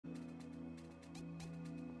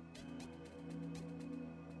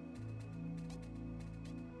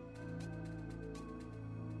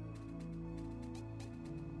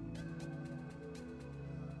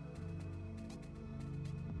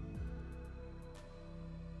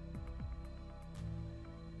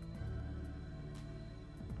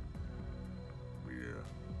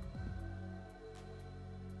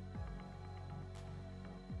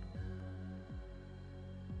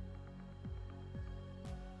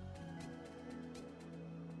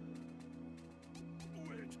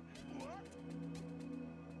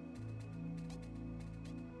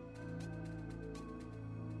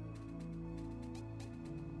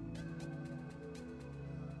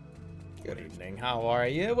Good evening. How are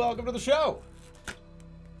you? Welcome to the show.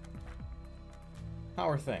 How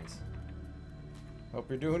are things? Hope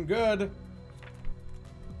you're doing good.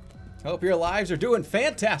 Hope your lives are doing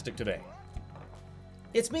fantastic today.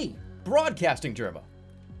 It's me, broadcasting Jerma.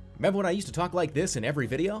 Remember when I used to talk like this in every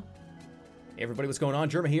video? Hey everybody, what's going on?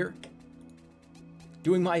 Jerma here.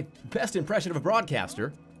 Doing my best impression of a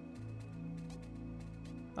broadcaster.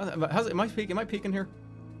 Am I peeking here?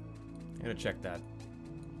 I gotta check that.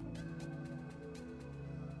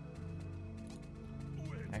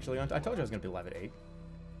 Actually, I told you I was gonna be live at 8.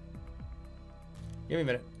 Give me a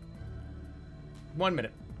minute. 1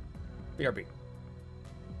 minute. BRB.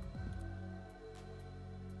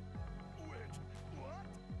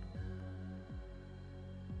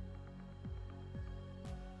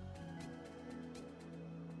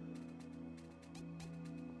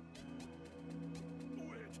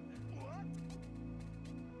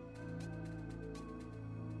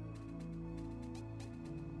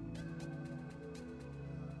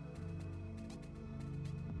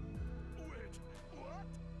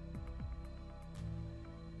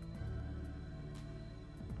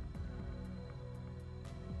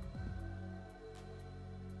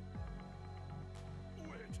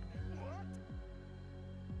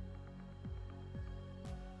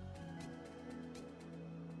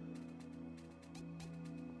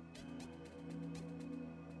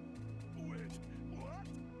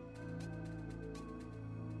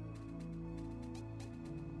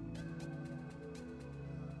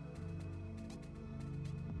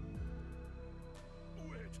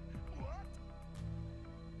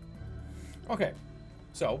 Okay,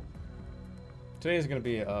 so today is going to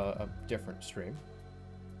be a different stream.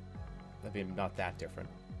 I mean, not that different.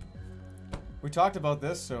 We talked about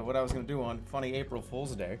this, so what I was going to do on Funny April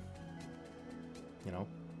Fool's Day. You know,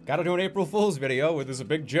 gotta do an April Fool's video where there's a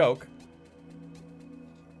big joke.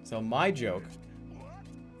 So my joke.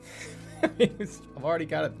 I'm already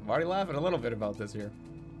laughing a little bit about this here.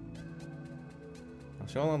 I'll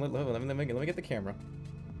show them. Let me get the camera.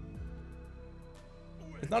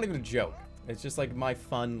 It's not even a joke. It's just like my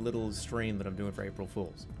fun little stream that I'm doing for April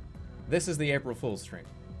Fools. This is the April Fool's stream.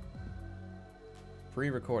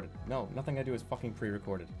 Pre-recorded. No, nothing I do is fucking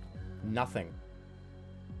pre-recorded. Nothing.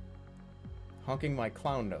 Honking my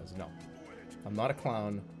clown nose. No, I'm not a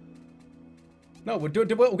clown. No, we're gonna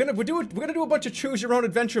do a bunch of choose your own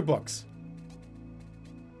adventure books.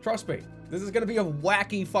 Trust me, this is gonna be a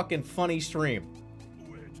wacky fucking funny stream.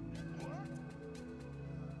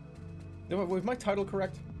 Was my title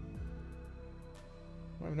correct?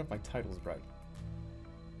 I don't even know if my title's right.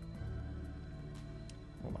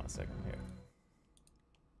 Hold on a second here.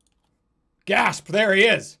 Gasp! There he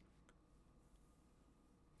is!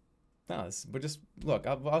 No, we're just... Look,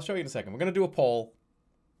 I'll show you in a second. We're gonna do a poll.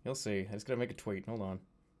 You'll see. I just gotta make a tweet. Hold on.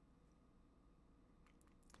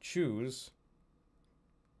 Choose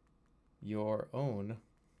your own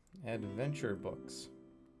adventure books.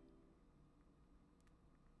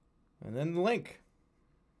 And then the link.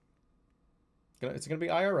 It's gonna be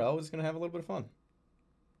IRL. It's gonna have a little bit of fun.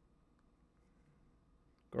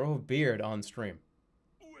 Grow a beard on stream.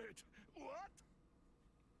 Wait,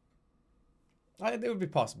 what? It would be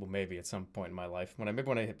possible maybe at some point in my life maybe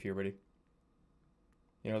when I hit puberty.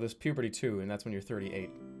 You know, there's puberty 2, and that's when you're 38.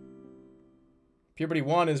 Puberty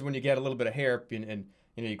 1 is when you get a little bit of hair and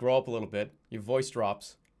you know you grow up a little bit, your voice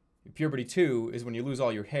drops. Puberty 2 is when you lose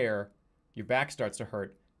all your hair, your back starts to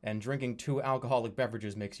hurt, and drinking 2 alcoholic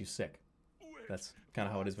beverages makes you sick. That's kind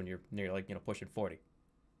of how it is when you're near, like, you know, pushing 40.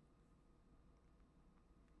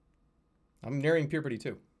 I'm nearing puberty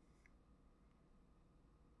too.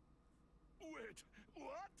 Wait,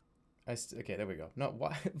 what? Okay, there we go. No,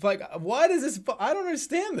 why? Like, why does this? I don't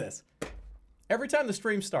understand this. Every time the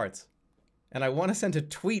stream starts, and I want to send a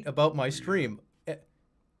tweet about my stream, it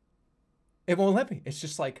won't let me. It's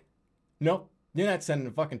just like, nope, you're not sending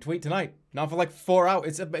a fucking tweet tonight. Not for like 4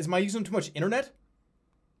 hours. Is my using too much internet?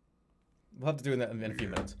 We'll have to do that in a few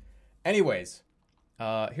minutes. Anyways,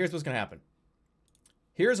 here's what's gonna happen.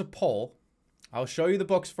 Here's a poll. I'll show you the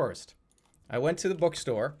books first. I went to the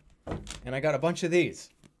bookstore, and I got a bunch of these.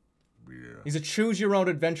 Yeah. These are choose your own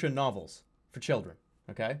adventure novels for children,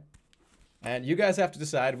 okay? And you guys have to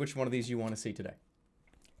decide which one of these you want to see today.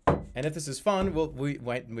 And if this is fun, we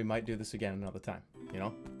might do this again another time, you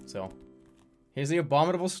know? So, here's the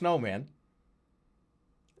Abominable Snowman.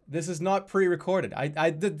 This is not pre-recorded.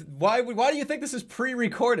 Why do you think this is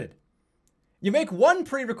pre-recorded? You make one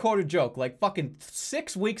pre-recorded joke like fucking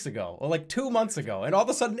 6 weeks ago or like 2 months ago, and all of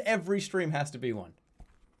a sudden every stream has to be one.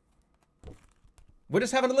 We're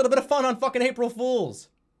just having a little bit of fun on fucking April Fools.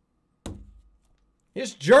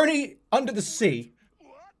 Here's Journey Under the Sea.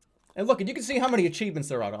 And look, and you can see how many achievements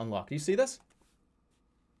there are to unlock. Do you see this?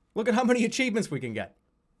 Look at how many achievements we can get.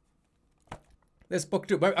 This book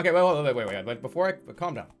too. Okay, wait. Before I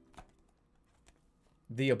calm down.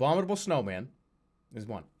 The Abominable Snowman is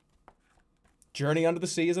one. Journey Under the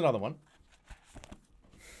Sea is another one.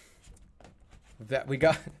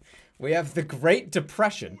 We have the Great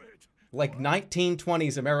Depression, like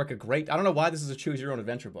 1920s America. Great. I don't know why this is a choose your own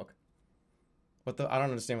adventure book. I don't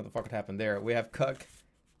understand what the fuck would happen there. We have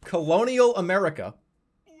Colonial America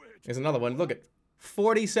is another one. Look at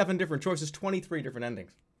 47 different choices, 23 different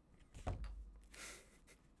endings.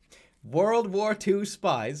 World War II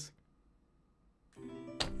Spies.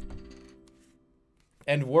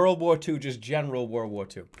 And World War II, just general World War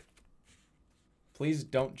II. Please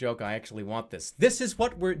don't joke, I actually want this. This is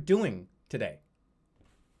what we're doing today.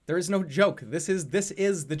 There is no joke. This is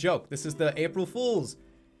the joke. This is the April Fools.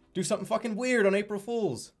 Do something fucking weird on April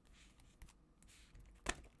Fools.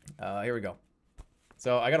 Here we go.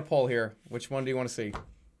 So I got a poll here. Which one do you want to see?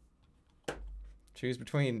 Choose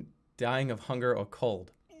between dying of hunger or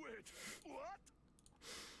cold.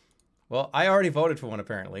 Well, I already voted for one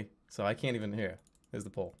apparently, so I can't even hear. Here's the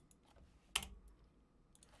poll.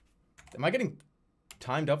 Am I getting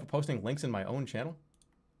timed up for posting links in my own channel?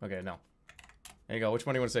 Okay, no. There you go. Which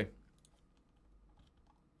one do you want to see?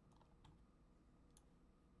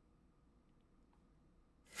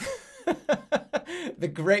 The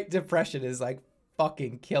Great Depression is like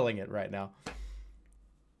fucking killing it right now.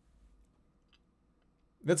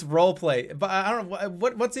 That's roleplay, but I don't know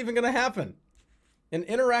what's even gonna happen. An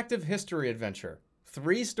interactive history adventure.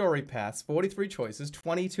 3 story paths, 43 choices,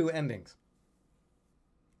 22 endings.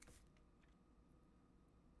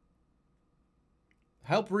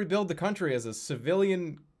 Help rebuild the country as a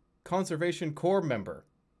civilian conservation corps member.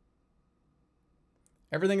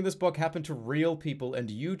 Everything in this book happened to real people, and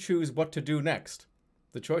you choose what to do next.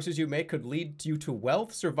 The choices you make could lead you to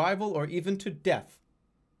wealth, survival, or even to death.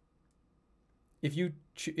 If you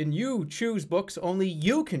choose books, only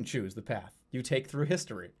you can choose the path you take through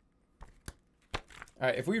history. All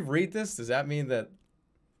right, if we read this, does that mean that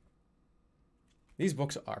these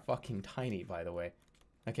books are fucking tiny? By the way,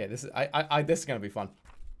 okay, this is gonna be fun.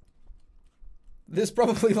 There's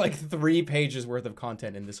probably like 3 pages worth of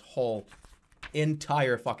content in this whole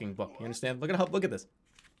entire fucking book. You understand? Look at this.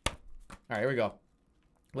 All right, here we go.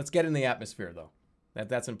 Let's get in the atmosphere though.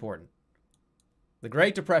 That's important. The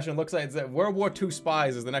Great Depression looks like it's World War II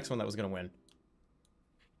Spies is the next one that was gonna win.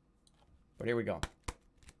 But here we go.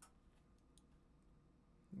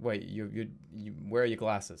 Wait, you where are your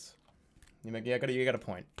glasses? You got a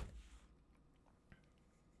point.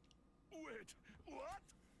 Wait, what?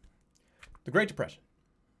 The Great Depression.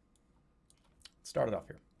 Let's start it off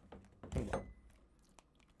here.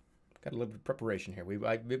 Got a little bit of preparation here.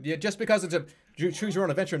 Just because it's a choose your own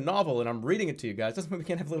adventure novel and I'm reading it to you guys doesn't mean we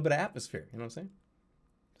can't have a little bit of atmosphere. You know what I'm saying?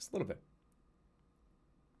 Just a little bit.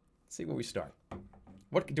 Let's see where we start.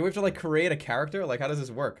 What do we have to like create a character? Like how does this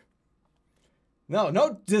work?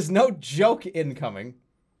 No, there's no joke incoming.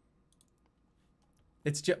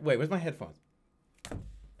 It's just wait, where's my headphones?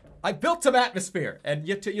 I built some atmosphere, and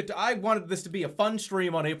I wanted this to be a fun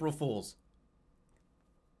stream on April Fools.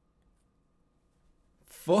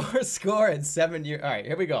 407 years. All right,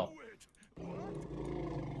 here we go.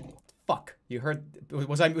 Fuck, you heard?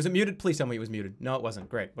 Was it muted? Please tell me it was muted. No, it wasn't.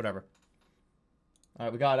 Great, whatever. All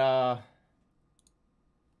right, we got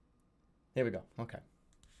here we go. Okay.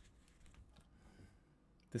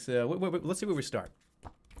 This wait, let's see where we start.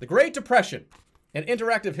 The Great Depression, an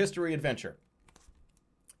interactive history adventure.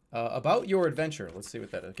 About your adventure. Let's see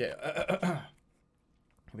what that is. Okay. Here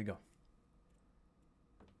we go.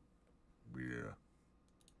 Yeah.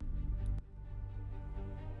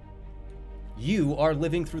 You are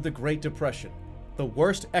living through the Great Depression, the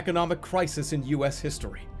worst economic crisis in U.S.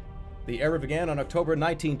 history. The era began on October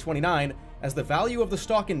 1929 as the value of the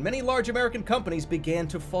stock in many large American companies began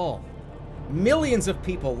to fall. Millions of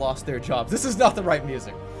people lost their jobs. This is not the right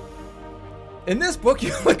music. In this book,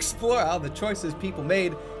 you'll explore how the choices people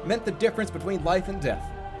made meant the difference between life and death.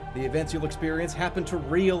 The events you'll experience happen to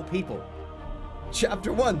real people.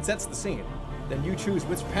 Chapter 1 sets the scene. Then you choose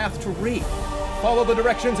which path to read. Follow the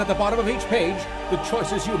directions at the bottom of each page. The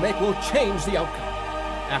choices you make will change the outcome.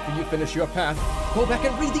 After you finish your path, go back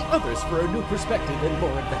and read the others for a new perspective and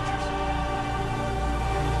more adventures.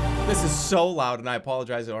 This is so loud and I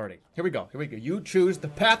apologize already. Here we go. You choose the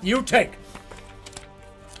path you take.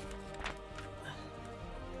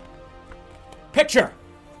 Picture.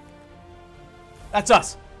 That's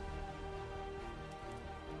us.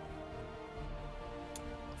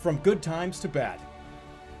 From good times to bad.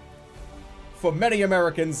 For many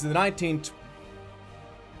Americans, the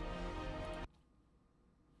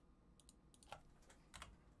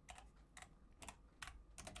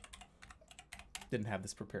Didn't have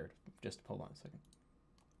this prepared. Just hold on a second.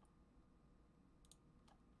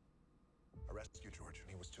 I rescued George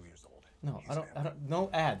when he was 2 years old. No, I don't. No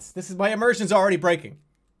ads. This is my immersion's already breaking.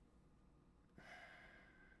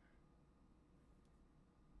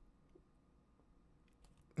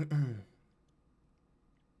 They're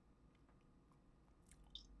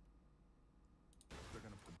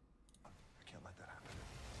gonna put. I can't let that happen.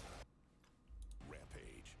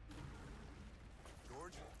 Rampage.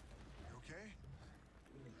 George, you okay?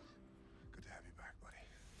 Good to have you back, buddy.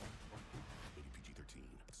 PG-13.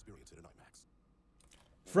 Experience it in IMAX.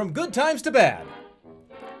 From good times to bad.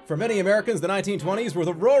 For many Americans, the 1920s were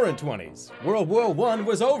the roaring 20s. World War I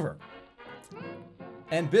was over.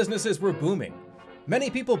 And businesses were booming.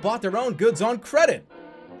 Many people bought their own goods on credit.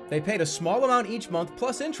 They paid a small amount each month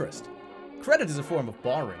plus interest. Credit is a form of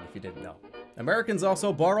borrowing, if you didn't know. Americans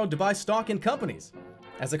also borrowed to buy stock in companies.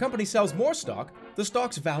 As a company sells more stock, the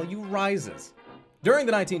stock's value rises. During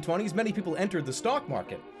the 1920s, many people entered the stock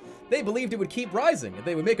market. They believed it would keep rising and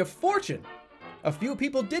they would make a fortune. A few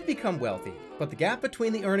people did become wealthy, but the gap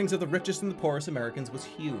between the earnings of the richest and the poorest Americans was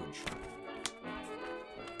huge.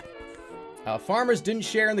 Farmers didn't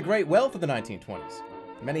share in the great wealth of the 1920s.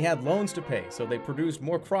 Many had loans to pay, so they produced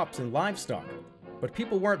more crops and livestock. But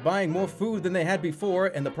people weren't buying more food than they had before,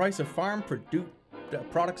 and the price of farm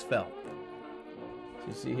products fell. So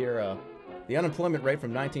you see here the unemployment rate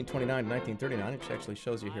from 1929 to 1939, which actually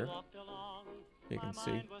shows you here. You can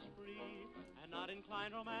see.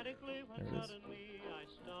 There it is.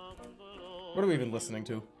 What are we even listening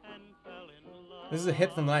to? This is a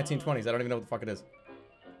hit from the 1920s. I don't even know what the fuck it is.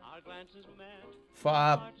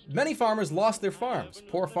 Many farmers lost their farms.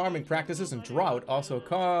 Poor farming practices and drought also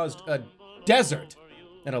caused a desert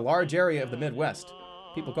in a large area of the Midwest.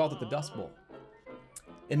 People called it the Dust Bowl.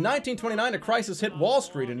 In 1929, a crisis hit Wall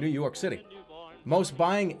Street in New York City. Most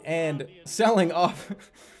buying and selling of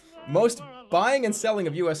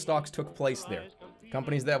U.S. stocks took place there.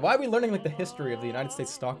 Companies that... Why are we learning like the history of the United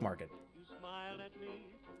States stock market?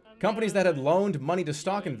 Companies that had loaned money to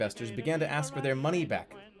stock investors began to ask for their money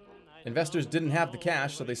back. Investors didn't have the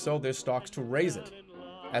cash, so they sold their stocks to raise it.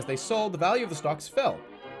 As they sold, the value of the stocks fell.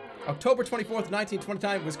 October 24th,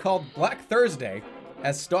 1929 was called Black Thursday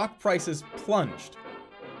as stock prices plunged.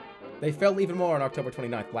 They fell even more on October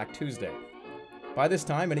 29th, Black Tuesday. By this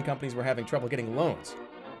time, many companies were having trouble getting loans.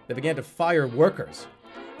 They began to fire workers.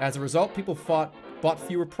 As a result, people bought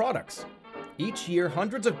fewer products. Each year,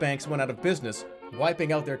 hundreds of banks went out of business,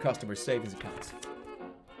 wiping out their customers' savings accounts.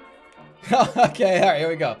 Okay, all right, here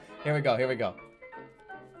we go. Here we go, here we go.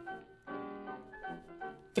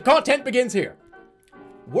 The content begins here.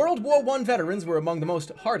 World War I veterans were among the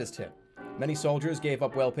most hardest hit. Many soldiers gave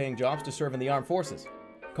up well-paying jobs to serve in the armed forces.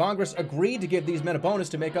 Congress agreed to give these men a bonus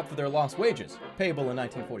to make up for their lost wages, payable in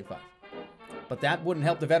 1945. But that wouldn't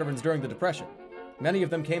help the veterans during the Depression. Many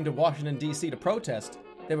of them came to Washington, D.C. to protest.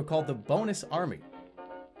 They were called the Bonus Army.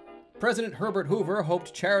 President Herbert Hoover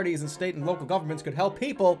hoped charities and state and local governments could help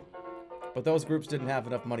people, but those groups didn't have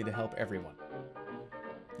enough money to help everyone.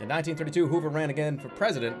 In 1932, Hoover ran again for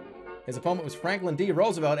president. His opponent was Franklin D.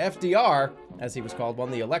 Roosevelt. FDR, as he was called, won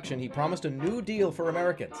the election. He promised a New Deal for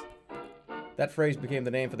Americans. That phrase became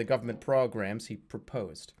the name for the government programs he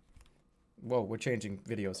proposed. Whoa, we're changing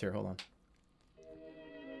videos here. Hold on.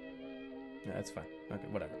 Yeah, that's fine. Okay,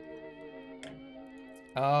 whatever.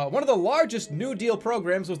 One of the largest New Deal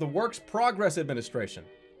programs was the Works Progress Administration.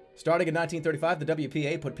 Starting in 1935, the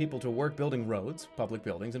WPA put people to work building roads, public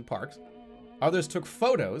buildings, and parks. Others took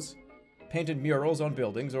photos, painted murals on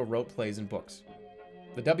buildings, or wrote plays and books.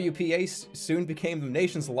 The WPA soon became the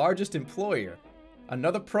nation's largest employer.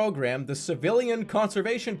 Another program, the Civilian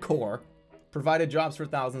Conservation Corps, provided jobs for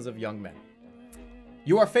thousands of young men.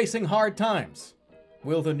 You are facing hard times.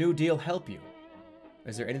 Will the New Deal help you?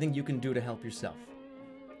 Is there anything you can do to help yourself?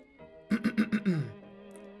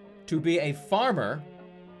 To be a farmer...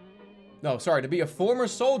 No, sorry, to be a former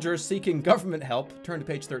soldier seeking government help, turn to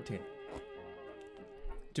page 13.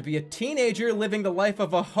 To be a teenager living the life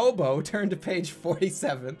of a hobo, turn to page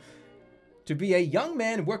 47. To be a young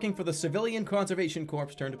man working for the Civilian Conservation Corps,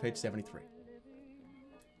 turn to page 73.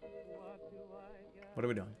 What are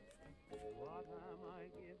we doing?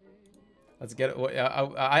 Let's get it.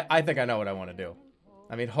 I think I know what I want to do.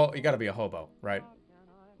 I mean, you gotta be a hobo, right?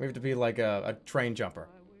 We have to be like a train jumper.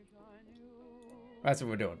 That's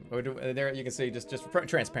what we're doing. There you can see just for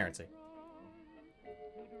transparency.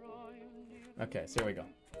 Okay, so here we go.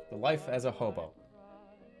 The life as a hobo.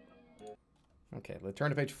 Okay, let's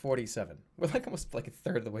turn to page 47. We're like almost like a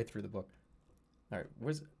third of the way through the book. All right,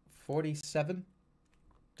 where's 47?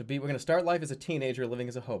 We're gonna start life as a teenager living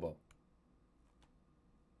as a hobo.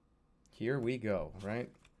 Here we go, right?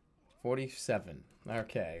 47.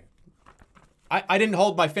 Okay. I didn't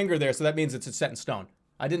hold my finger there, so that means it's set in stone.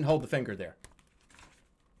 I didn't hold the finger there.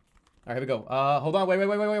 All right, here we go. Hold on.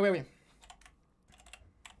 Wait.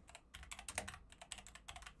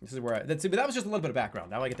 This is where but that was just a little bit of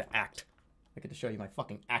background. Now I get to act. I get to show you my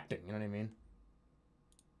fucking acting. You know what I mean?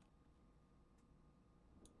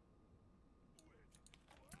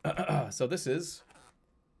 So this is,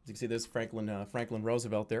 as you can see, there's Franklin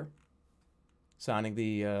Roosevelt there, signing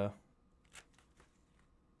the.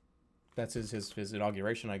 That's his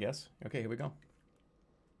inauguration, I guess. Okay, here we go.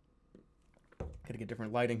 Gotta get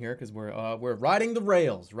different lighting here because we're riding the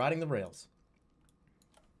rails,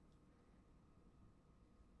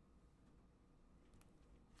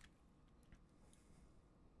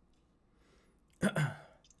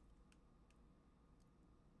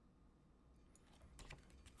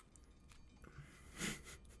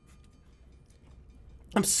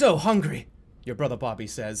 I'm so hungry, your brother Bobby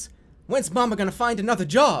says. When's Mama gonna find another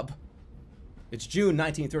job? It's June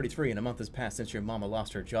 1933 and a month has passed since your mama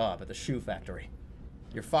lost her job at the shoe factory.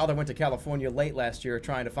 Your father went to California late last year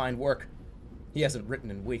trying to find work. He hasn't written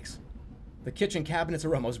in weeks. The kitchen cabinets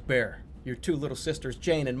are almost bare. Your two little sisters,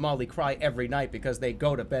 Jane and Molly, cry every night because they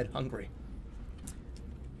go to bed hungry.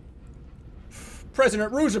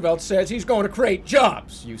 President Roosevelt says he's going to create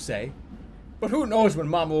jobs, you say. But who knows when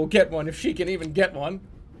Mama will get one, if she can even get one.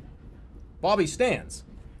 Bobby stands.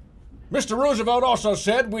 Mr. Roosevelt also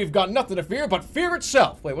said we've got nothing to fear but fear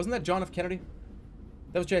itself. Wait, wasn't that John F. Kennedy?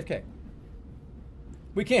 That was JFK.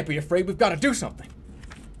 We can't be afraid. We've got to do something.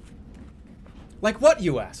 Like what,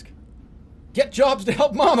 you ask? Get jobs to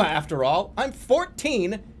help Mama, after all. I'm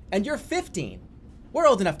 14 and you're 15. We're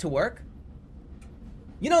old enough to work.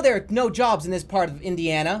 You know there are no jobs in this part of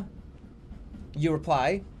Indiana. You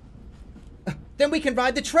reply. Then we can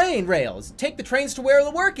ride the train rails. Take the trains to where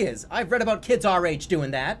the work is. I've read about kids our age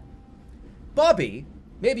doing that. Bobby,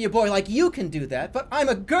 maybe a boy like you can do that, but I'm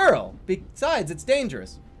a girl. Besides, it's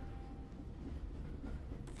dangerous.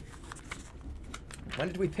 When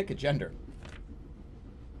did we pick a gender?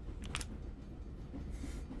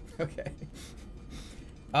 Okay.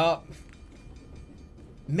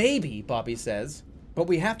 Maybe, Bobby says, but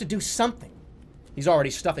we have to do something. He's already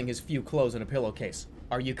stuffing his few clothes in a pillowcase.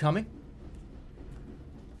 Are you coming?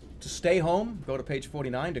 To stay home, go to page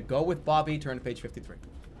 49. To go with Bobby, turn to page 53.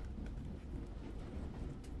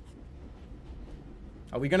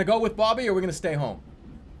 Are we gonna go with Bobby or are we gonna stay home?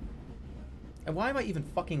 And why am I even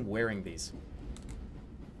fucking wearing these?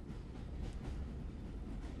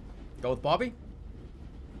 Go with Bobby?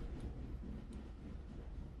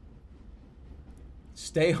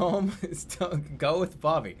 Stay home? Go with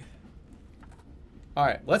Bobby.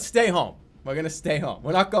 Alright, let's stay home. We're gonna stay home.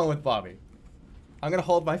 We're not going with Bobby. I'm gonna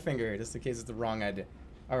hold my finger here just in case it's the wrong idea.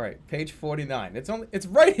 Alright, page 49. It's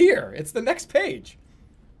right here. It's the next page.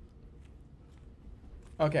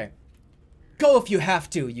 Okay. Go if you have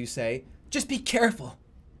to, you say. Just be careful.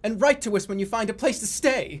 And write to us when you find a place to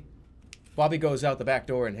stay. Bobby goes out the back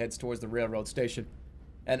door and heads towards the railroad station.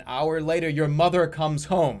 An hour later, your mother comes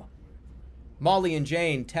home. Molly and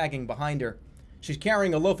Jane tagging behind her. She's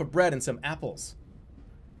carrying a loaf of bread and some apples.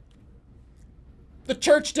 The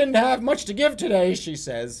church didn't have much to give today, she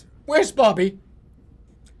says. Where's Bobby?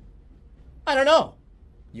 I don't know.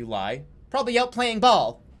 You lie. Probably out playing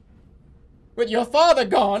ball. With your father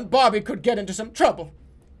gone, Bobby could get into some trouble.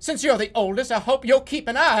 Since you're the oldest, I hope you'll keep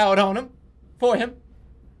an eye out on him. For him.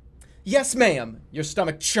 Yes, ma'am. Your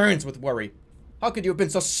stomach churns with worry. How could you have been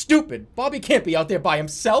so stupid? Bobby can't be out there by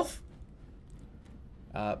himself.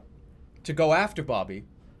 To go after Bobby,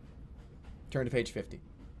 turn to page 50.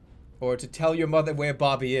 Or to tell your mother where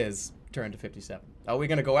Bobby is, turn to 57. Are we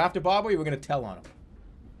going to go after Bobby or are we going to tell on him?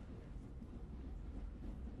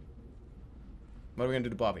 What are we going to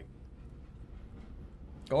do to Bobby?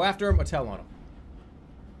 Go after him or tell on him?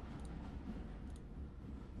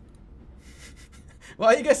 Why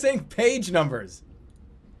are you guys saying page numbers?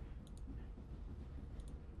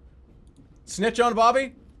 Snitch on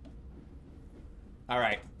Bobby?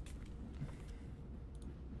 Alright.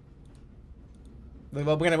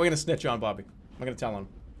 Well, we're gonna snitch on Bobby. We're gonna tell him.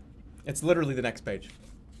 It's literally the next page.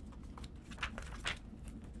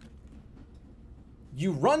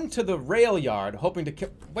 You run to the rail yard hoping to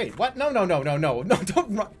kill... Wait, what? No,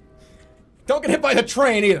 don't run. Don't get hit by the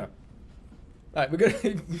train either. Alright, we're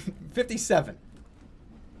gonna... 57.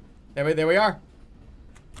 There we are.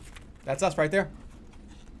 That's us right there.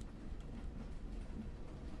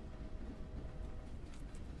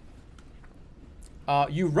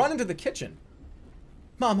 You run into the kitchen.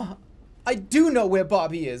 Mama, I do know where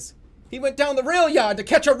Bobby is. He went down the rail yard to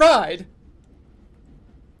catch a ride.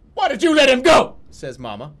 Why did you let him go? Says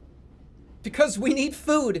Mama. Because we need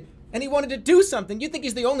food, and he wanted to do something. You think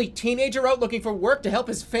he's the only teenager out looking for work to help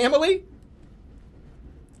his family?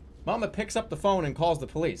 Mama picks up the phone and calls the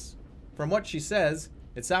police. From what she says,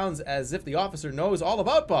 it sounds as if the officer knows all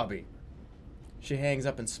about Bobby. She hangs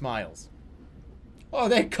up and smiles. Oh,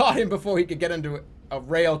 they caught him before he could get into a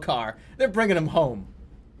rail car. They're bringing him home.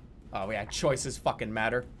 Oh, yeah, choices fucking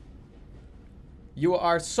matter. You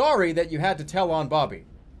are sorry that you had to tell on Bobby,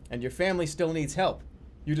 and your family still needs help.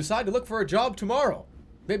 You decide to look for a job tomorrow.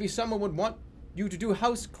 Maybe someone would want you to do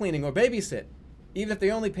house cleaning or babysit. Even if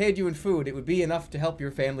they only paid you in food, it would be enough to help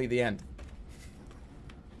your family the end.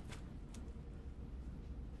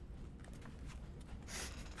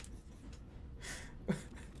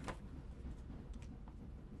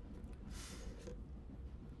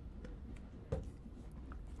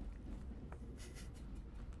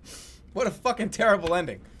 What a fucking terrible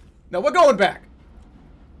ending. Now we're going back.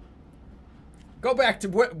 Go back to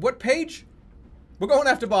what page? We're going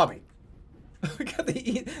after Bobby.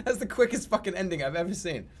 That's the quickest fucking ending I've ever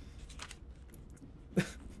seen.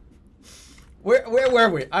 Where were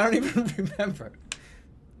we? I don't even remember.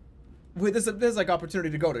 Wait, there's like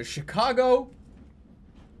opportunity to go to Chicago.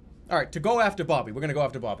 All right, to go after Bobby. We're gonna go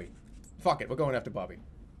after Bobby. Fuck it, we're going after Bobby.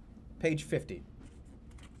 Page 50.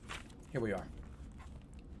 Here we are.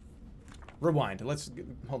 Rewind.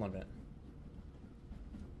 Hold on a minute.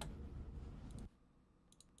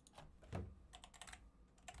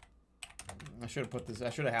 I should have put this. I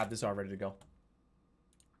should have had this all ready to go.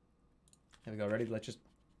 Here we go. Ready? Let's just.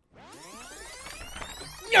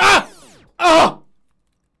 Ah! Oh!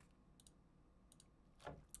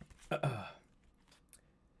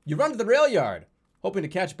 You run to the rail yard, hoping to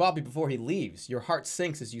catch Bobby before he leaves. Your heart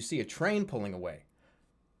sinks as you see a train pulling away.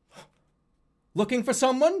 Looking for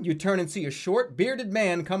someone? You turn and see a short, bearded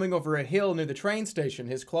man coming over a hill near the train station.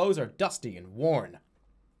 His clothes are dusty and worn.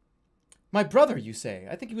 My brother, you say.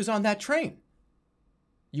 I think he was on that train.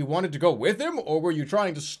 You wanted to go with him, or were you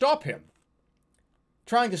trying to stop him?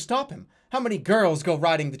 Trying to stop him? How many girls go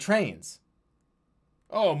riding the trains?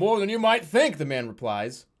 Oh, more than you might think, the man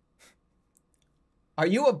replies. Are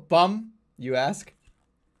you a bum? You ask.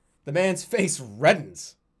 The man's face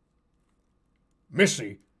reddens.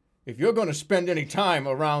 Missy, if you're going to spend any time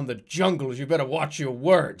around the jungles, you better watch your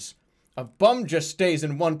words. A bum just stays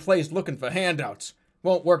in one place looking for handouts.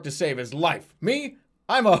 Won't work to save his life. Me?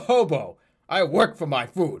 I'm a hobo. I work for my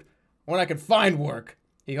food. When I can find work,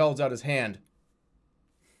 he holds out his hand.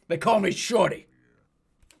 They call me Shorty.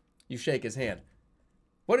 You shake his hand.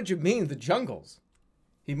 What did you mean, the jungles?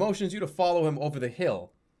 He motions you to follow him over the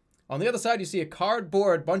hill. On the other side, you see a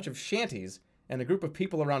cardboard bunch of shanties and a group of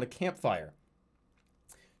people around a campfire.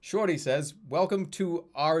 Shorty says, welcome to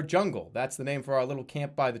our jungle. That's the name for our little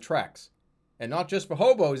camp by the tracks. And not just for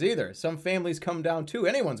hobos either. Some families come down too.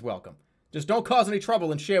 Anyone's welcome. Just don't cause any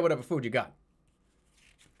trouble and share whatever food you got.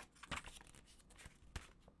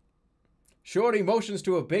 Shorty motions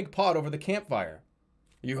to a big pot over the campfire.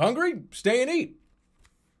 You hungry? Stay and eat.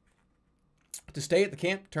 To stay at the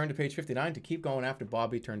camp, turn to page 59. To keep going after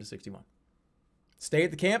Bobby, turn to 61. Stay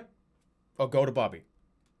at the camp or go to Bobby.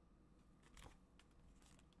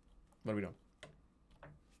 What are we doing?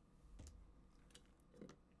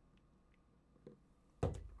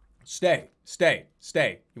 Stay. Stay.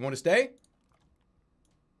 Stay. You want to stay?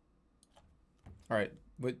 All right.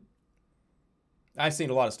 I've seen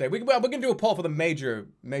a lot of stay. We can do a poll for the major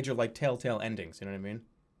like telltale endings. You know what I mean?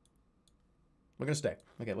 We're gonna stay.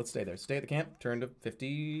 Okay, let's stay there. Stay at the camp. Turn to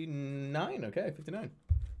 59. Okay, 59.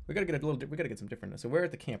 We gotta get we gotta get some different. So we're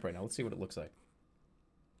at the camp right now. Let's see what it looks like.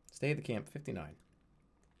 Stay at the camp. 59.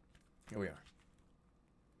 Here we are.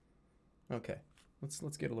 Okay,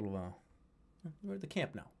 let's get a little. We're at the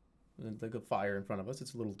camp now. There's a fire in front of us.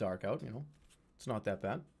 It's a little dark out. You know, it's not that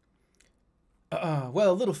bad.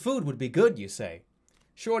 Well, a little food would be good, you say.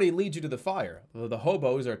 Shorty leads you to the fire. The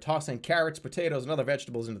hobos are tossing carrots, potatoes, and other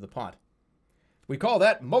vegetables into the pot. We call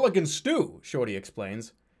that mulligan stew, Shorty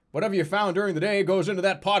explains. Whatever you found during the day goes into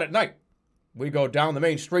that pot at night. We go down the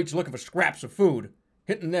main streets looking for scraps of food,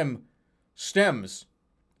 hitting them stems,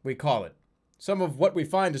 we call it. Some of what we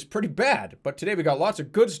find is pretty bad, but today we got lots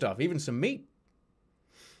of good stuff, even some meat.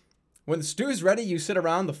 When the stew's ready, you sit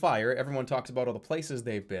around the fire. Everyone talks about all the places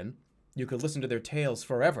they've been. You could listen to their tales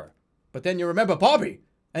forever. But then you remember Bobby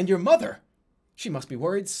and your mother. She must be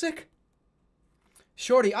worried sick.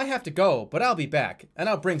 Shorty, I have to go, but I'll be back, and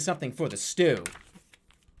I'll bring something for the stew.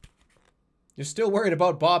 You're still worried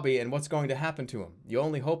about Bobby and what's going to happen to him. You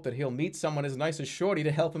only hope that he'll meet someone as nice as Shorty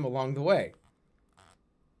to help him along the way.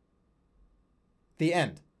 The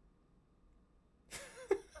end.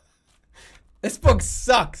 This book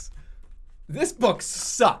sucks. This book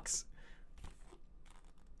sucks.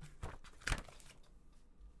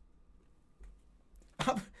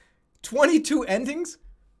 Uh, 22 endings?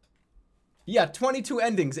 Yeah, 22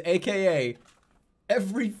 endings, aka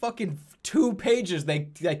every fucking 2 pages they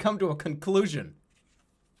come to a conclusion.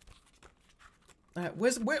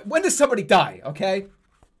 When does somebody die, okay?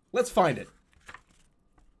 Let's find it.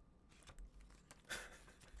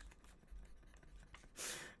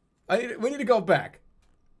 We need to go back.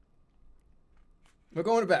 We're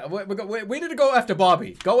going back. We need to go after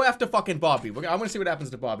Bobby. Go after fucking Bobby. I want to see what happens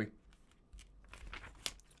to Bobby.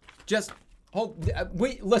 Just hold.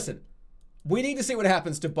 Listen. We need to see what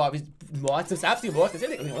happens to Bobby.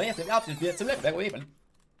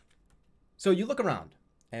 So you look around,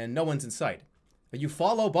 and no one's in sight. You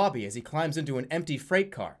follow Bobby as he climbs into an empty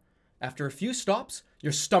freight car. After a few stops,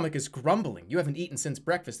 your stomach is grumbling. You haven't eaten since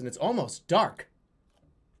breakfast, and it's almost dark.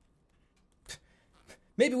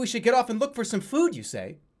 Maybe we should get off and look for some food, you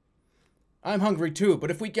say. I'm hungry too, but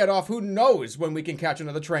if we get off, who knows when we can catch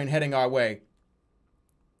another train heading our way.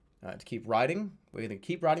 To keep riding, we're going to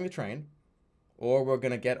keep riding the train, or we're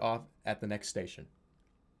going to get off at the next station.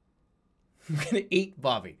 We're going to eat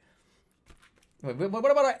Bobby.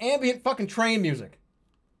 What about our ambient fucking train music?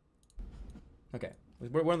 Okay,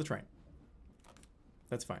 we're on the train.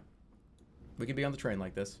 That's fine. We can be on the train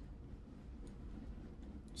like this.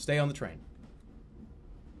 Stay on the train.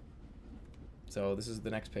 So this is the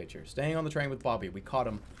next page here. Staying on the train with Bobby. We caught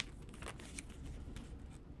him.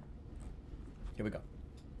 Here we go.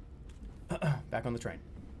 Back on the train.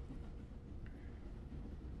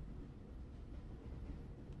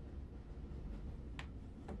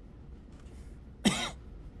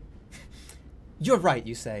 You're right,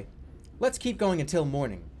 you say. Let's keep going until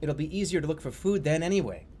morning. It'll be easier to look for food then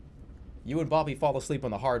anyway. You and Bobby fall asleep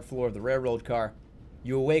on the hard floor of the railroad car.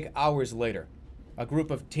 You awake hours later. A group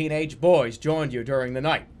of teenage boys joined you during the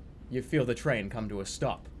night. You feel the train come to a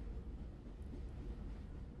stop.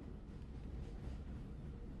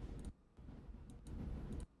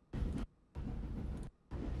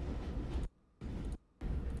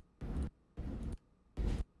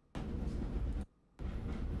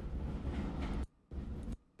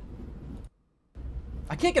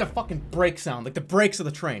 I can't get a fucking brake sound, like the brakes of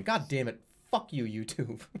the train. God damn it. Fuck you,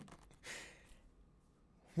 YouTube.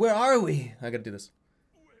 Where are we? I gotta do this.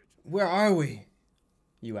 Where are we?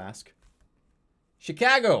 You ask.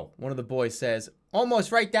 Chicago, one of the boys says.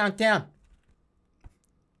 Almost right downtown.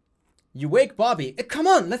 You wake Bobby. Come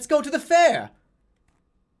on, let's go to the fair.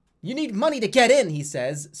 You need money to get in, he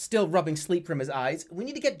says, still rubbing sleep from his eyes. We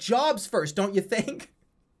need to get jobs first, don't you think?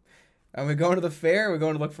 And we're going to the fair, we're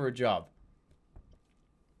going to look for a job.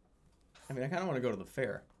 I mean, I kind of want to go to the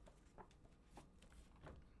fair.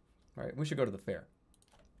 All right, we should go to the fair.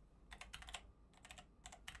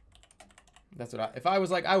 That's what if I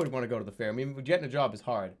was like, I would want to go to the fair. I mean, getting a job is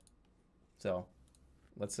hard. So,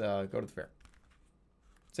 let's go to the fair.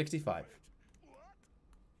 65.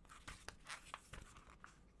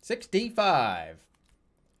 65.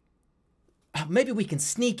 Maybe we can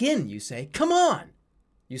sneak in, you say. Come on.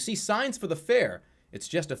 You see signs for the fair. It's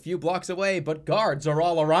just a few blocks away, but guards are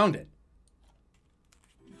all around it.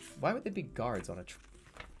 Why would there be guards on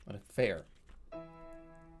a fair?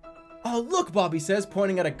 Oh, look, Bobby says,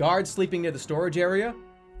 pointing at a guard sleeping near the storage area.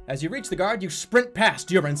 As you reach the guard, you sprint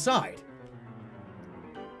past. You're inside.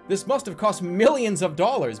 This must have cost millions of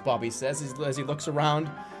dollars, Bobby says as he looks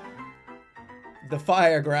around the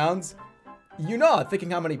fire grounds. You nod,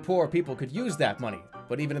 thinking how many poor people could use that money.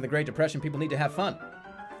 But even in the Great Depression, people need to have fun.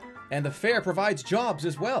 And the fair provides jobs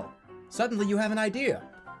as well. Suddenly you have an idea.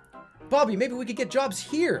 Bobby, maybe we could get jobs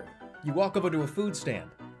here. You walk over to a food stand.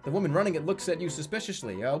 The woman running it looks at you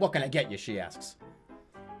suspiciously. What can I get you, she asks.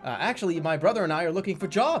 Actually, my brother and I are looking for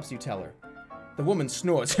jobs, you tell her. The woman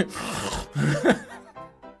snorts. Let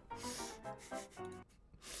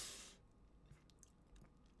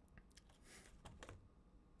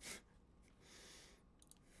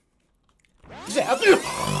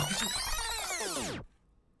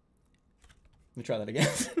me try that again.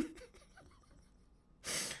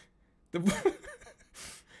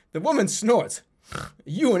 The woman snorts.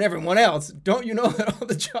 You and everyone else, don't you know that all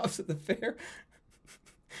the jobs at the fair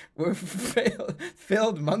were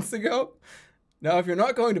filled months ago? Now, if you're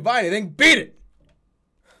not going to buy anything, beat it!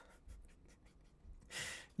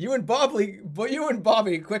 You and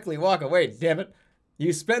Bobby quickly walk away, damn it.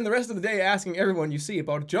 You spend the rest of the day asking everyone you see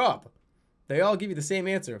about a job. They all give you the same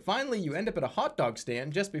answer. Finally, you end up at a hot dog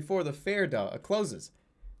stand just before the fair closes.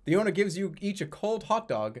 The owner gives you each a cold hot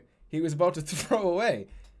dog he was about to throw away.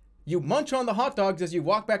 You munch on the hot dogs as you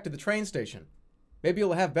walk back to the train station. Maybe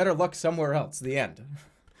you'll have better luck somewhere else. The end.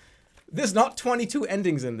 There's not 22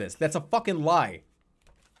 endings in this. That's a fucking lie.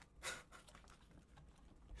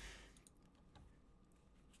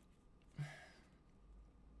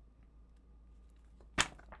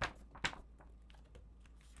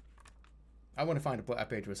 I want to find a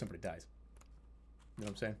page where somebody dies. You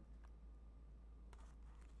know what I'm saying?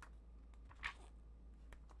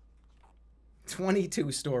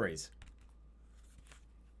 "22 stories.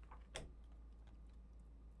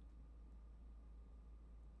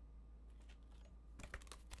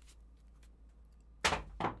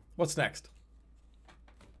 What's next?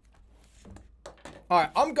 All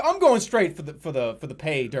right, I'm going straight for the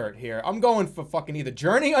pay dirt here. I'm going for fucking either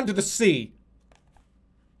Journey Under the Sea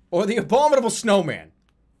or The Abominable Snowman.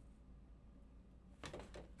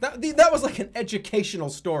 That was like an educational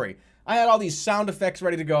story. I had all these sound effects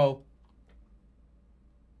ready to go.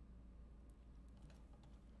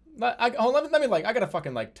 Let me I gotta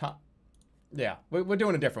fucking like top. Yeah, we're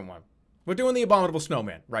doing a different one. We're doing The Abominable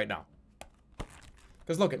Snowman right now.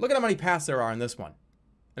 Because look at how many paths there are in this one.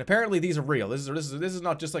 And apparently these are real. This is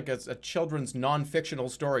not just like a children's non-fictional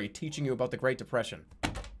story teaching you about the Great Depression.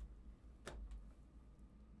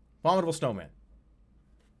 Abominable Snowman.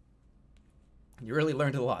 You really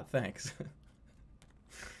learned a lot. Thanks.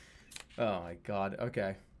 Oh my god.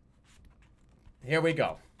 Okay. Here we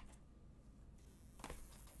go.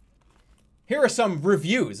 Here are some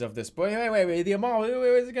reviews of this book. Wait. The Abominable...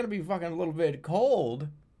 It's gonna be fucking a little bit cold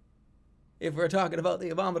if we're talking about The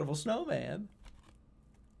Abominable Snowman.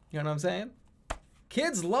 You know what I'm saying?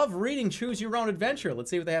 Kids love reading Choose Your Own Adventure. Let's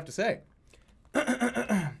see what they have to say.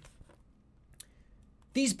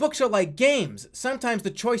 These books are like games. Sometimes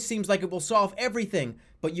the choice seems like it will solve everything,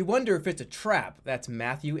 but you wonder if it's a trap. That's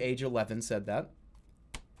Matthew, age 11, said that.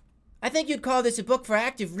 I think you'd call this a book for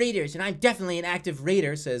active readers, and I'm definitely an active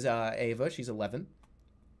reader, says Ava. She's 11.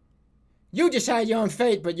 You decide your own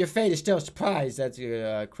fate, but your fate is still a surprise. That's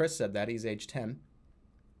Chris said that. He's age 10.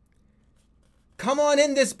 Come on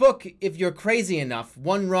in this book if you're crazy enough.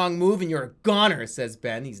 One wrong move and you're a goner, says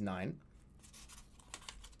Ben. He's 9.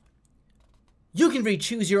 You can read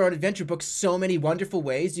Choose Your Own Adventure books so many wonderful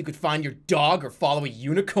ways. You could find your dog or follow a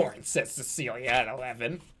unicorn, says Cecilia at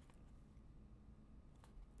 11.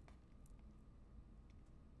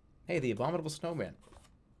 Hey, The Abominable Snowman.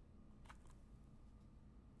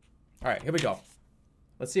 All right, here we go.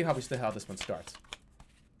 Let's see how this one starts.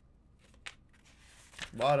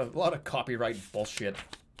 A lot of copyright bullshit.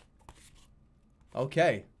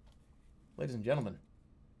 Okay, ladies and gentlemen,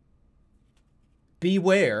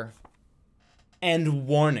 beware and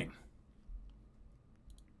warning.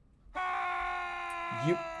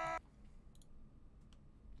 You.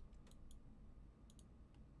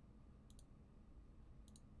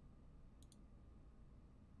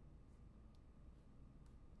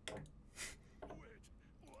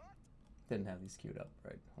 Didn't have these queued up,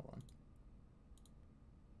 right? Hold on.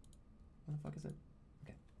 What the fuck is it?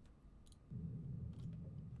 Okay.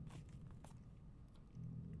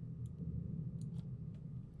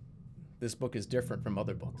 This book is different from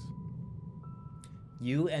other books.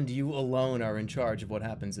 You and you alone are in charge of what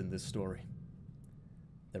happens in this story.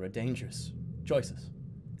 There are dangers, choices,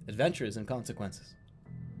 adventures, and consequences.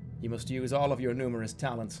 You must use all of your numerous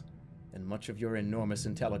talents and much of your enormous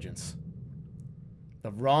intelligence.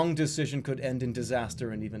 The wrong decision could end in disaster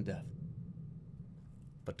and even death.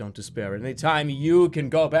 But don't despair. At any time, you can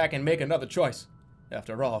go back and make another choice.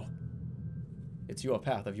 After all, it's your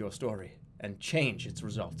path of your story, and change its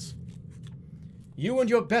results. You and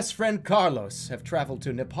your best friend Carlos have traveled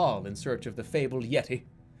to Nepal in search of the fabled Yeti,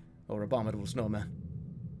 or Abominable Snowman.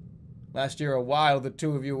 Last year, while the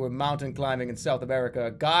two of you were mountain climbing in South America,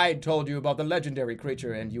 a guide told you about the legendary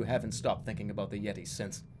creature, and you haven't stopped thinking about the Yeti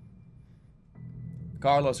since.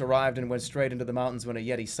 Carlos arrived and went straight into the mountains when a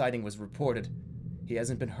Yeti sighting was reported. He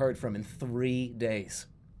hasn't been heard from in 3 days.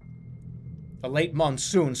 A late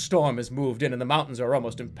monsoon storm has moved in and the mountains are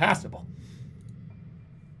almost impassable.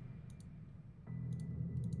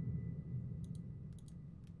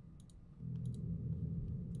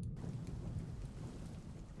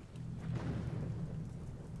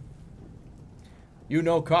 You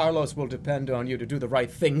know Carlos will depend on you to do the right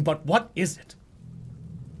thing, but what is it?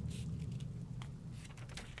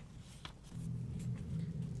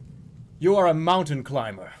 You are a mountain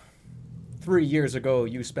climber. 3 years ago,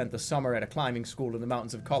 you spent the summer at a climbing school in the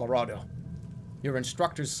mountains of Colorado. Your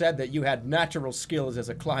instructors said that you had natural skills as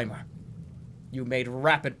a climber. You made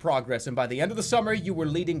rapid progress, and by the end of the summer, you were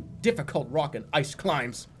leading difficult rock and ice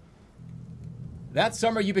climbs. That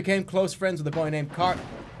summer, you became close friends with a boy named Carlos.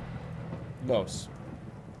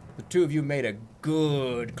 The two of you made a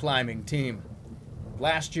good climbing team.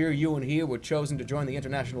 Last year, you and he were chosen to join the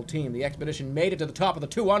international team. The expedition made it to the top of the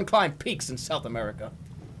 2 unclimbed peaks in South America.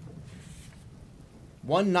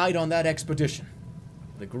 One night on that expedition,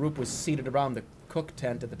 the group was seated around the cook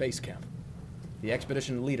tent at the base camp. The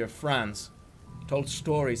expedition leader, Franz, told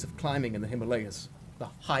stories of climbing in the Himalayas, the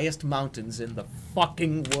highest mountains in the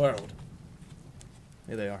fucking world.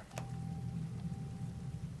 Here they are.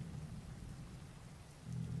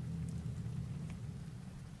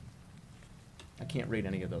 I can't read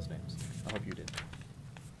any of those names. I hope you did.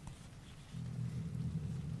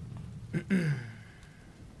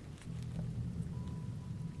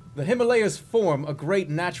 The Himalayas form a great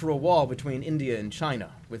natural wall between India and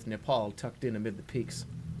China, with Nepal tucked in amid the peaks.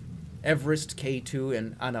 Everest, K2,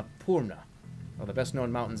 and Annapurna are the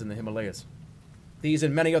best-known mountains in the Himalayas. These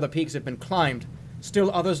and many other peaks have been climbed.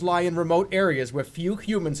 Still others lie in remote areas where few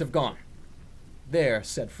humans have gone. There,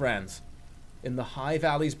 said Franz, in the high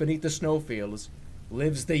valleys beneath the snowfields,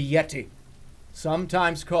 lives the Yeti,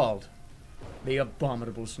 sometimes called the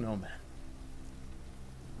Abominable Snowman.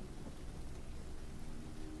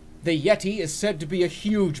 The Yeti is said to be a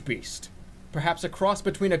huge beast, perhaps a cross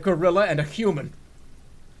between a gorilla and a human.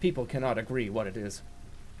 People cannot agree what it is.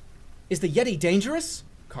 Is the Yeti dangerous?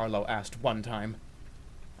 Carlo asked one time.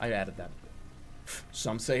 I added that.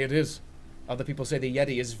 Some say it is. Other people say the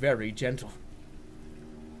Yeti is very gentle.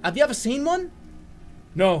 Have you ever seen one?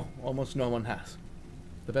 No, almost no one has.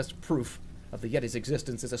 The best proof of the Yeti's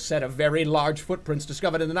existence is a set of very large footprints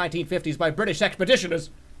discovered in the 1950s by British expeditioners.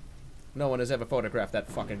 No one has ever photographed that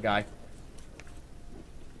fucking guy.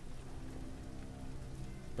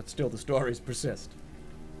 But still, the stories persist.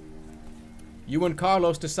 You and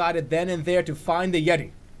Carlos decided then and there to find the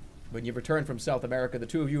Yeti. When you returned from South America, the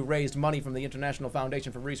two of you raised money from the International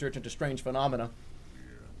Foundation for Research into Strange Phenomena.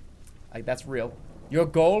 That's real. Your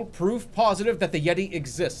goal, proof positive that the Yeti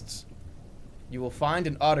exists. You will find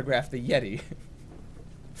and autograph the Yeti.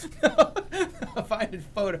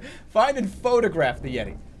 Find and photograph the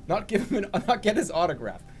Yeti. Not get his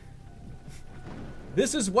autograph.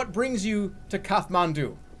 This is what brings you to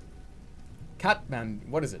Kathmandu.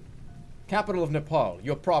 What is it? Capital of Nepal.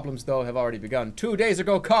 Your problems, though, have already begun. 2 days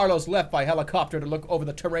ago, Carlos left by helicopter to look over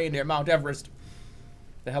the terrain near Mount Everest.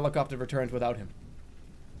 The helicopter returned without him.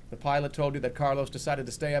 The pilot told you that Carlos decided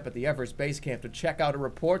to stay up at the Everest base camp to check out a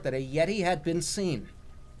report that a Yeti had been seen.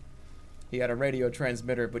 He had a radio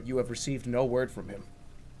transmitter, but you have received no word from him.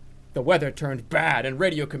 The weather turned bad, and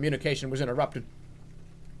radio communication was interrupted.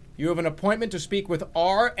 You have an appointment to speak with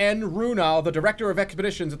R.N. Runal, the Director of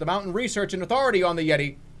Expeditions at the Mountain Research and Authority on the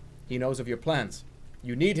Yeti. He knows of your plans.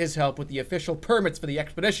 You need his help with the official permits for the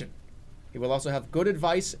expedition. He will also have good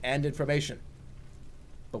advice and information.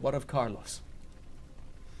 But what of Carlos?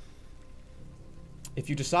 If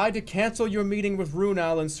you decide to cancel your meeting with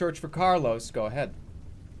Runal and search for Carlos, go ahead.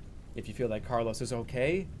 If you feel like Carlos is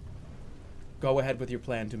okay, go ahead with your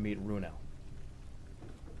plan to meet Runal.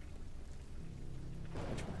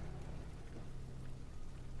 Which one?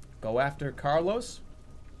 Go after Carlos,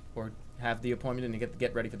 or have the appointment and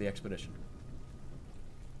get ready for the expedition?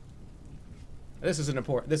 This is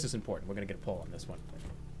important. We're gonna get a poll on this one.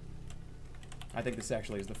 I think this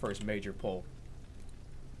actually is the first major poll.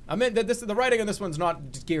 I mean, the writing on this one's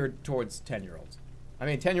not geared towards 10-year-olds. I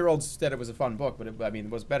mean, 10-year-olds said it was a fun book, but it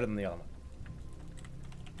was better than the other one.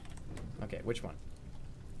 Okay, which one?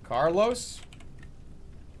 Carlos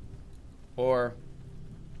or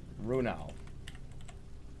Runal?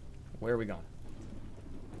 Where are we going?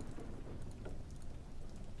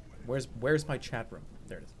 Where's my chat room?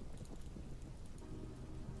 There it is.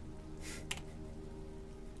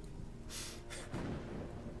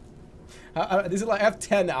 I have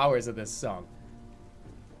 10 hours of this song.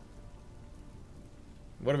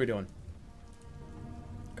 What are we doing?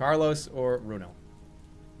 Carlos or Runal?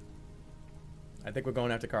 I think we're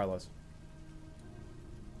going after Carlos.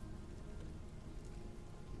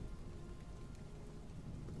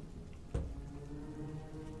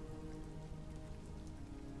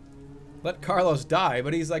 Let Carlos die,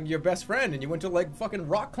 but he's like your best friend and you went to like fucking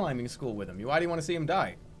rock climbing school with him. Why do you want to see him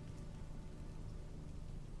die?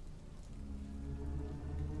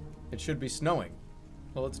 It should be snowing.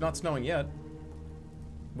 Well, it's not snowing yet.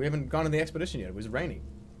 We haven't gone on the expedition yet. It was raining.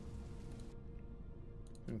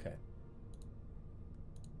 Okay.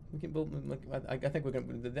 We can. I think we're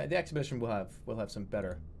gonna. The expedition will have some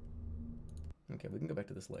better. Okay, we can go back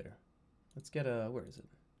to this later. Let's get where is it?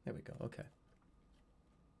 There we go. Okay.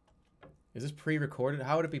 Is this pre-recorded?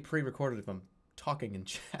 How would it be pre-recorded if I'm talking in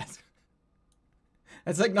chat?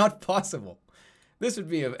 That's like not possible. This would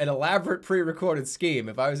be an elaborate pre-recorded scheme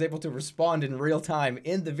if I was able to respond in real time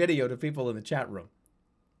in the video to people in the chat room.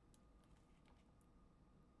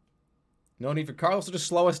 No need for Carlos to just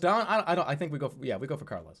slow us down. I think we go. Yeah, we go for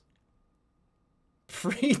Carlos.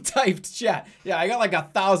 Pre-typed chat. Yeah, I got like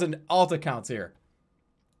 1,000 alt accounts here.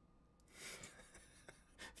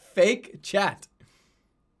 Fake chat.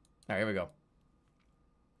 All right, here we go.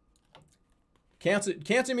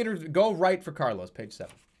 Cancel meter. Go right for Carlos. Page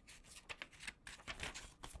 7.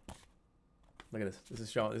 Look at this. This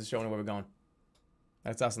is showing where we're going.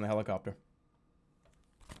 That's us in the helicopter.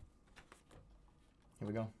 Here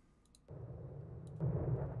we go.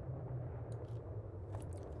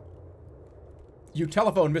 You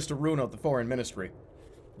telephoned Mr. Runo at the Foreign Ministry.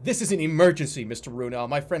 This is an emergency, Mr. Runel.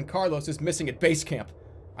 My friend Carlos is missing at base camp.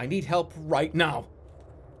 I need help right now.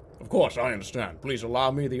 Of course, I understand. Please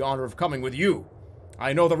allow me the honor of coming with you.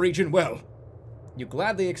 I know the region well. You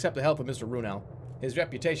gladly accept the help of Mr. Runel. His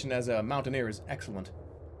reputation as a mountaineer is excellent.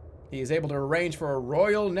 He is able to arrange for a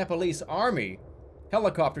Royal Nepalese Army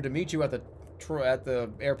helicopter to meet you at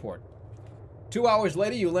the airport. 2 hours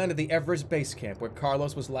later, you land at the Everest base camp, where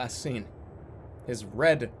Carlos was last seen. His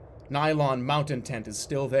red nylon mountain tent is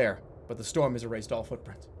still there, but the storm has erased all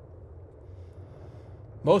footprints.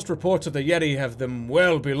 Most reports of the Yeti have them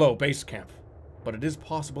well below base camp, but it is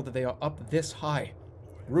possible that they are up this high.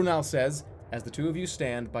 Runal says, as the two of you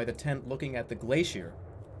stand by the tent looking at the glacier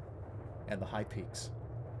and the high peaks.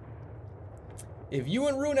 If you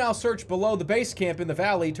and Runal search below the base camp in the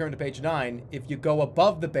valley, turn to page 9. If you go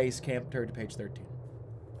above the base camp, turn to page 13.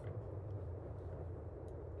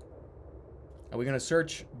 Are we going to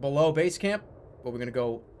search below base camp, or are we going to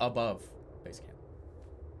go above base camp?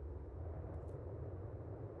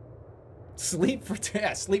 Sleep for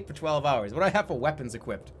 12 hours. What do I have for weapons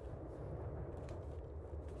equipped?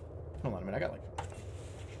 Hold on a minute.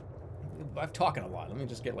 I'm talking a lot. Let me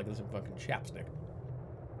just get like this fucking chapstick.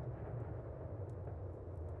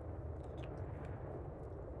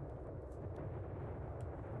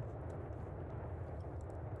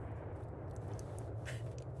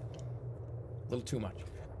 A little too much.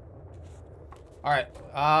 All right.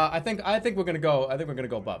 I think we're gonna go. I think we're gonna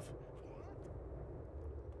go above.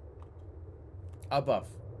 Above.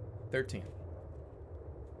 13.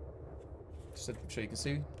 Just so you can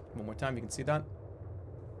see. One more time. You can see that.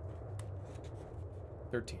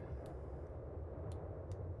 13.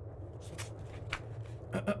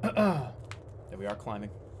 There we are climbing.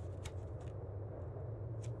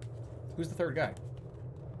 Who's the third guy?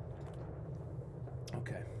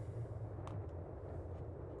 Okay.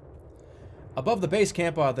 Above the base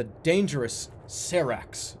camp are the dangerous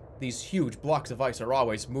seracs. These huge blocks of ice are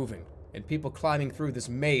always moving, and people climbing through this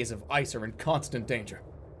maze of ice are in constant danger.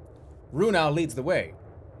 Runal leads the way.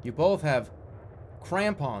 You both have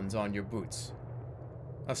crampons on your boots.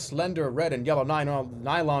 A slender red and yellow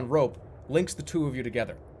nylon rope links the two of you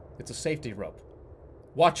together. It's a safety rope.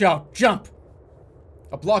 Watch out! Jump!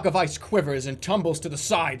 A block of ice quivers and tumbles to the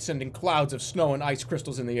side, sending clouds of snow and ice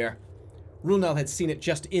crystals in the air. Runel had seen it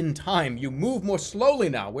just in time. You move more slowly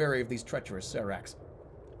now, wary of these treacherous seracs.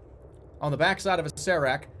 On the backside of a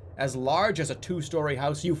serac, as large as a 2-story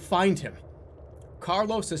house, you find him.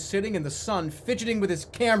 Carlos is sitting in the sun, fidgeting with his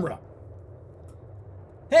camera.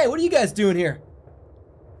 Hey, what are you guys doing here?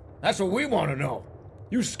 That's what we want to know.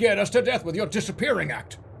 You scared us to death with your disappearing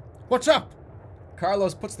act. What's up?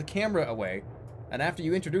 Carlos puts the camera away, and after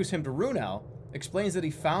you introduce him to Runel, explains that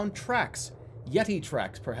he found tracks. Yeti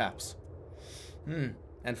tracks, perhaps.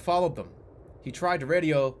 And followed them. He tried to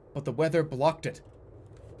radio, but the weather blocked it.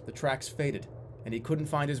 The tracks faded, and he couldn't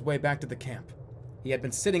find his way back to the camp. He had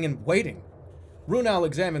been sitting and waiting. Runel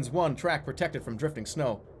examines one track protected from drifting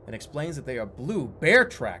snow, and explains that they are blue bear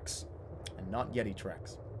tracks, and not Yeti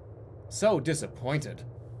tracks. So disappointed,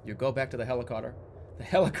 you go back to the helicopter,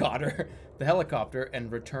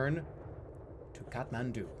 and return to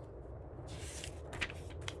Kathmandu.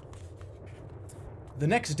 The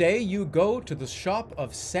next day, you go to the shop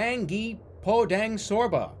of Sangi Podang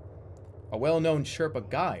Sorba, a well-known Sherpa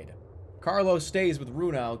guide. Carlos stays with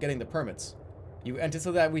Runal getting the permits. You enter,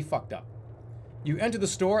 so that we fucked up. You enter the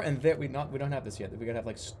store, and there we don't have this yet. We gotta have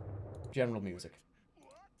like general music.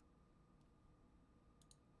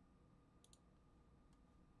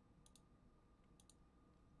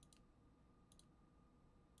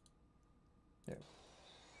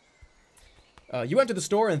 You enter the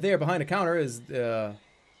store, and there, behind a counter, is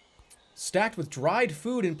stacked with dried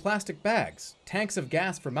food in plastic bags, tanks of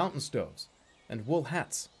gas for mountain stoves, and wool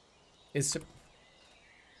hats. You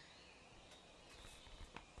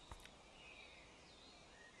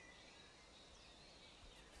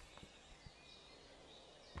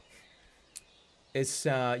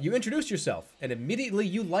introduce yourself, and immediately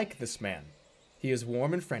you like this man. He is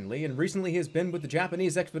warm and friendly, and recently he has been with the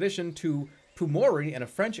Japanese expedition to Pumori, and a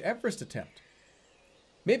French Everest attempt.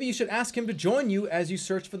 Maybe you should ask him to join you as you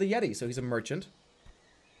search for the Yeti. So he's a merchant.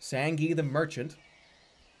 Sangi the merchant.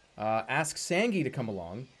 Ask Sangi to come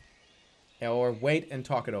along. Or wait and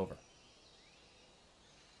talk it over.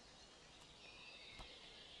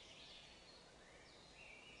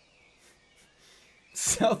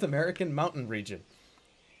 South American mountain region.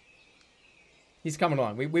 He's coming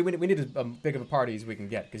along. We need as big of a party as we can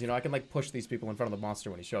get. Because, you know, I can, like, push these people in front of the monster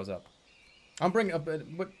when he shows up. I'm bringing up...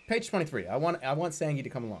 page 23. I want Sangi to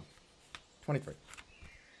come along. 23.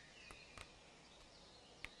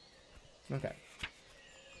 Okay.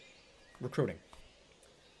 Recruiting.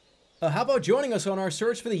 How about joining us on our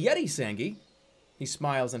search for the Yeti, Sangi? He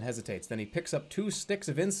smiles and hesitates. Then he picks up 2 sticks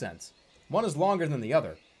of incense. One is longer than the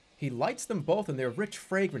other. He lights them both, and their rich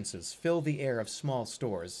fragrances fill the air of his small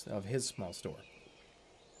store.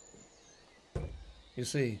 You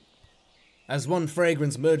see, as one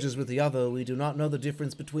fragrance merges with the other, we do not know the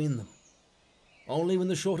difference between them. Only when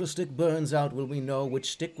the shorter stick burns out will we know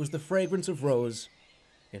which stick was the fragrance of rose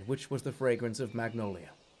and which was the fragrance of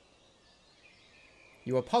magnolia.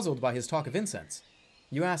 You are puzzled by his talk of incense.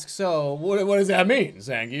 You ask, so, what does that mean,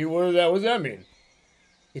 Sangi? What does that mean?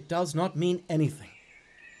 It does not mean anything.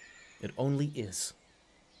 It only is.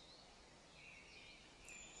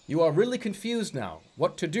 You are really confused now.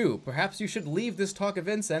 What to do? Perhaps you should leave this talk of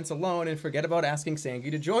incense alone and forget about asking Sangi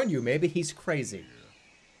to join you. Maybe he's crazy.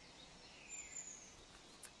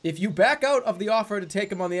 If you back out of the offer to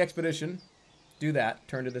take him on the expedition, do that.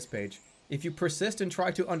 Turn to this page. If you persist and try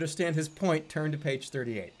to understand his point, turn to page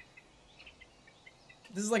 38.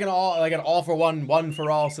 This is like an all for one, one for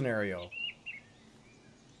all scenario.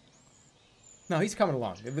 No, he's coming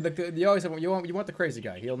along. You always have, you want the crazy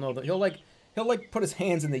guy. He'll know that he'll put his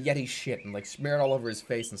hands in the Yeti shit and like smear it all over his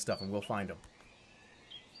face and stuff, and we'll find him.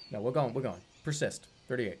 No, we're going. Persist.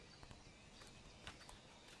 38.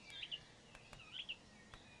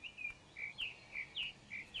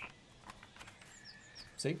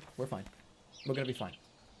 See? We're fine. We're gonna be fine.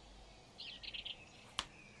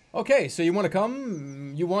 Okay, so you want to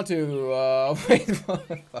come? You want to, wait,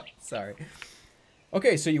 sorry.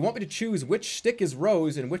 Okay, so you want me to choose which stick is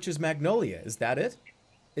rose and which is magnolia. Is that it?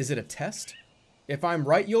 Is it a test? If I'm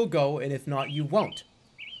right, you'll go, and if not, you won't.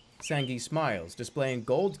 Sangi smiles, displaying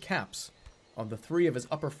gold caps on the 3 of his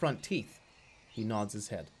upper front teeth. He nods his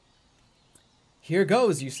head. Here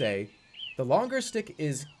goes, you say. The longer stick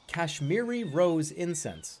is Kashmiri rose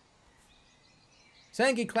incense.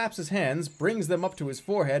 Sangi claps his hands, brings them up to his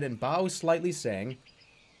forehead, and bows slightly, saying,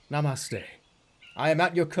 Namaste. I am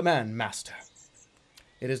at your command, master.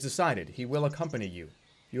 It is decided. He will accompany you.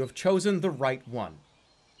 You have chosen the right one.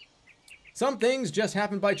 Some things just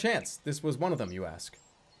happen by chance. This was one of them, you ask.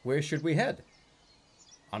 Where should we head?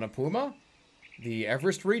 Annapurna? The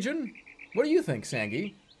Everest region? What do you think,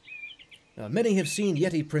 Sangi? Many have seen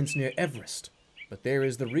Yeti prints near Everest, but there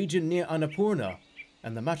is the region near Annapurna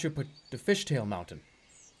and the Machu Picchu Fishtail Mountain,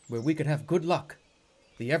 where we could have good luck.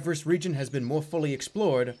 The Everest region has been more fully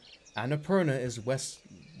explored. Annapurna is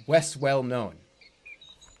less well known.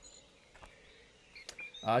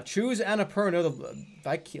 Choose Annapurna.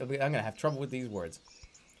 I'm going to have trouble with these words.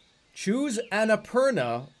 Choose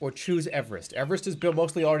Annapurna or choose Everest. Everest has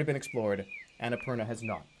mostly already been explored. Annapurna has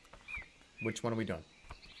not. Which one are we doing?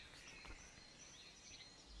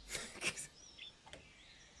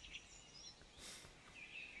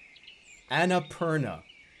 Annapurna.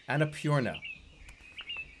 Annapurna.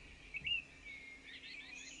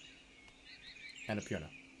 Annapurna.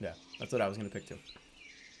 Yeah, that's what I was going to pick too.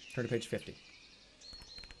 Turn to page 50.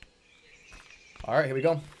 All right, here we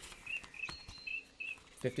go.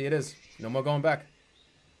 50 it is. No more going back.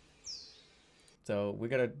 So we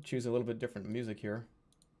got to choose a little bit different music here.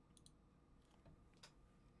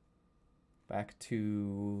 Back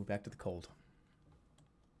to the cold.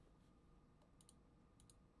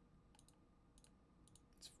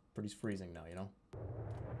 It's pretty freezing now, you know.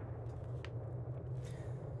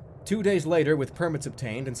 2 days later, with permits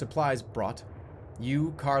obtained and supplies brought,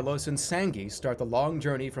 you, Carlos, and Sangi start the long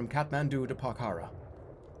journey from Kathmandu to Pokhara.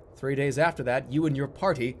 3 days after that, you and your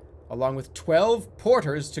party, along with 12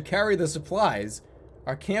 porters to carry the supplies,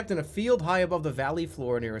 are camped in a field high above the valley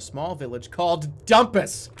floor near a small village called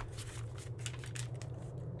Dumpus.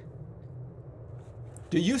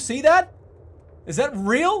 Do you see that? Is that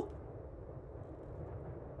real?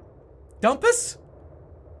 Dumpus?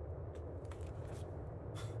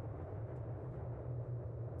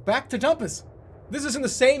 Back to Dumpus. This is in the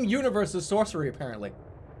same universe as sorcery, apparently.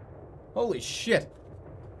 Holy shit.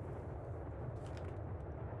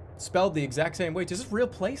 Spelled the exact same way. Is this a real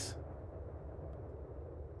place?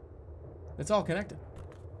 It's all connected.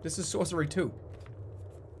 This is sorcery too.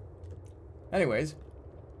 Anyways.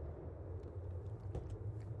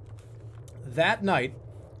 That night,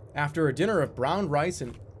 after a dinner of brown rice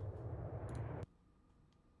and...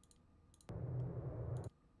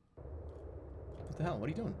 What the hell? What are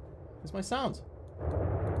you doing? Where's my sounds?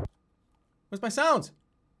 Where's my sounds?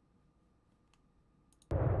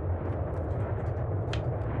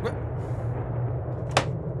 What?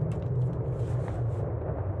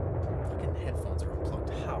 Fucking headphones are unplugged.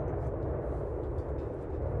 How?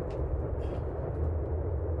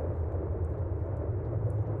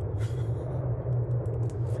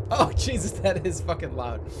 Oh, Jesus, that is fucking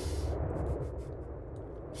loud.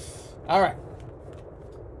 Alright.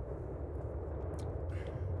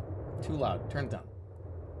 Too loud. Turn it down.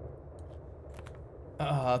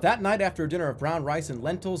 That night, after a dinner of brown rice and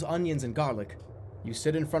lentils, onions, and garlic, you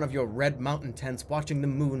sit in front of your red mountain tents watching the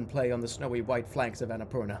moon play on the snowy white flanks of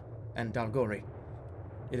Annapurna and Dalgori.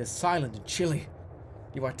 It is silent and chilly.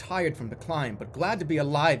 You are tired from the climb, but glad to be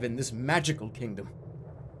alive in this magical kingdom.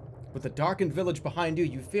 With the darkened village behind you,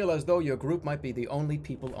 you feel as though your group might be the only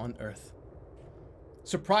people on Earth.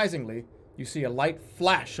 Surprisingly, you see a light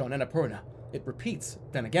flash on Annapurna. It repeats,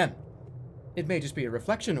 then again. It may just be a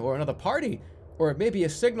reflection or another party, or it may be a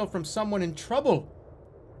signal from someone in trouble.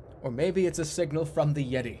 Or maybe it's a signal from the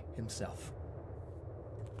Yeti himself.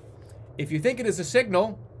 If you think it is a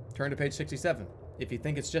signal, turn to page 67. If you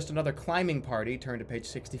think it's just another climbing party, turn to page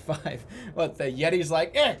 65. But the Yeti's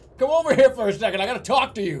like, come over here for a second, I gotta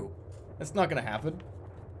talk to you. That's not gonna happen.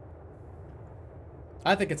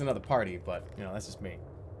 I think it's another party, but, you know, that's just me.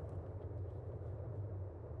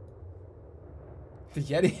 The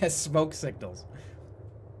Yeti has smoke signals.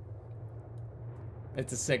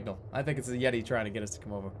 It's a signal. I think it's the Yeti trying to get us to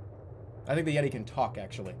come over. I think the Yeti can talk,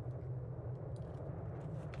 actually.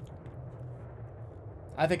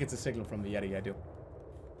 I think it's a signal from the Yeti, I do.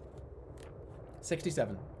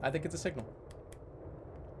 67. I think it's a signal.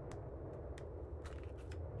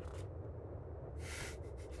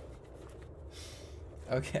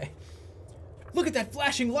 Okay. Look at that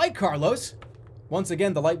flashing light, Carlos! Once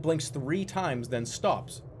again, the light blinks 3 times, then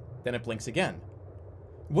stops. Then it blinks again.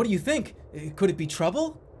 What do you think? Could it be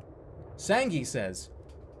trouble? Sangi says,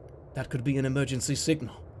 that could be an emergency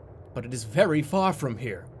signal, but it is very far from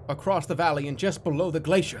here, across the valley and just below the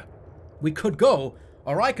glacier. We could go,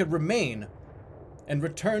 or I could remain and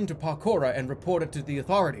return to Pakora and report it to the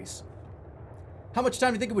authorities. How much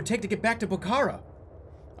time do you think it would take to get back to Pokhara?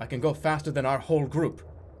 I can go faster than our whole group.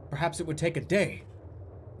 Perhaps it would take a day.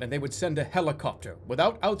 Then they would send a helicopter.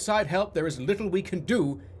 Without outside help, there is little we can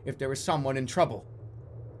do if there is someone in trouble.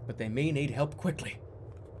 But they may need help quickly.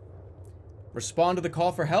 Respond to the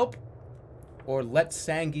call for help, or let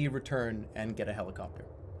Sangi return and get a helicopter.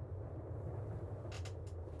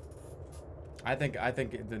 I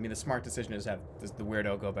mean, the smart decision is have the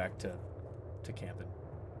weirdo go back to camping.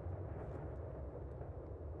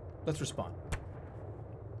 Let's respond.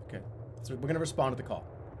 Okay, so we're gonna respond to the call.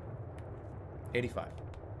 85.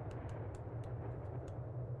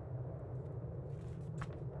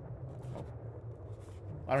 Oh.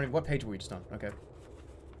 I don't even, what page were we just on? Okay.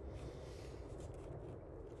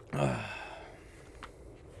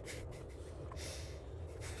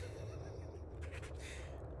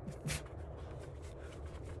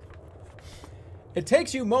 It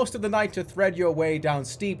takes you most of the night to thread your way down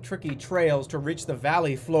steep, tricky trails to reach the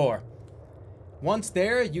valley floor. Once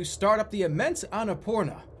there, you start up the immense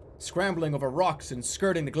Annapurna, scrambling over rocks and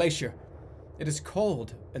skirting the glacier. It is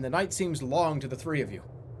cold, and the night seems long to the 3 of you.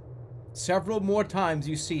 Several more times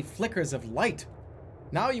you see flickers of light.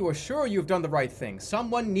 Now you are sure you've done the right thing.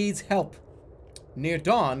 Someone needs help. Near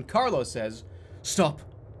dawn, Carlos says, "Stop.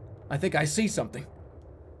 I think I see something."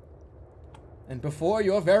 And before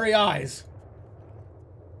your very eyes,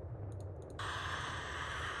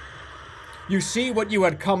 you see what you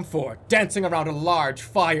had come for. Dancing around a large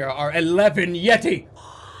fire are 11 Yeti.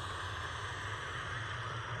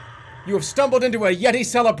 You have stumbled into a Yeti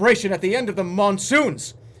celebration at the end of the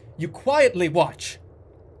monsoons. You quietly watch,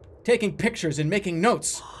 taking pictures and making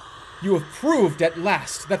notes. You have proved at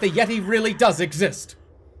last that the Yeti really does exist.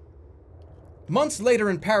 Months later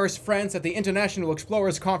in Paris, France, at the International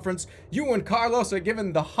Explorers Conference, you and Carlos are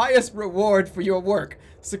given the highest reward for your work.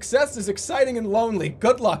 Success is exciting and lonely.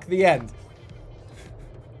 Good luck, the end.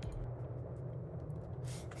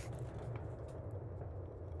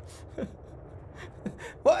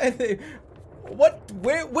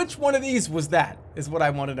 Which one of these was that, is what I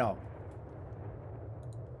want to know.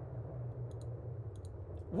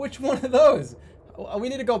 Which one of those? We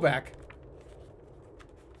need to go back.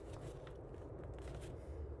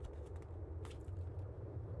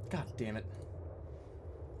 God damn it.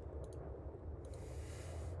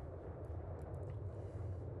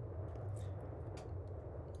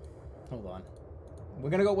 Hold on.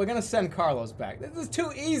 We're gonna send Carlos back. This is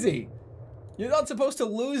too easy. You're not supposed to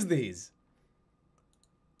lose these.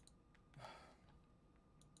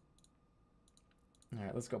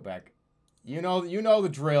 Alright, let's go back. You know the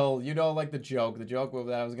drill. You know, like, the joke. The joke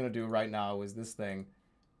that I was gonna do right now was this thing.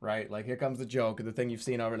 Right? Like, here comes the joke, the thing you've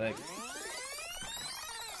seen over, like...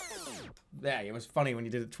 Yeah, it was funny when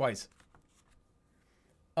you did it twice.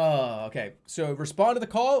 Okay. So, respond to the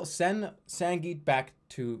call. Send Sangeet back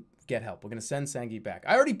to get help. We're gonna send Sangeet back.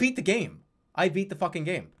 I already beat the game. I beat the fucking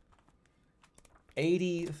game.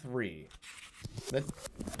 83.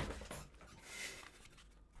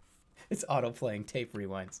 It's auto-playing tape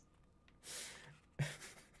rewinds.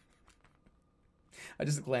 I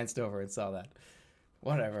just glanced over and saw that.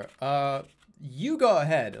 Whatever. You go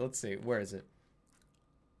ahead. Let's see. Where is it?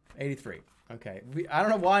 83. Okay. I don't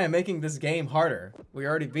know why I'm making this game harder. We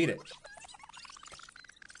already beat it.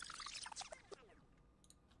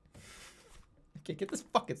 Okay, get this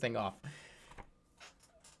fucking thing off.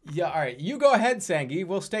 Yeah, alright. You go ahead, Sangi.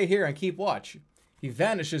 We'll stay here and keep watch. He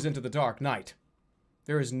vanishes into the dark night.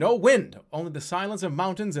 There is no wind, only the silence of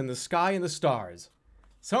mountains and the sky and the stars.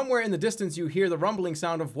 Somewhere in the distance you hear the rumbling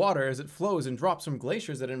sound of water as it flows and drops from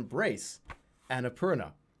glaciers that embrace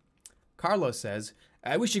Annapurna. Carlos says,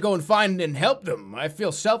 I wish you go and find and help them. I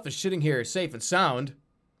feel selfish sitting here safe and sound.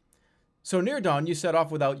 So near dawn you set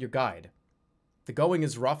off without your guide. The going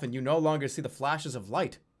is rough and you no longer see the flashes of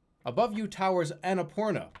light. Above you towers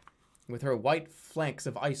Annapurna, with her white flanks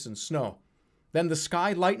of ice and snow. Then the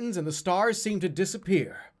sky lightens and the stars seem to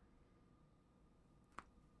disappear.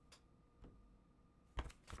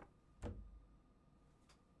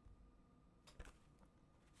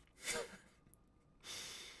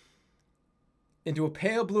 Into a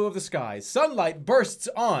pale blue of the sky, sunlight bursts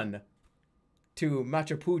on to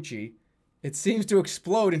Machu Picchu. It seems to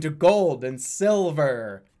explode into gold and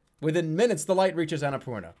silver. Within minutes, the light reaches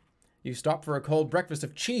Annapurna. You stop for a cold breakfast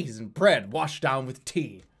of cheese and bread washed down with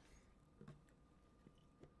tea.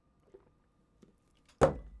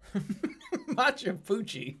 Machu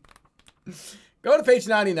Picchu. Go to page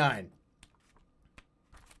 99.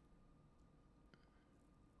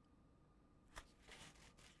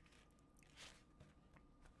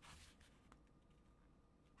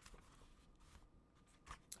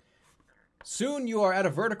 Soon you are at a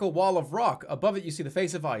vertical wall of rock. Above it you see the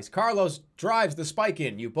face of ice. Carlos drives the spike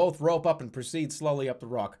in. You both rope up and proceed slowly up the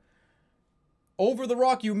rock. Over the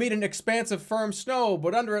rock you meet an expanse of firm snow,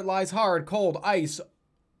 but under it lies hard, cold ice.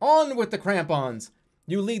 On with the crampons!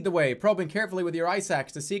 You lead the way, probing carefully with your ice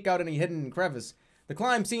axe to seek out any hidden crevice. The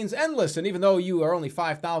climb seems endless, and even though you are only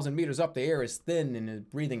 5,000 meters up, the air is thin, and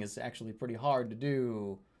breathing is actually pretty hard to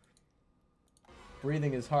do.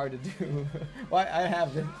 Breathing is hard to do. Why, I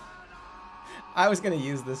have it. I was gonna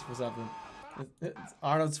use this for something. It's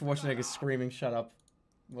Arnold Schwarzenegger screaming, shut up.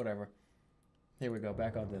 Whatever. Here we go,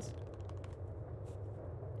 back on this.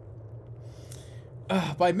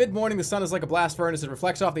 By mid-morning, the sun is like a blast furnace. It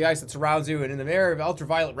reflects off the ice that surrounds you, and in the air,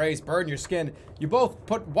 ultraviolet rays burn your skin. You both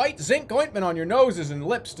put white zinc ointment on your noses and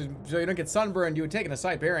lips so you don't get sunburned. You had taken a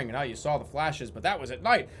sight bearing, and now you saw the flashes, but that was at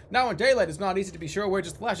night. Now in daylight, it's not easy to be sure where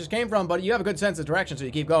just the flashes came from, but you have a good sense of direction, so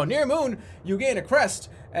you keep going. Near moon, you gain a crest,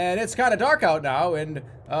 and it's kind of dark out now, and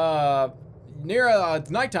near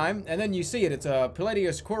nighttime, and then you see it. It's a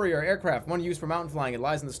Palladius Courier aircraft, one used for mountain flying. It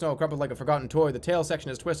lies in the snow, crumpled like a forgotten toy. The tail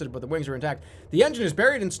section is twisted, but the wings are intact. The engine is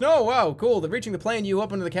buried in snow. Wow, cool. Reaching the plane, you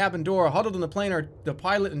open the cabin door. Huddled in the plane are the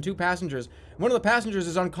pilot and two passengers. One of the passengers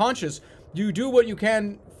is unconscious. You do what you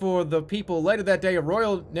can for the people. Later that day, a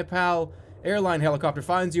Royal Nepal airline helicopter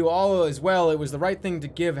finds you. All is well. It was the right thing to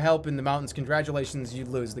give help in the mountains. Congratulations, you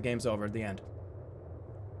lose. The game's over at the end.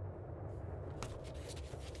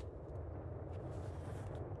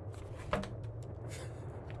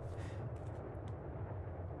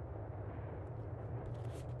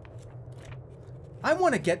 I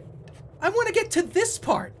want to get to this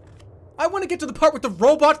part. I want to get to the part with the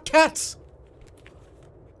robot cats.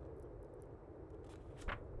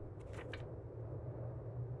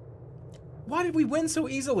 Why did we win so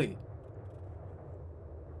easily?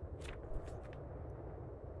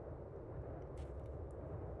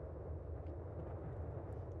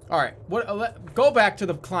 All right, go back to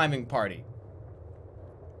the climbing party.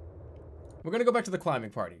 We're gonna go back to the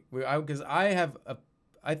climbing party because I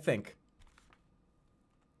think.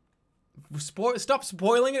 Stop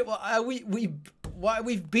spoiling it. Well,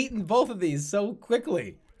 we've beaten both of these so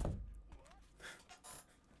quickly.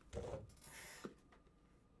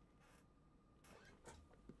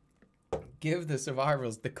 Give the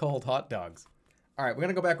survivors the cold hot dogs. All right, we're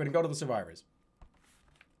gonna go back and go to the survivors.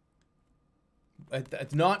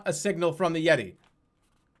 It's not a signal from the Yeti.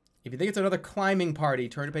 If you think it's another climbing party,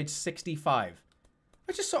 turn to page 65.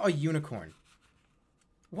 I just saw a unicorn.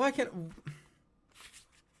 Why can't...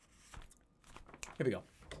 Here we go.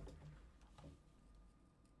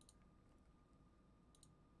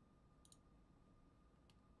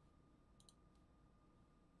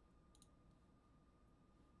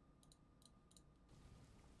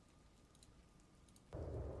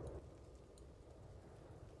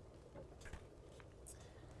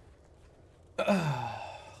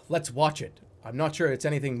 Let's watch it. I'm not sure it's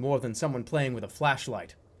anything more than someone playing with a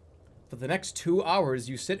flashlight. For the next 2 hours,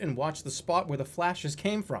 you sit and watch the spot where the flashes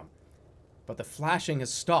came from. But the flashing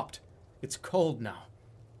has stopped. It's cold now,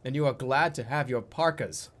 and you are glad to have your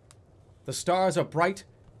parkas. The stars are bright,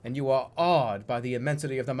 and you are awed by the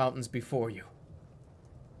immensity of the mountains before you.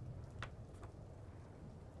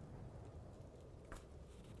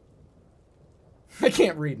 I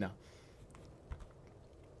can't read now.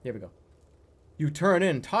 Here we go. You turn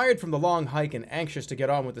in, tired from the long hike and anxious to get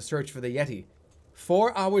on with the search for the Yeti.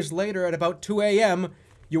 4 hours later, at about 2 a.m.,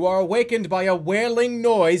 you are awakened by a wailing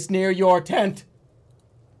noise near your tent.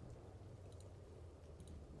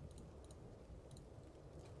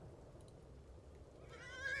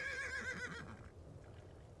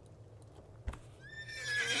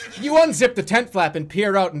 You unzip the tent flap and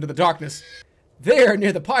peer out into the darkness. There,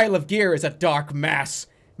 near the pile of gear, is a dark mass.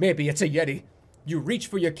 Maybe it's a Yeti. You reach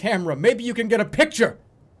for your camera. Maybe you can get a picture.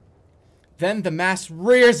 Then the mass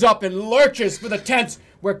rears up and lurches for the tents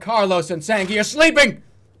where Carlos and Sangi are sleeping.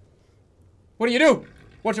 What do you do?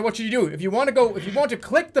 What should you do? If you want to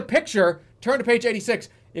click the picture, turn to page 86.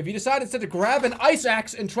 If you decide instead to grab an ice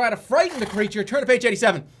axe and try to frighten the creature, turn to page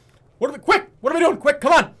 87. Quick! What are we doing? Quick,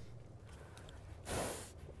 come on!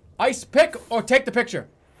 Ice pick or take the picture.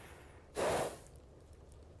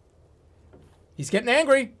 He's getting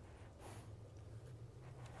angry.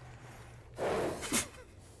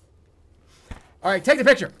 All right, take the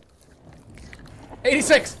picture.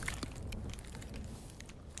 86.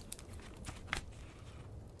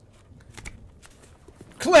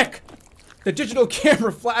 Click! The digital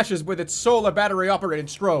camera flashes with its solar battery-operated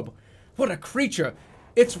strobe. What a creature!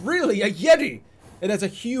 It's really a Yeti! It has a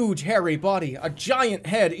huge, hairy body, a giant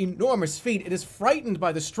head, enormous feet. It is frightened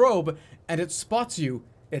by the strobe, and it spots you.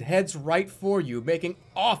 It heads right for you, making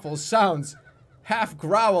awful sounds. Half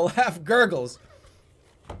growl, half gurgles.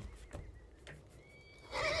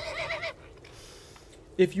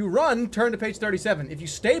 If you run, turn to page 37. If you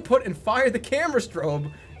stay put and fire the camera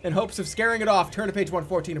strobe in hopes of scaring it off, turn to page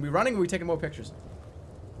 114. Are we running or are we taking more pictures?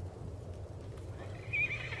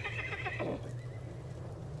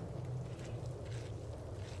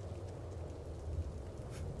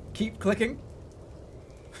 Keep clicking.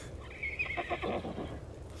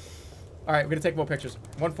 Alright, we're gonna take more pictures.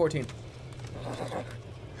 114.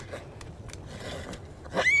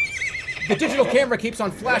 The digital camera keeps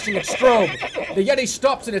on flashing its strobe. The Yeti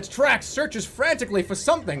stops in its tracks, searches frantically for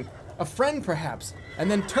something, a friend perhaps, and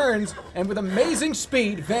then turns and with amazing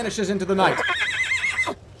speed vanishes into the night.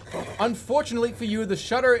 Unfortunately for you, the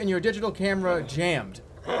shutter in your digital camera jammed.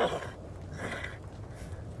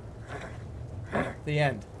 The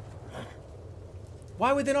end.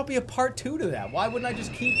 Why would there not be a part 2 to that? Why wouldn't I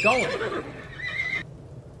just keep going?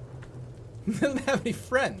 He doesn't have any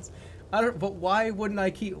friends. But why wouldn't I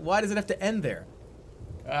keep... Why does it have to end there?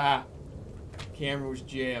 Ah. Camera was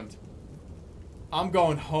jammed. I'm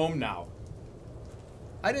going home now.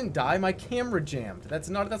 I didn't die. My camera jammed. That's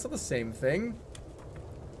not the same thing.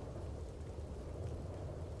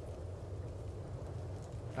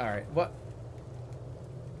 Alright, what?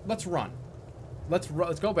 Let's run. Let's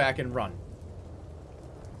go back and run.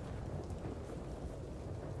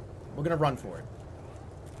 We're gonna run for it.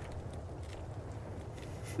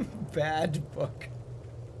 Bad book.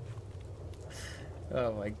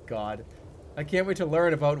 Oh my god. I can't wait to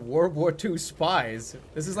learn about World War II spies.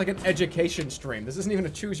 This is like an education stream. This isn't even a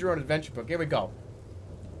choose-your-own-adventure book. Here we go.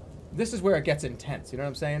 This is where it gets intense. You know what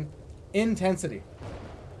I'm saying? Intensity.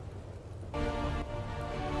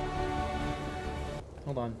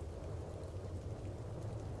 Hold on.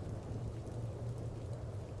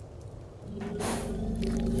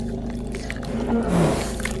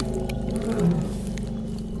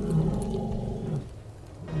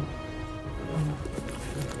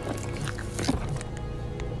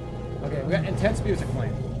 Okay, we got intense music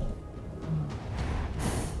playing.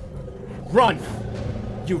 Run!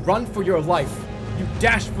 You run for your life. You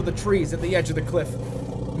dash for the trees at the edge of the cliff.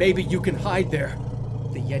 Maybe you can hide there.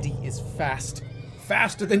 The Yeti is fast.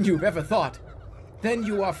 Faster than you've ever thought. Then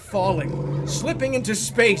you are falling, slipping into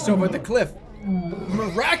space over the cliff.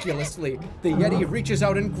 Miraculously, the Yeti reaches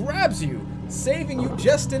out and grabs you, saving you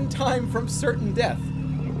just in time from certain death.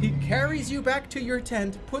 He carries you back to your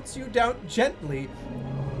tent, puts you down gently,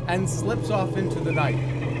 and slips off into the night.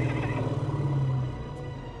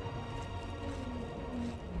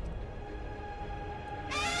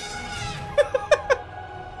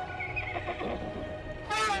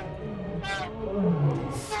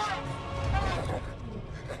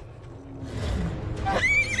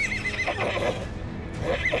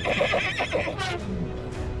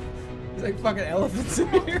 There's like fucking elephants in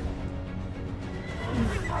here.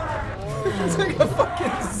 It's like a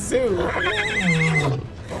fucking zoo.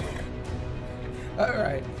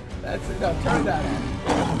 Alright. That's it. No, turn that on.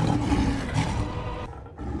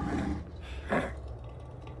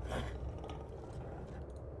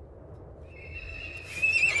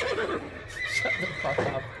 Shut the fuck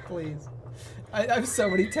up, please. I have so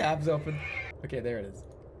many tabs open. Okay, there it is.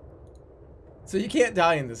 So you can't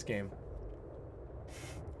die in this game.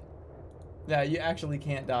 Yeah, you actually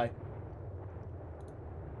can't die.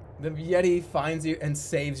 The Yeti finds you and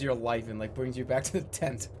saves your life and like brings you back to the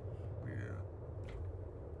tent.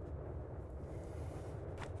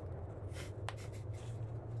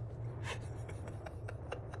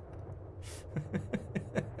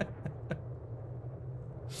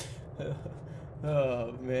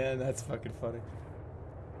 Oh man, that's fucking funny.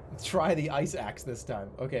 Try the ice axe this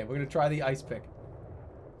time. Okay, we're gonna try the ice pick.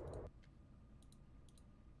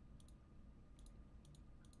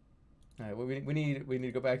 Alright, well, we need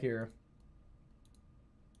to go back here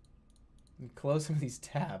and close some of these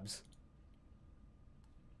tabs.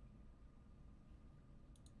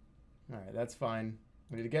 Alright, that's fine.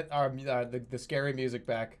 We need to get our the scary music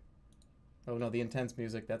back. Oh no, the intense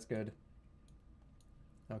music, that's good.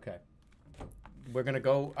 Okay. We're gonna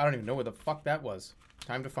go, I don't even know where the fuck that was.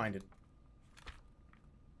 Time to find it.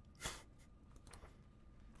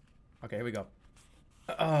 Okay, here we go.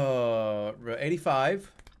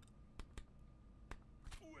 85.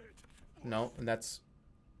 No, and that's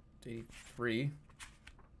 83.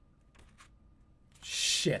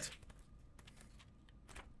 Shit.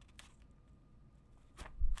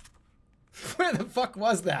 Where the fuck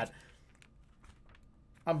was that?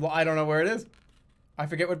 I don't know where it is. I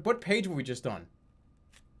forget what page were we just on?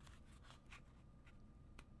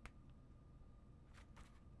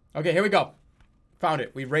 Okay, here we go. Found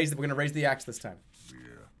it. We're gonna raise the axe this time. Yeah.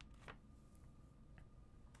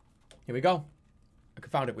 Here we go. I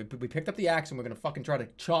found it. We picked up the axe and we're gonna fucking try to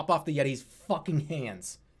chop off the Yeti's fucking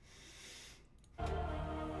hands. Here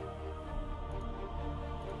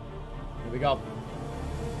we go.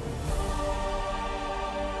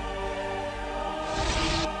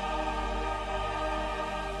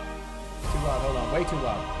 Too loud, hold on, way too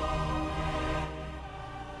loud.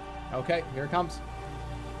 Okay, here it comes.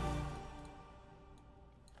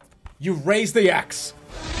 You raise the axe.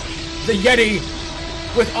 The Yeti,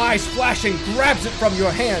 with eyes flashing, grabs it from your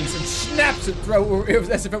hands and snaps it through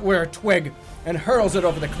as if it were a twig and hurls it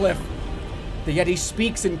over the cliff. The Yeti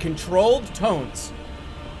speaks in controlled tones.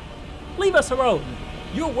 Leave us alone.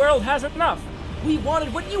 Your world has enough. We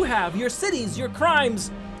wanted what you have, your cities, your crimes,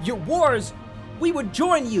 your wars. We would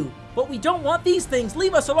join you, but we don't want these things.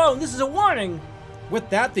 Leave us alone. This is a warning. With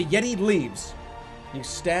that, the Yeti leaves. You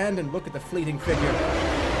stand and look at the fleeting figure.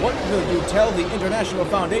 What will you tell the International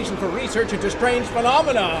Foundation for Research into Strange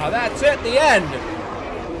Phenomena? That's it, the end.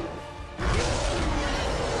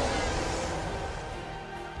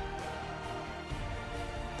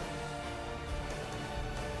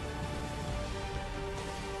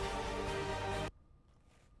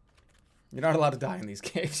 You're not allowed to die in these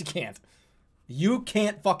games. You can't. You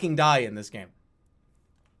can't fucking die in this game.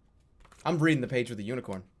 I'm reading the page with the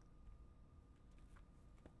unicorn.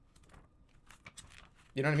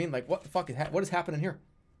 You know what I mean? Like, what the fuck is what is happening here?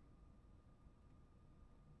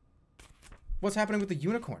 What's happening with the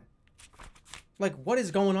unicorn? Like, what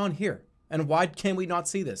is going on here? And why can we not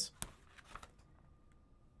see this?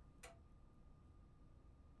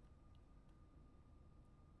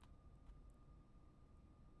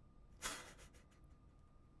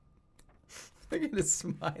 Look at his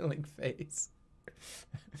smiling face.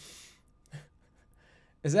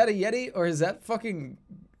 Is that a Yeti or is that fucking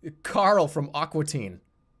Carl from Aqua Teen?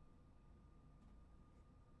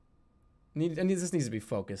 This needs to be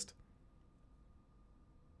focused.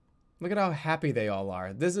 Look at how happy they all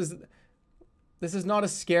are. This is not a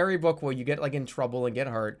scary book where you get like in trouble and get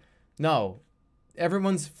hurt. No.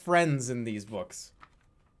 Everyone's friends in these books.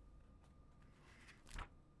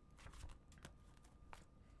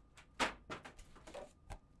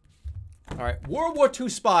 All right, World War II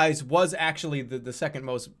Spies was actually the second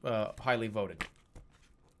most highly voted.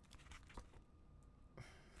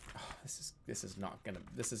 Oh, this is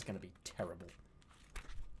gonna be terrible.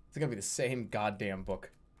 It's gonna be the same goddamn book.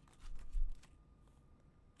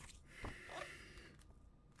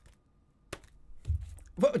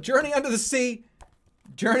 Journey Under the Sea.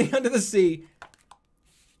 Journey Under the Sea.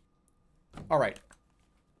 All right.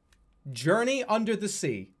 Journey Under the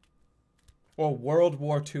Sea or World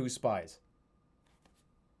War II Spies?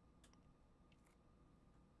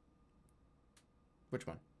 Which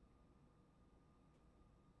one?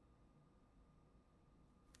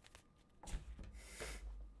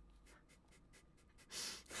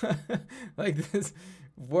 Like this,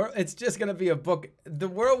 it's just gonna be a book. The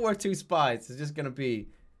World War II Spies is just gonna be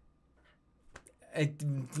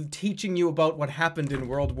teaching you about what happened in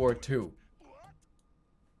World War II.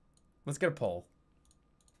 Let's get a poll.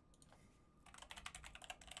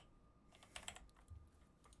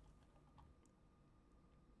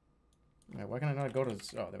 All right, why can I not go to?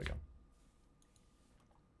 Oh, there we go.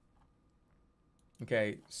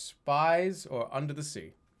 Okay, Spies or Under the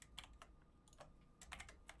Sea?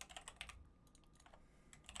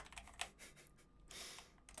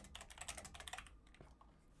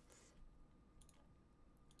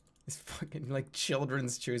 It's fucking like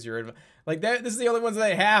children's choose your adventure. Like that. This is the only ones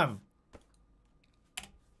they have.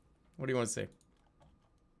 What do you want to say?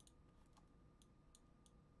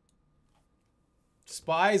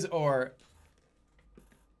 Spies or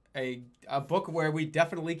a book where we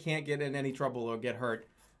definitely can't get in any trouble or get hurt.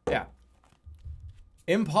 Yeah.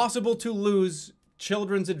 Impossible to Lose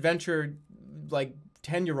children's adventure, like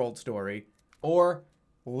 10-year-old story, or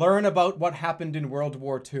learn about what happened in World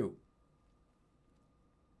War II.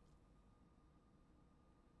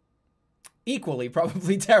 Equally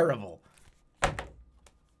probably terrible.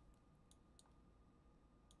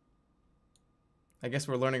 I guess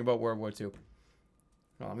we're learning about World War II.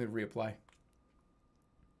 Oh, let me reapply.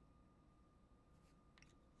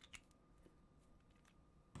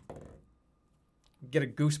 Get a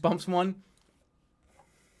Goosebumps one.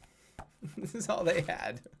 This is all they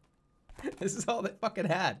had. This is all they fucking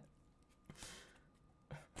had.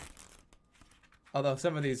 Although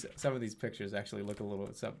some of these pictures actually look a little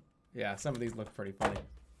yeah, some of these look pretty funny.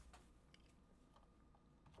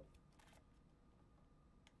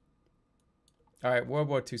 All right, World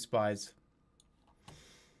War II Spies.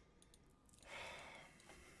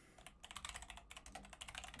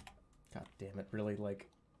 God damn it, really, like,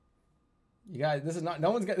 you guys, this is not,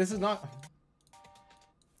 no one's got, this is not.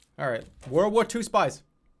 All right, World War II Spies.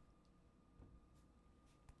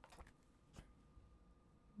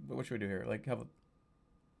 What should we do here? Like, how about,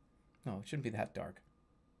 no, it shouldn't be that dark.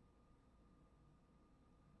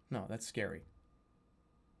 No, that's scary.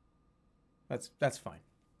 That's fine.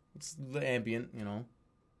 It's the ambient, you know.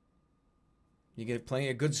 You get plenty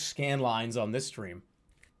of good scan lines on this stream.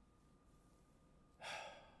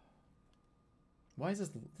 Why is this?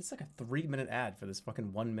 This is like a 3-minute ad for this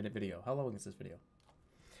fucking 1-minute video. How long is this video?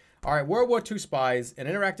 All right, World War II Spies, an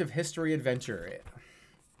interactive history adventure.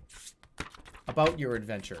 About your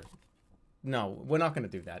adventure. No, we're not going to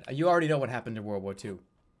do that. You already know what happened in World War II.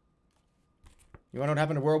 You want to know what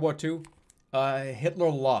happened in World War II? Hitler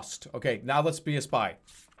lost. Okay, now let's be a spy.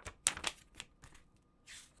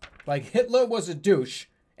 Like, Hitler was a douche,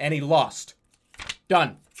 and he lost.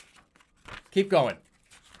 Done. Keep going.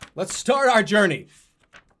 Let's start our journey.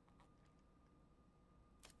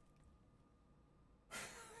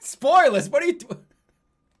 Spoilers, what are you doing?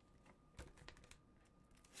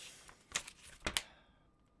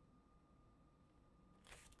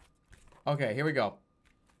 Okay, here we go.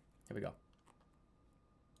 Here we go.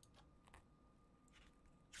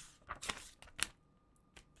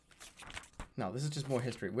 No, this is just more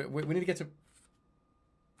history. We need to get to...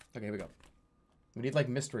 Okay, here we go. We need, like,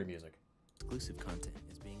 mystery music. Exclusive content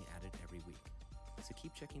is being added every week, so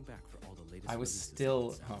keep checking back for all the latest. I was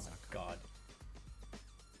still... Oh, my God.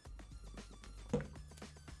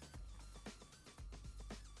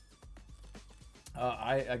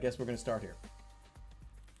 I guess we're going to start here.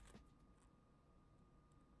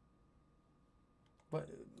 But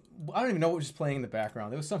I don't even know what was just playing in the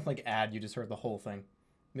background. There was some, like, ad. You just heard the whole thing.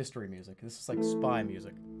 Mystery music. This is like spy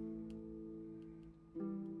music.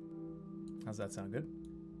 How's that sound? Good?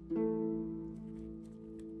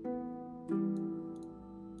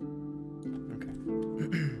 Okay.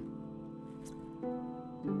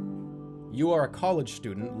 You are a college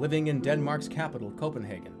student living in Denmark's capital,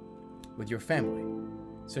 Copenhagen, with your family.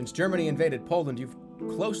 Since Germany invaded Poland, you've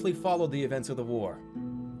closely followed the events of the war.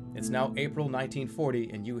 It's now April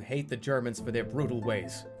 1940, and you hate the Germans for their brutal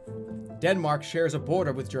ways. Denmark shares a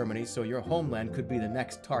border with Germany, so your homeland could be the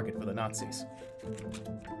next target for the Nazis.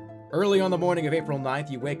 Early on the morning of April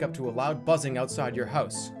 9th, you wake up to a loud buzzing outside your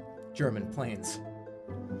house. German planes.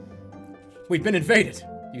 We've been invaded,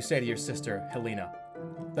 you say to your sister, Helena.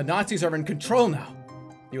 The Nazis are in control now.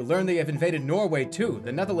 You learn they have invaded Norway too.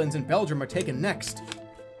 The Netherlands and Belgium are taken next.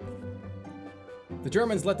 The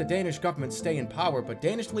Germans let the Danish government stay in power, but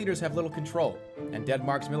Danish leaders have little control, and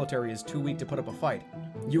Denmark's military is too weak to put up a fight.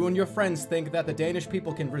 You and your friends think that the Danish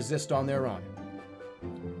people can resist on their own.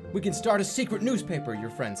 We can start a secret newspaper,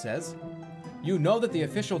 your friend says. You know that the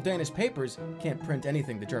official Danish papers can't print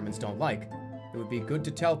anything the Germans don't like. It would be good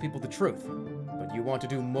to tell people the truth, but you want to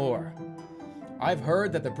do more. I've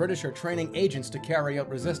heard that the British are training agents to carry out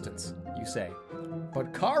resistance, you say.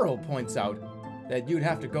 But Carl points out that you'd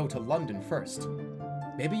have to go to London first.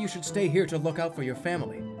 Maybe you should stay here to look out for your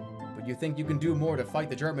family, but you think you can do more to fight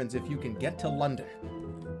the Germans if you can get to London.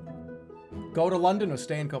 Go to London or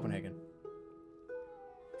stay in Copenhagen?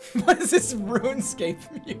 What is this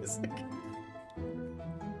RuneScape music?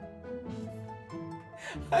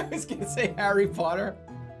 I was gonna say Harry Potter.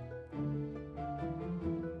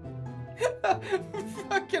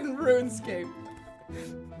 Fucking RuneScape.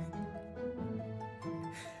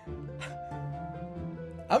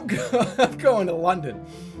 I'm going to London.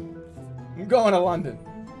 I'm going to London.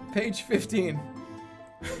 Page 15.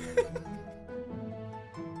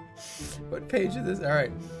 What page is this? All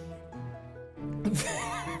right.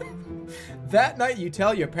 That night you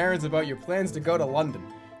tell your parents about your plans to go to London.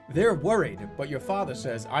 They're worried, but your father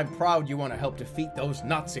says, I'm proud you want to help defeat those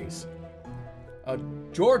Nazis.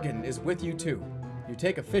 Jorgen is with you too. You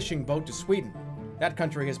take a fishing boat to Sweden. That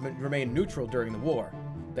country has remained neutral during the war.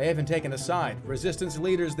 They haven't taken a side. Resistance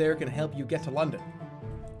leaders there can help you get to London.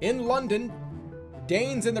 In London,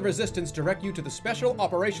 Danes in the Resistance direct you to the Special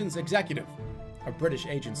Operations Executive, a British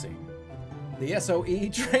agency. The SOE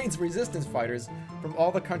trains resistance fighters from all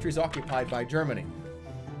the countries occupied by Germany.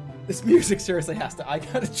 This music seriously has to... I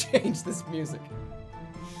gotta change this music.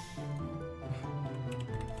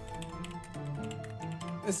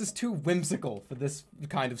 This is too whimsical for this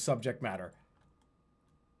kind of subject matter.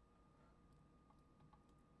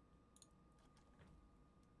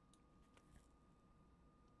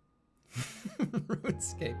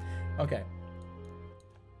 RuneScape. Okay.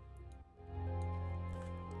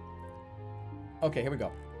 Okay, here we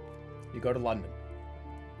go. You go to London.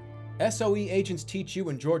 SOE agents teach you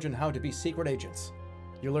and Georgian how to be secret agents.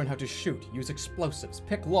 You learn how to shoot, use explosives,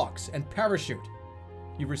 pick locks, and parachute.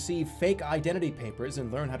 You receive fake identity papers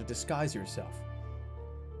and learn how to disguise yourself.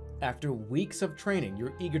 After weeks of training,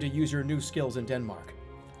 you're eager to use your new skills in Denmark.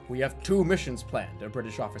 We have 2 missions planned, a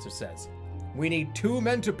British officer says. We need 2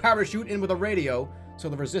 men to parachute in with a radio so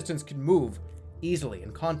the resistance can move easily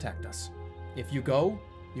and contact us. If you go,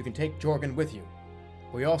 you can take Jorgen with you.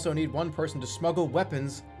 We also need 1 person to smuggle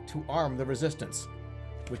weapons to arm the resistance.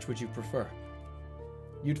 Which would you prefer?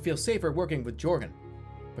 You'd feel safer working with Jorgen,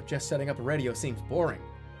 but just setting up a radio seems boring.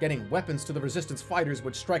 Getting weapons to the resistance fighters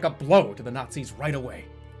would strike a blow to the Nazis right away.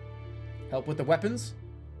 Help with the weapons,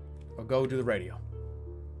 or go to the radio?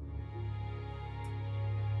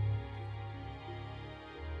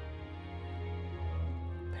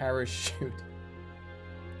 Parachute.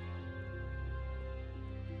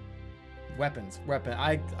 Weapons.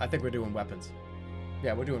 I think we're doing weapons.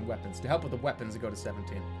 Yeah, we're doing weapons. To help with the weapons, go to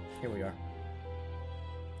 17. Here we are.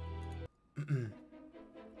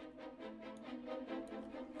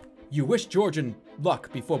 You wish Georgian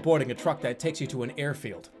luck before boarding a truck that takes you to an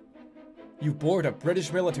airfield. You board a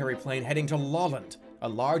British military plane heading to Lolland, a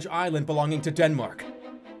large island belonging to Denmark.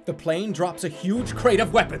 The plane drops a huge crate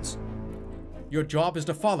of weapons. Your job is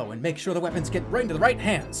to follow and make sure the weapons get right into the right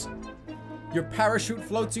hands. Your parachute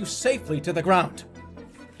floats you safely to the ground.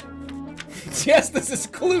 Yes, this is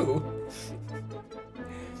Clue.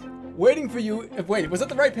 Waiting for you... Wait, was that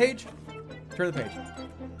the right page? Turn the page.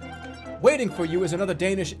 Waiting for you is another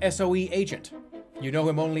Danish SOE agent. You know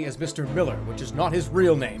him only as Mr. Miller, which is not his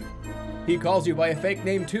real name. He calls you by a fake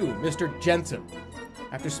name too, Mr. Jensen.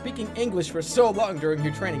 After speaking English for so long during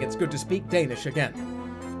your training, it's good to speak Danish again.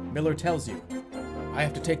 Miller tells you, I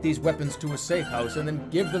have to take these weapons to a safe house and then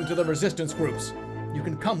give them to the resistance groups. You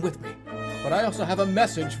can come with me, but I also have a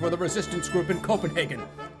message for the resistance group in Copenhagen.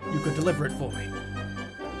 You could deliver it for me.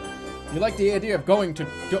 You like the idea of going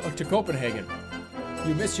to Copenhagen.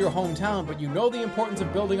 You miss your hometown, but you know the importance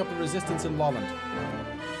of building up the resistance in Lolland.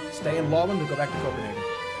 Stay in Lolland or go back to Copenhagen?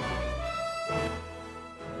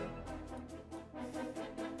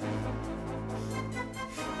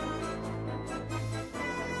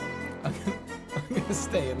 I'm gonna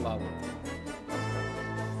stay in Lolland.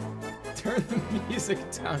 Turn the music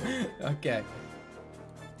down. Okay.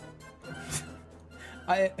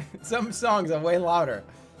 Some songs are way louder.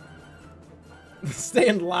 Stay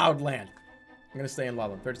in Loudland. I'm gonna stay in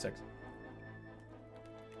Lolland. 36.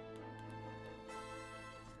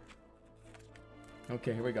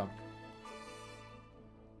 Okay, here we go.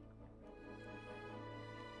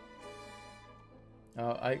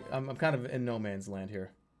 I'm kind of in no man's land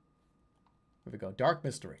here. Here we go. Dark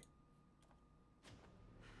mystery.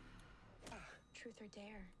 Truth or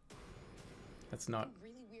dare? That's not. Something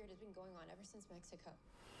really weird has been going on ever since Mexico.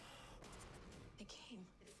 It came.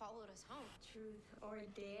 It followed us home. Truth or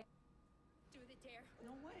dare? Do the dare.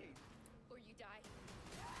 No way. Or you die.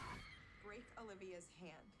 Break Olivia's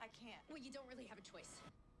hand. I can't. Well, you don't really have a choice.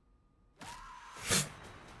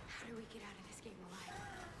 How do we get out of this game alive?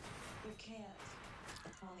 You can't.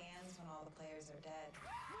 It only ends when all the players are dead.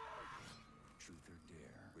 Truth or Dare,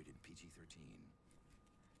 rated PG-13.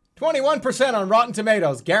 21% on Rotten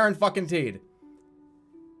Tomatoes. Garen fucking Teed.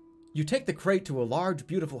 You take the crate to a large,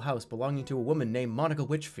 beautiful house belonging to a woman named Monica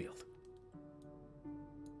Witchfield.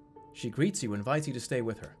 She greets you and invites you to stay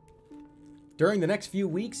with her. During the next few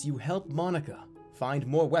weeks, you help Monica find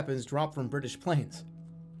more weapons dropped from British planes.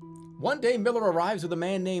 One day, Miller arrives with a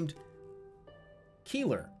man named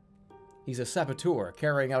Keeler. He's a saboteur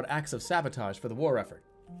carrying out acts of sabotage for the war effort.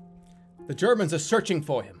 The Germans are searching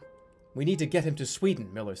for him. We need to get him to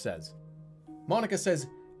Sweden, Miller says. Monica says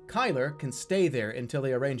Kyler can stay there until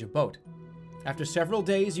they arrange a boat. After several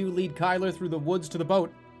days, you lead Kyler through the woods to the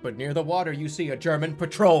boat, but near the water you see a German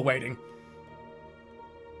patrol waiting.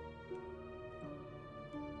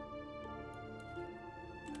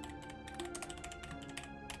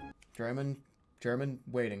 German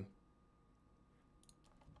waiting.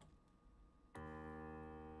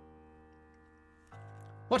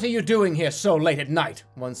 What are you doing here so late at night?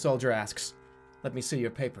 One soldier asks. Let me see your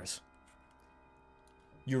papers.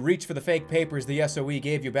 You reach for the fake papers the SOE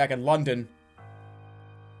gave you back in London.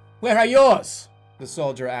 Where are yours? The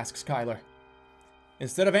soldier asks Kyler.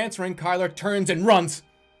 Instead of answering, Kyler turns and runs.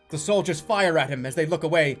 The soldiers fire at him as they look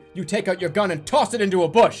away. You take out your gun and toss it into a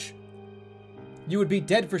bush. You would be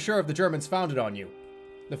dead for sure if the Germans found it on you.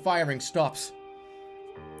 The firing stops.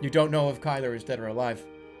 You don't know if Kyler is dead or alive.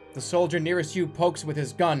 The soldier nearest you pokes with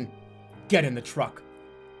his gun. Get in the truck.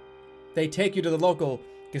 They take you to the local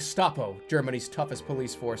Gestapo, Germany's toughest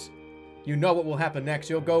police force. You know what will happen next.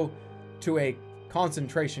 You'll go to a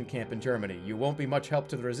concentration camp in Germany. You won't be much help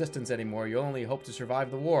to the resistance anymore. You only hope to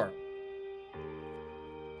survive the war.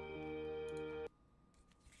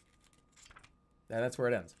 That's where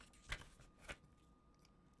it ends.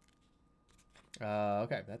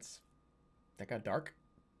 Okay, that got dark.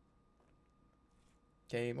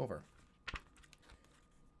 Game over.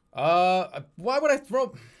 Why would I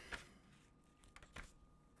throw...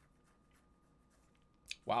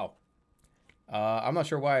 Wow. I'm not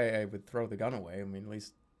sure why I would throw the gun away. I mean, at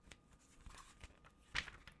least...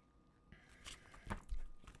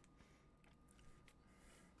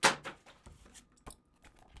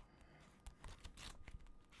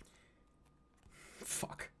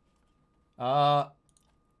 Fuck.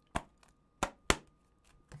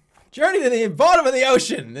 Journey to the bottom of the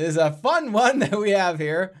ocean is a fun one that we have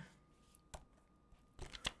here.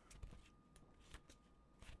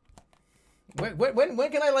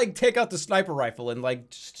 When can I, like, take out the sniper rifle and, like,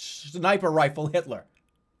 sniper rifle Hitler?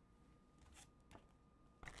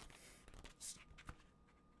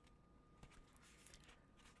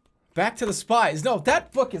 Back to the Spies. No,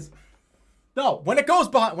 that book is... No, when it goes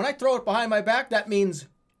behind... When I throw it behind my back, that means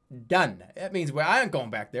done. That means I ain't going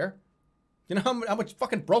back there. You know how much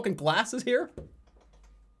fucking broken glass is here?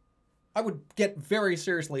 I would get very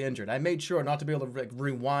seriously injured. I made sure not to be able to, like,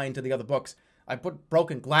 rewind to the other books. I put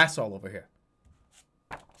broken glass all over here.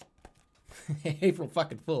 April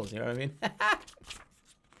fucking Fools, you know what I mean?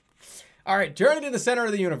 Alright, Journey to the Center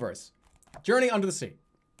of the Universe. Journey Under the Sea.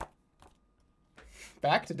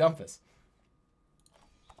 Back to Dumfus.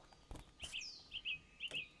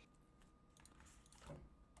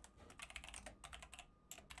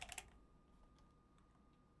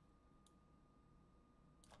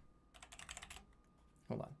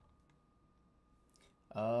 Hold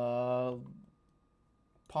on.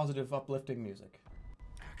 Positive, uplifting music.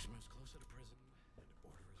 Action moves closer to prison, and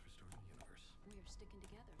order is restored in the universe. We are sticking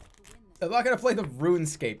together to win this. I'm not gonna play the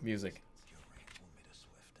RuneScape music.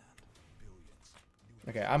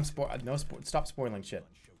 Okay, stop spoiling shit.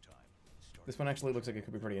 This one actually looks like it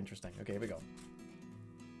could be pretty interesting. Okay, here we go.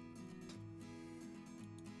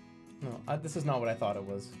 No, this is not what I thought it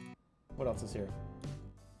was. What else is here?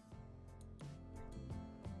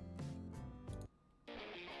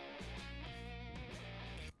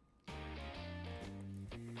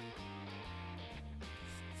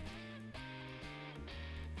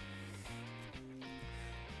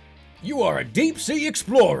 You are a deep-sea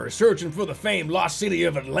explorer searching for the famed lost city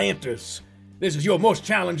of Atlantis. This is your most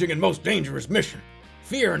challenging and most dangerous mission.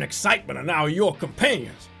 Fear and excitement are now your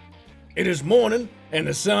companions. It is morning, and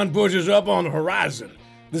the sun pushes up on the horizon.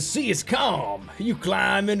 The sea is calm. You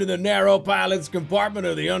climb into the narrow pilot's compartment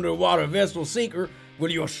of the underwater vessel Seeker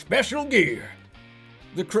with your special gear.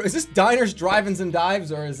 The crew, is this Diners, Drive-Ins, and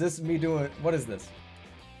Dives, or is this me doing, what is this?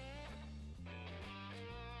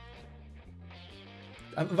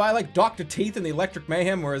 Am I like Dr. Teeth in the Electric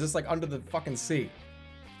Mayhem, or is this like Under the fucking Sea?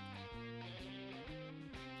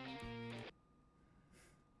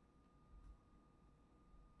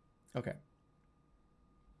 Okay.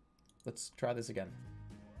 Let's try this again.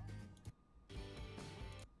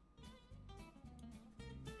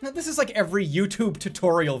 Now, this is like every YouTube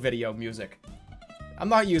tutorial video music. I'm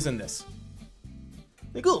not using this.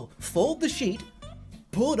 Like, oh, fold the sheet,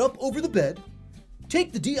 pull it up over the bed,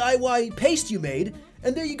 take the DIY paste you made,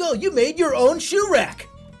 and there you go, you made your own shoe rack!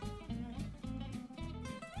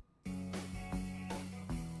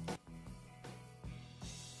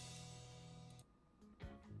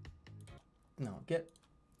 No,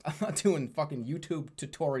 I'm not doing fucking YouTube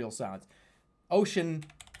tutorial sounds. Ocean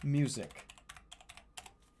music.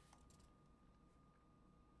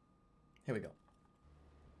 Here we go.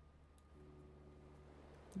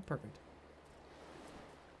 Perfect.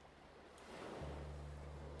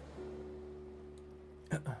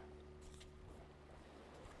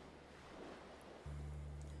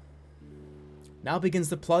 Now begins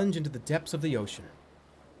the plunge into the depths of the ocean.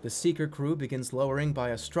 The Seeker crew begins lowering by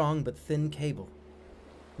a strong but thin cable.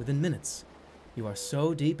 Within minutes, you are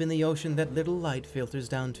so deep in the ocean that little light filters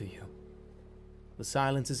down to you. The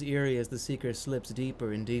silence is eerie as the Seeker slips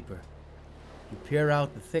deeper and deeper. You peer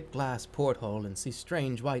out the thick glass porthole and see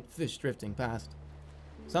strange white fish drifting past,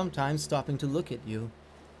 sometimes stopping to look at you,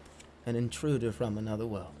 an intruder from another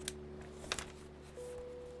world.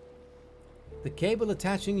 The cable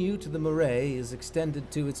attaching you to the moray is extended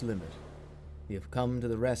to its limit. You have come to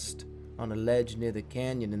the rest on a ledge near the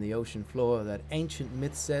canyon in the ocean floor that ancient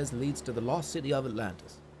myth says leads to the lost city of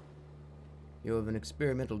Atlantis. You have an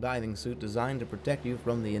experimental diving suit designed to protect you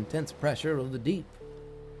from the intense pressure of the deep.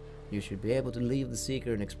 You should be able to leave the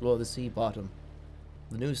Seeker and explore the sea bottom.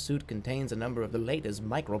 The new suit contains a number of the latest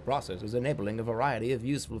microprocessors enabling a variety of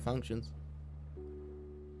useful functions.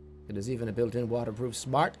 It has even a built-in waterproof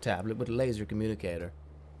smart tablet with a laser communicator.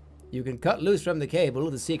 You can cut loose from the cable.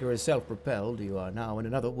 The Seeker is self-propelled. You are now in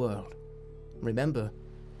another world. Remember,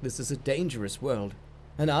 this is a dangerous world,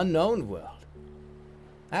 an unknown world.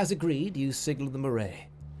 As agreed, you signal the moray.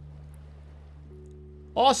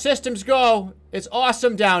 All systems go! It's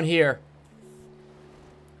awesome down here!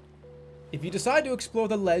 If you decide to explore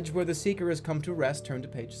the ledge where the Seeker has come to rest, turn to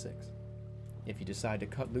page 6. If you decide to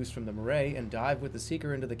cut loose from the moray and dive with the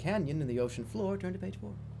Seeker into the canyon in the ocean floor, turn to page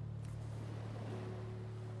 4.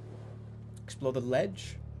 Explore the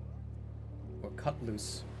ledge, or cut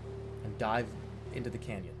loose and dive into the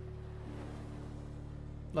canyon.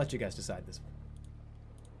 I'll let you guys decide this one.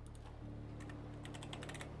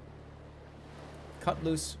 Cut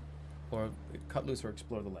loose or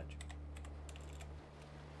explore the ledge.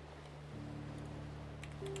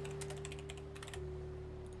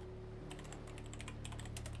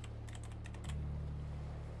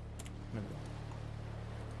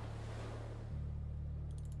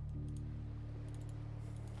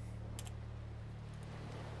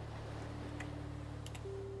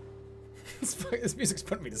 This music's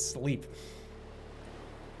putting me to sleep.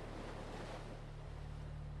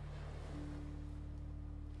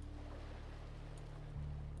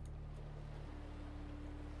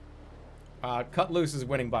 Cut loose is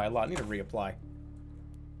winning by a lot. I need to reapply.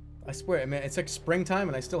 I swear, man, it's like springtime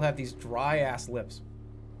and I still have these dry ass lips.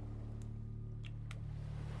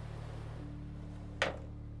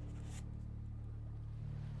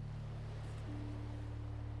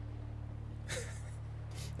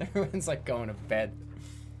 Everyone's like going to bed.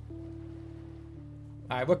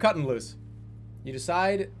 Alright, we're cutting loose. You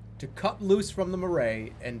decide to cut loose from the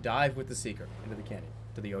moray and dive with the Seeker into the canyon,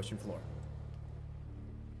 to the ocean floor.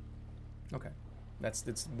 Okay.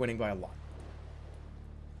 It's winning by a lot.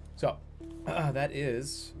 So, that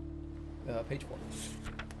is page 4.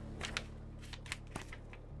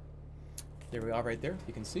 There we are right there.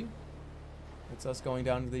 You can see. It's us going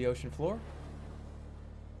down to the ocean floor.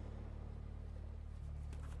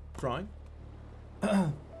 Drawing.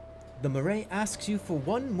 The moray asks you for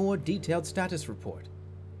one more detailed status report,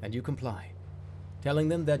 and you comply, telling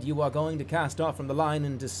them that you are going to cast off from the line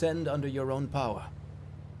and descend under your own power.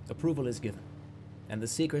 Approval is given, and the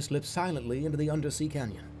Seeker slips silently into the undersea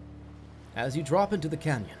canyon. As you drop into the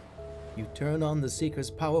canyon, you turn on the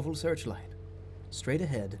Seeker's powerful searchlight. Straight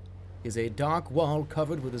ahead is a dark wall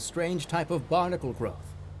covered with a strange type of barnacle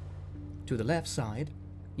growth. To the left side,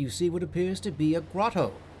 you see what appears to be a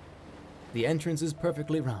grotto. The entrance is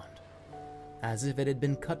perfectly round. as if it had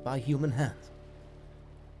been cut by human hands.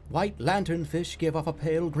 White lanternfish give off a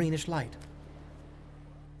pale greenish light.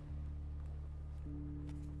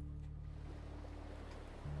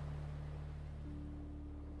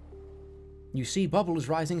 You see bubbles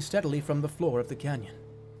rising steadily from the floor of the canyon.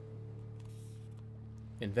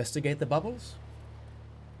 Investigate the bubbles.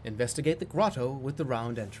 Investigate the grotto with the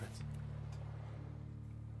round entrance.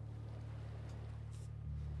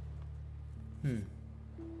 I'm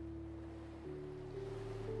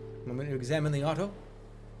going to examine the auto.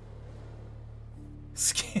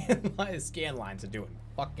 Scan lines are doing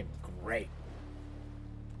fucking great.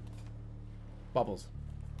 Bubbles.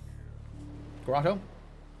 Grotto?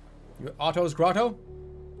 Your auto's grotto?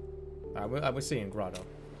 I was seeing grotto.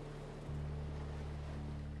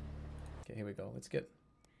 Okay, here we go. Let's get...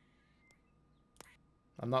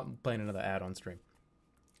 I'm not playing another ad on stream.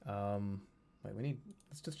 Wait, we need...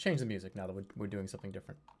 Let's just change the music now that we're doing something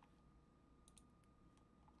different.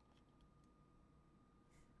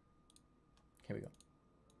 Here we go.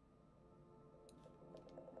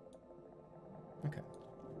 Okay.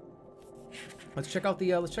 Let's check out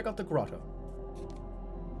the grotto.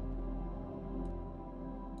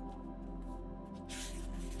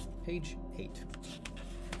 Page 8.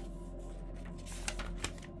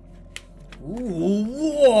 Ooh,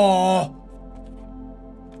 whoa!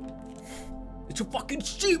 It's a fucking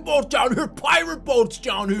steamboat down here, pirate boats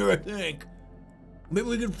down here, I think. Maybe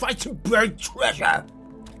we can find some buried treasure.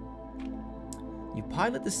 You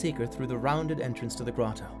pilot the Seeker through the rounded entrance to the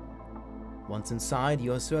grotto. Once inside,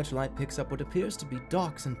 your searchlight picks up what appears to be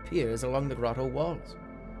docks and piers along the grotto walls.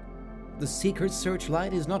 The Seeker's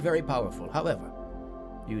searchlight is not very powerful, however.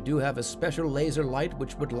 You do have a special laser light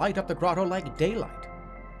which would light up the grotto like daylight.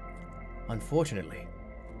 Unfortunately,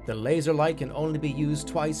 the laser light can only be used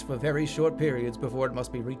twice for very short periods before it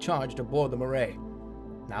must be recharged aboard the Murray,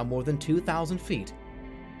 now more than 2,000 feet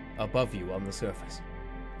above you on the surface.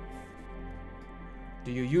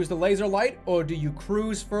 Do you use the laser light, or do you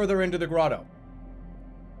cruise further into the grotto?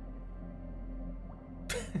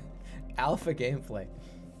 Alpha gameplay.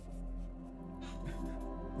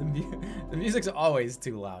 The music's always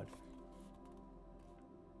too loud.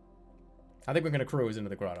 I think we're gonna cruise into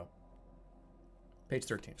the grotto. Page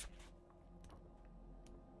 13.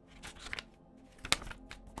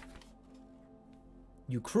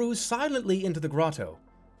 You cruise silently into the grotto.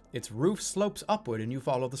 Its roof slopes upward and you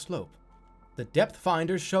follow the slope. The depth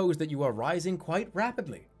finder shows that you are rising quite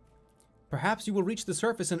rapidly. Perhaps you will reach the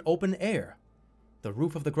surface in open air. The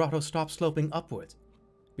roof of the grotto stops sloping upwards.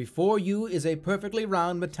 Before you is a perfectly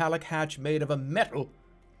round metallic hatch made of a metal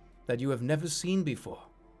that you have never seen before.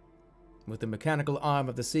 With the mechanical arm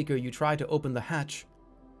of the Seeker, you try to open the hatch.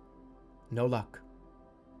 No luck.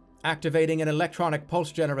 Activating an electronic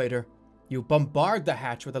pulse generator, you bombard the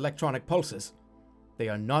hatch with electronic pulses. They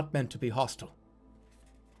are not meant to be hostile.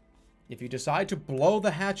 If you decide to blow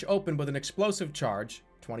the hatch open with an explosive charge,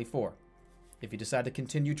 24. If you decide to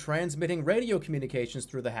continue transmitting radio communications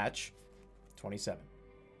through the hatch, 27.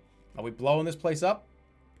 Are we blowing this place up?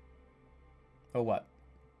 Or what?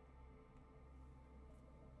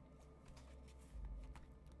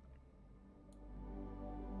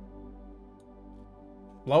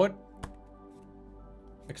 Blow it.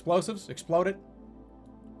 Explosives. Explode it.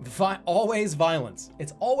 Always violence.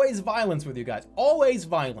 It's always violence with you guys. Always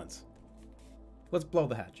violence. Let's blow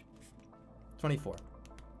the hatch. 24.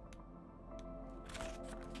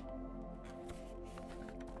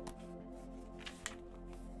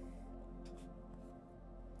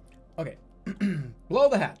 Okay. Blow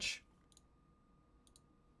the hatch.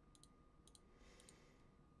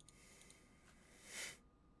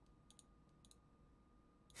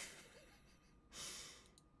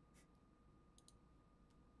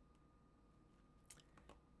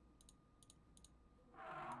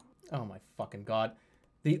 Oh my fucking god.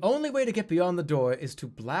 The only way to get beyond the door is to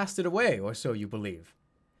blast it away, or so you believe.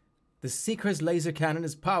 The Seeker's laser cannon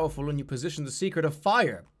is powerful and you position the Seeker to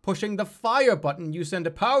fire. Pushing the fire button, you send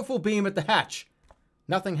a powerful beam at the hatch.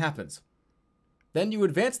 Nothing happens. Then you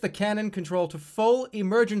advance the cannon control to full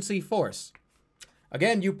emergency force.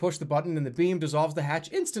 Again, you push the button and the beam dissolves the hatch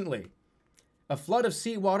instantly. A flood of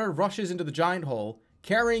seawater rushes into the giant hole,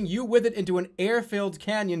 carrying you with it into an air-filled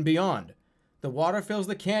canyon beyond. The water fills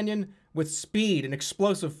the canyon with speed and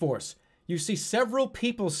explosive force. You see several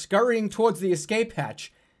people scurrying towards the escape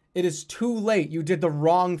hatch. It is too late. You did the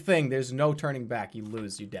wrong thing. There's no turning back. You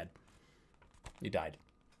lose. You're dead. You died.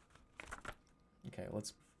 Okay,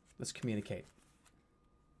 let's communicate.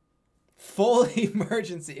 Full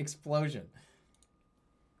emergency explosion.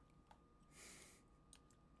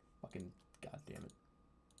 Fucking goddamn it.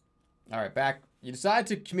 All right, back You decide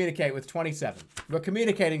to communicate with 27. We're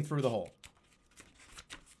communicating through the hole.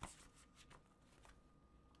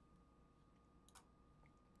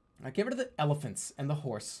 I get rid of the elephants and the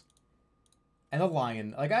horse and the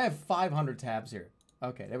lion. Like, I have 500 tabs here.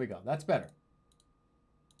 Okay, there we go. That's better.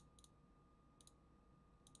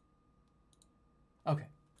 Okay.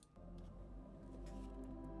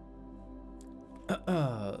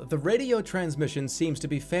 The radio transmission seems to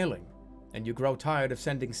be failing, and you grow tired of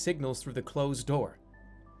sending signals through the closed door.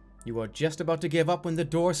 You are just about to give up when the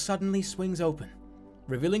door suddenly swings open,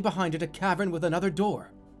 revealing behind it a cavern with another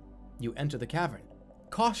door. You enter the cavern,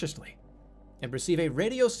 cautiously, and receive a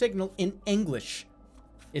radio signal in English.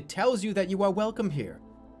 It tells you that you are welcome here,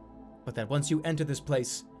 but that once you enter this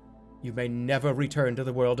place, you may never return to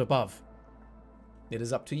the world above. It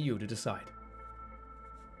is up to you to decide.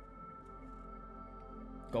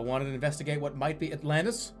 Go on and investigate what might be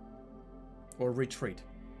Atlantis, or retreat.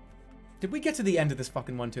 Did we get to the end of this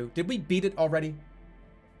fucking one too? Did we beat it already?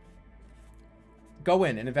 Go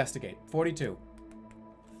in and investigate. 42.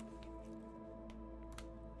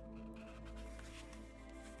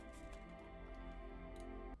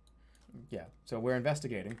 Yeah, so we're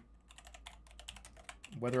investigating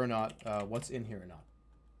whether or not, what's in here or not.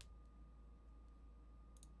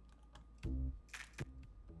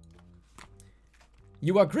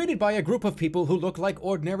 You are greeted by a group of people who look like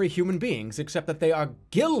ordinary human beings, except that they are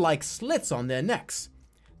gill-like slits on their necks.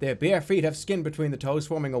 Their bare feet have skin between the toes,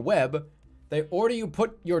 forming a web. They order you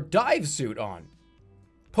put your dive suit on,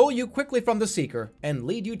 pull you quickly from the seeker, and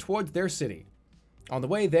lead you towards their city. On the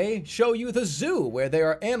way, they show you the zoo, where there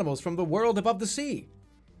are animals from the world above the sea.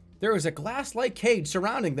 There is a glass-like cage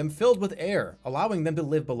surrounding them filled with air, allowing them to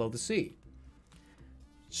live below the sea.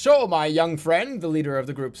 So, my young friend, the leader of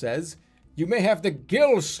the group says, you may have the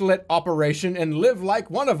gill slit operation and live like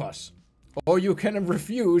one of us, or you can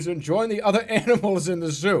refuse and join the other animals in the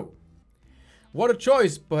zoo. What a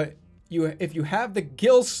choice, but if you have the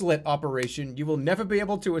gill slit operation, you will never be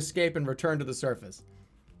able to escape and return to the surface.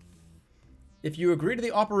 If you agree to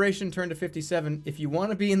the operation, turn to 57. If you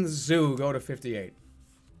want to be in the zoo, go to 58.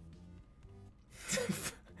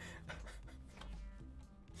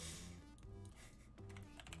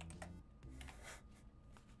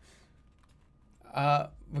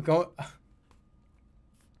 We're going...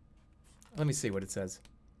 Let me see what it says.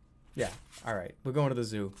 Yeah, alright. We're going to the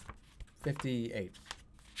zoo. 58.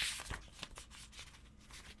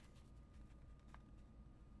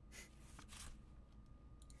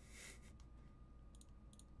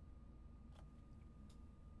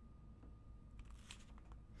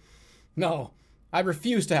 No, I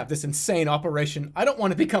refuse to have this insane operation. I don't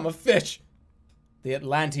want to become a fish. The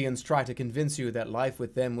Atlanteans try to convince you that life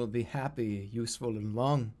with them will be happy, useful, and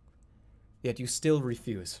long. Yet you still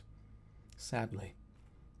refuse. Sadly,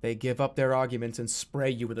 they give up their arguments and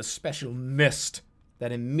spray you with a special mist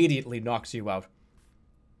that immediately knocks you out.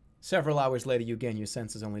 Several hours later, you gain your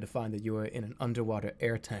senses only to find that you are in an underwater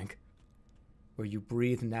air tank, where you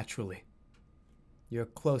breathe naturally. Your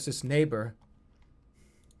closest neighbor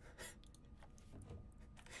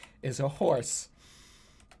is a horse.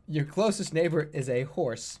 Your closest neighbor is a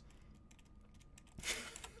horse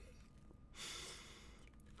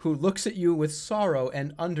who looks at you with sorrow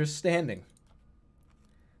and understanding.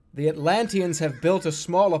 The Atlanteans have built a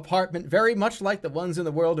small apartment very much like the ones in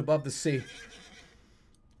the world above the sea.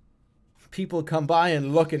 People come by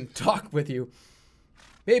and look and talk with you.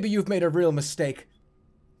 Maybe you've made a real mistake.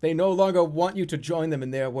 They no longer want you to join them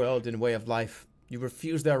in their world and way of life. You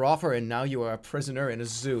refuse their offer, and now you are a prisoner in a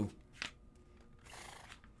zoo.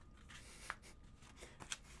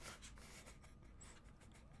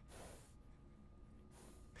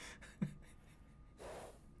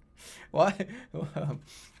 What?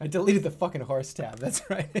 I deleted the fucking horse tab. That's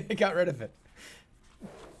right. I got rid of it.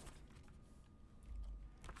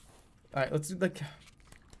 All right, let's do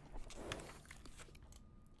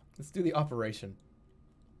the operation.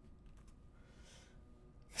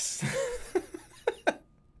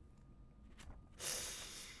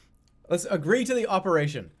 Let's agree to the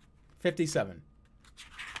operation. 57.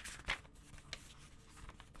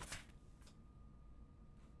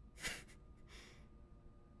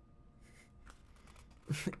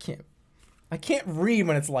 I can't read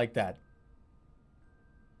when it's like that.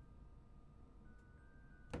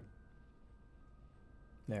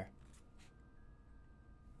 There.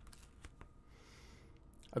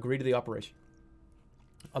 Agree to the operation.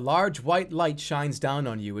 A large white light shines down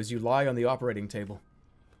on you as you lie on the operating table.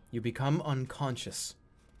 You become unconscious.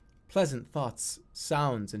 Pleasant thoughts,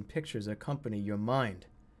 sounds, and pictures accompany your mind.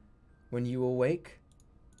 When you awake,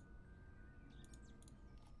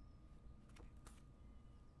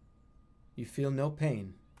 You feel no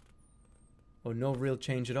pain. Or no real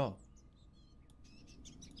change at all.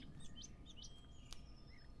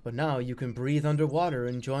 But now you can breathe underwater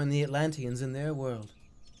and join the Atlanteans in their world.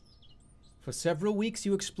 For several weeks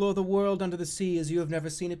you explore the world under the sea as you have never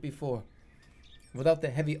seen it before. Without the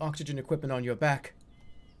heavy oxygen equipment on your back,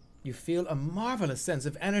 you feel a marvelous sense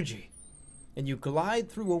of energy, and you glide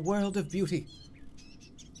through a world of beauty.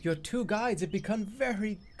 Your two guides have become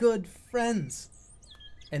very good friends,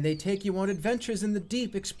 and they take you on adventures in the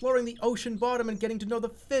deep, exploring the ocean bottom and getting to know the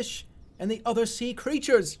fish and the other sea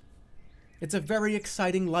creatures. It's a very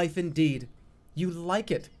exciting life indeed. You like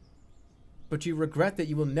it, but you regret that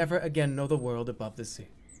you will never again know the world above the sea.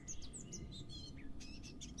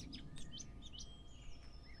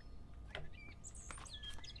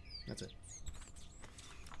 That's it.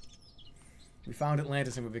 We found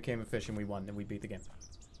Atlantis and we became a fish and we won and we beat the game.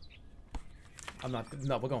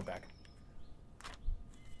 No, we're going back.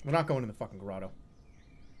 We're not going in the fucking grotto.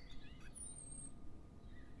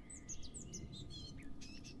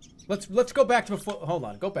 Let's go back to before. Hold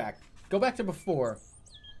on, go back. Go back to before.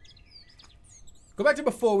 Go back to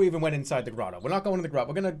before we even went inside the grotto. We're not going to the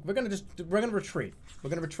grotto. We're gonna retreat. We're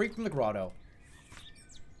gonna retreat from the grotto.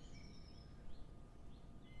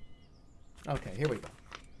 Okay, here we go.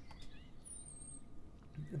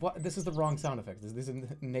 What? This is the wrong sound effect. These are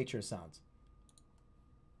nature sounds.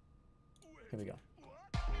 Here we go.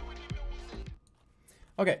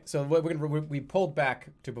 Okay, so we pulled back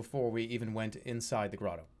to before we even went inside the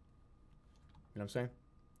grotto. You know what I'm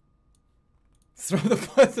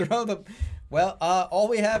saying? Well, all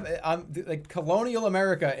we have, like colonial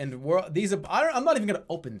America and world. I'm not even gonna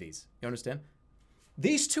open these. You understand?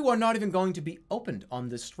 These two are not even going to be opened on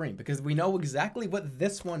this stream because we know exactly what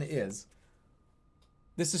this one is.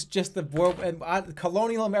 This is just the world, and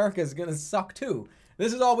colonial America is gonna suck too.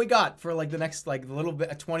 This is all we got for like the next little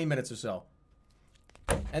bit, 20 minutes or so.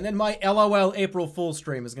 And then my LOL April Fool's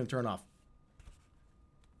stream is gonna turn off.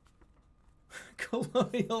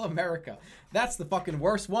 Colonial America. That's the fucking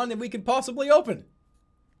worst one that we could possibly open.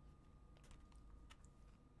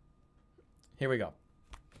 Here we go.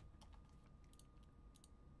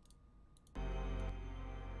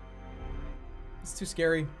 It's too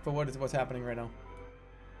scary for what's happening right now.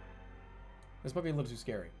 This might be a little too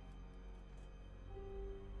scary.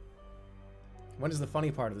 When does the funny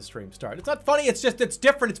part of the stream start? It's not funny, it's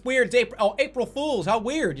different, it's weird. It's April, oh, April Fools, how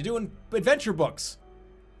weird. You're doing adventure books.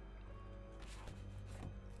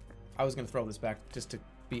 I was gonna throw this back just to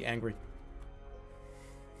be angry.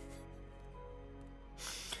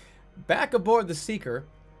 Back aboard the Seeker,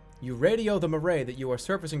 you radio the Marais that you are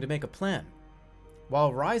surfacing to make a plan.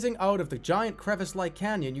 While rising out of the giant crevice-like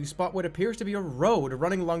canyon, you spot what appears to be a road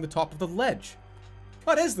running along the top of the ledge.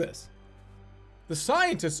 What is this? The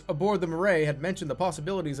scientists aboard the Marais had mentioned the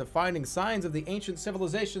possibilities of finding signs of the ancient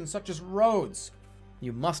civilizations such as roads.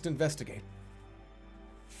 You must investigate.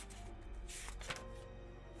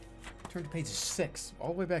 Turn to page 6,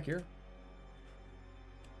 all the way back here.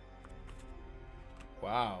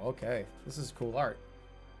 Wow, okay. This is cool art.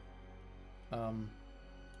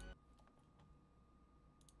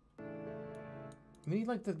 We need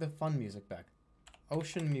like the fun music back.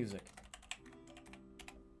 Ocean music.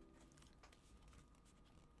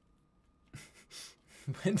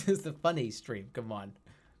 When does the funny stream? Come on.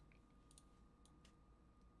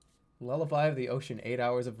 Lullaby of the Ocean, 8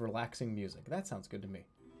 hours of relaxing music. That sounds good to me.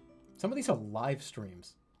 Some of these are live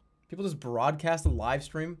streams. People just broadcast a live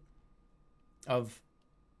stream of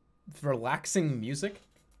relaxing music.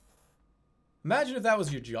 Imagine if that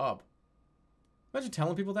was your job. Imagine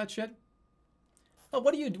telling people that shit. Oh,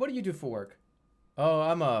 what do you do for work? Oh,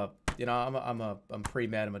 I'm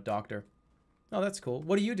pre-med, I'm a doctor. Oh, that's cool.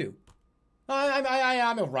 What do you do? Oh,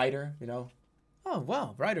 I'm a writer, you know. Oh,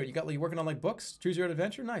 wow, writer. You working on like books? Choose your own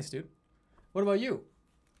adventure? Nice, dude. What about you?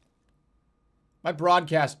 I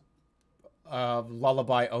broadcast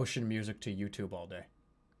lullaby ocean music to YouTube all day.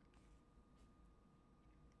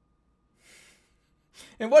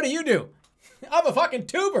 And what do? I'm a fucking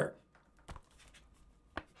tuber.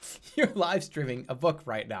 You're live streaming a book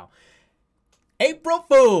right now. April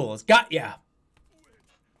Fools, got ya.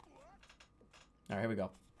 All right, here we go.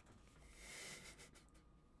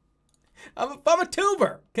 I'm a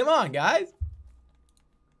tuber. Come on, guys.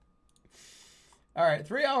 All right,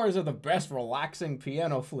 3 hours of the best relaxing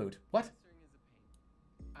piano flute. What?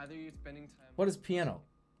 Either you're spending time. What is piano?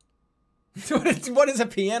 What is a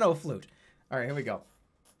piano flute? All right, here we go.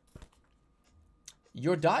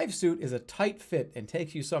 Your dive suit is a tight fit and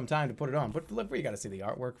takes you some time to put it on. But look, we got to see the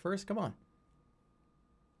artwork first. Come on.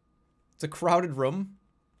 It's a crowded room.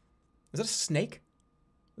 Is that a snake?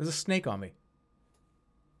 There's a snake on me.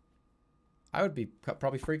 I would be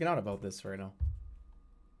probably freaking out about this right now.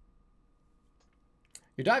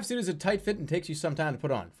 Your dive suit is a tight fit and takes you some time to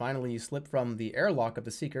put on. Finally, you slip from the airlock of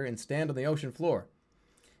the Seeker and stand on the ocean floor.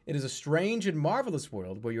 It is a strange and marvelous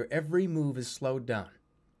world where your every move is slowed down.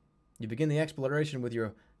 You begin the exploration with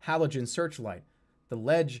your halogen searchlight. The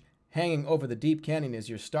ledge hanging over the deep canyon is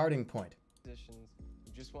your starting point. Positions.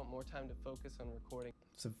 You just want more time to focus on recording.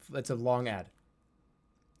 It's a long ad.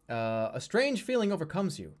 A strange feeling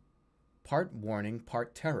overcomes you. Part warning,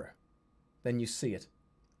 part terror. Then you see it.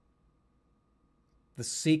 The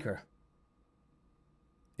Seeker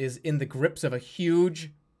is in the grips of a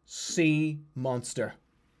huge sea monster.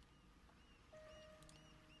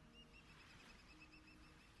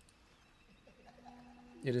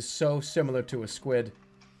 It is so similar to a squid.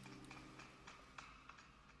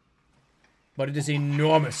 But it is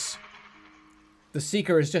enormous. The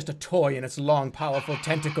Seeker is just a toy in its long, powerful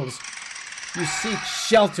tentacles. You seek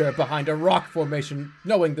shelter behind a rock formation,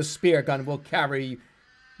 knowing the spear gun will be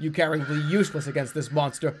useless against this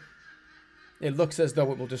monster. It looks as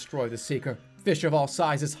though it will destroy the Seeker. Fish of all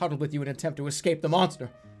sizes huddle with you in an attempt to escape the monster.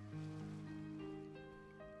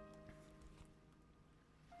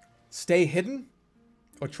 Stay hidden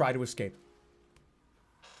or try to escape.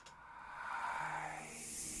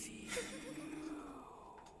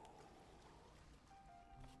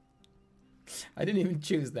 I didn't even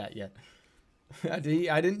choose that yet. I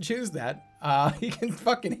didn't choose that. He can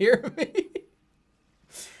fucking hear me.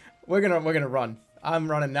 We're gonna run. I'm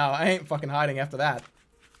running now. I ain't fucking hiding after that.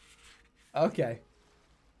 Okay.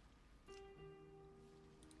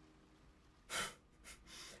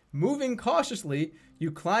 Moving cautiously,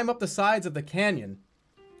 you climb up the sides of the canyon.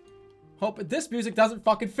 Hope this music doesn't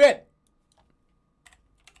fucking fit.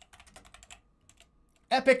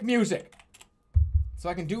 Epic music. So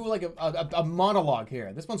I can do like a monologue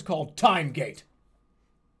here. This one's called Time Gate.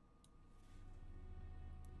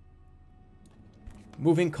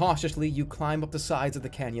 Moving cautiously, you climb up the sides of the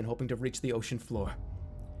canyon, hoping to reach the ocean floor,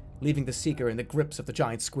 leaving the Seeker in the grips of the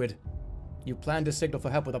giant squid. You plan to signal for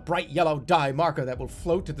help with a bright yellow dye marker that will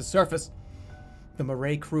float to the surface. The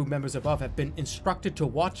Murray crew members above have been instructed to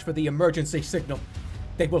watch for the emergency signal.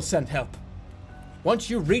 They will send help. Once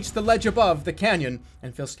you reach the ledge above the canyon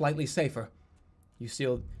and feel slightly safer, you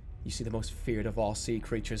see the most feared of all sea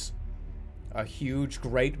creatures. A huge,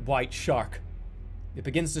 great white shark. It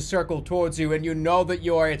begins to circle towards you, and you know that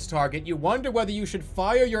you are its target. You wonder whether you should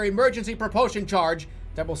fire your emergency propulsion charge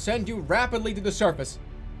that will send you rapidly to the surface.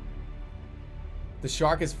 The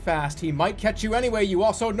shark is fast. He might catch you anyway. You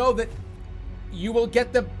also know that you will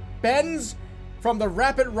get the bends from the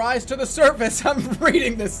rapid rise to the surface. I'm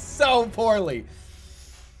reading this so poorly.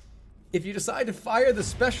 If you decide to fire the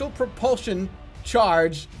special propulsion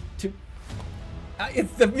charge to...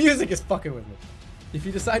 the music is fucking with me. If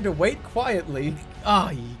you decide to wait quietly...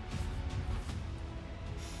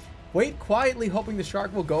 Wait quietly hoping the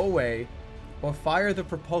shark will go away, or fire the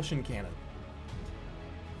propulsion cannon.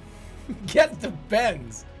 Get the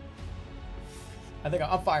bends! I think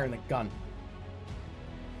I'm firing the gun.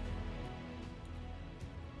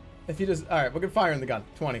 If you just... Alright, we're gonna fire in the gun.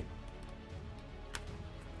 20.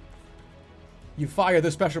 You fire the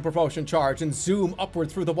special propulsion charge and zoom upward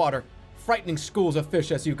through the water, frightening schools of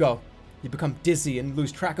fish as you go. You become dizzy and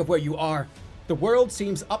lose track of where you are. The world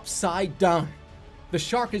seems upside down. The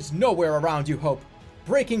shark is nowhere around you, Hope.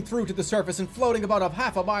 Breaking through to the surface and floating about a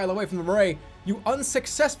half a mile away from the Murray, you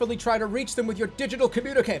unsuccessfully try to reach them with your digital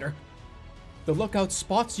communicator. The lookout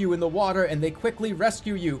spots you in the water and they quickly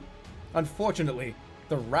rescue you. Unfortunately,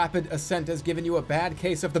 the rapid ascent has given you a bad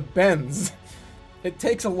case of the bends. It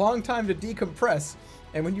takes a long time to decompress,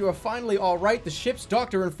 and when you are finally alright, the ship's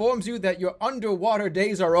doctor informs you that your underwater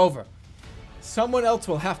days are over. Someone else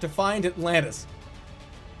will have to find Atlantis.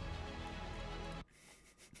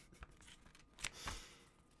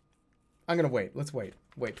 I'm gonna wait. Let's wait.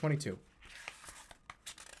 Wait, 22.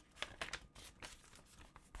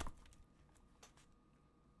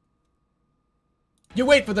 You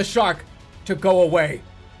wait for the shark to go away.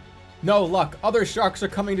 No luck. Other sharks are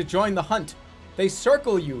coming to join the hunt. They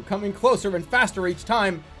circle you, coming closer and faster each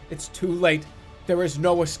time. It's too late. There is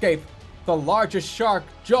no escape. The largest shark,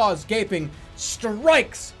 jaws gaping,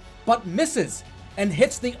 strikes, but misses, and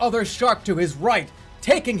hits the other shark to his right,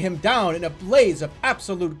 taking him down in a blaze of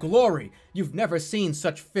absolute glory. You've never seen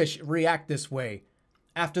such fish react this way.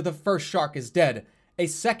 After the first shark is dead, a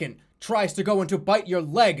second tries to go in to bite your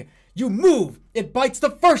leg. You move, it bites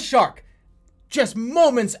the first shark. Just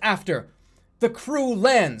moments after, the crew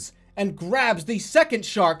lands and grabs the second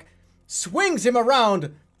shark, swings him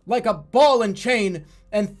around like a ball and chain,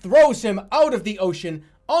 and throws him out of the ocean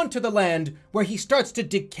onto the land where he starts to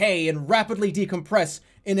decay and rapidly decompress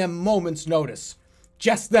in a moment's notice.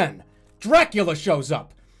 Just then, Dracula shows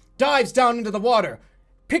up, dives down into the water,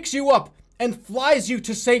 picks you up, and flies you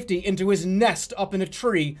to safety into his nest up in a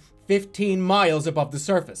tree 15 miles above the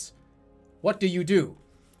surface. What do?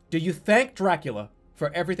 Do you thank Dracula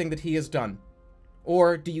for everything that he has done?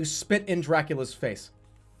 Or do you spit in Dracula's face?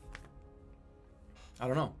 I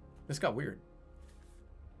don't know. This got weird.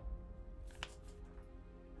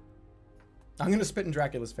 I'm going to spit in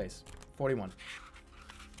Dracula's face. 41.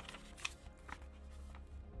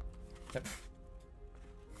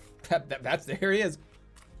 That's there he is.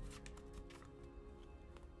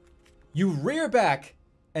 You rear back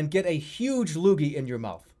and get a huge loogie in your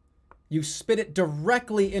mouth. You spit it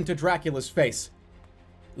directly into Dracula's face.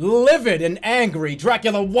 Livid and angry,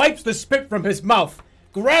 Dracula wipes the spit from his mouth,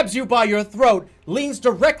 grabs you by your throat, leans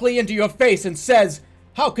directly into your face and says,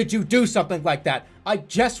 "How could you do something like that? I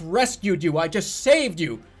just rescued you. I just saved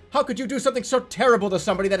you. How could you do something so terrible to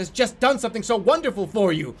somebody that has just done something so wonderful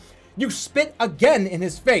for you?" You spit again in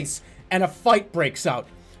his face, and a fight breaks out.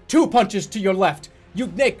 2 punches to your left. You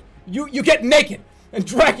get naked, and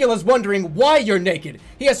Dracula's wondering why you're naked.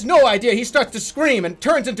 He has no idea. He starts to scream and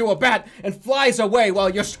turns into a bat and flies away while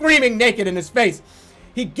you're screaming naked in his face.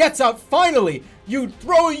 He gets out finally. You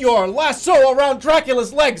throw your lasso around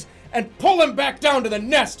Dracula's legs and pull him back down to the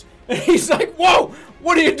nest. And he's like, "Whoa,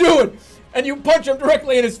 what are you doing?" And you punch him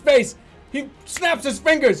directly in his face. He snaps his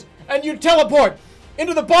fingers, and you teleport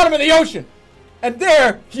into the bottom of the ocean. And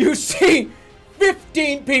there you see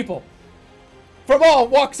 15 people from all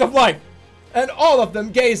walks of life. And all of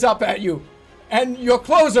them gaze up at you. And your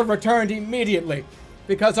clothes are returned immediately.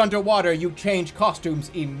 Because underwater you change costumes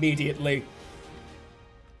immediately.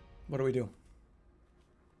 What do we do?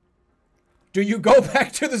 Do you go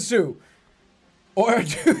back to the zoo? Or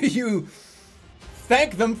do you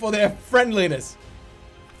thank them for their friendliness?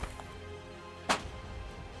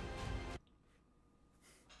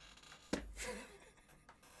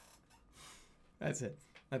 That's it.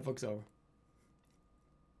 That book's over.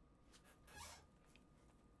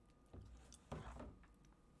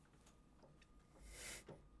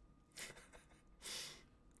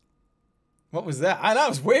 What was that? That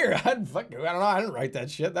was weird. I don't know. I didn't write that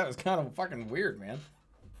shit. That was kind of fucking weird, man.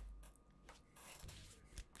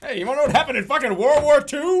 Hey, you want to know what happened in fucking World War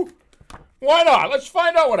II? Why not? Let's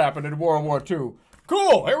find out what happened in World War II.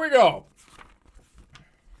 Cool. Here we go.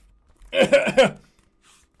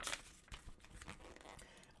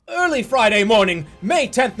 Early Friday morning, May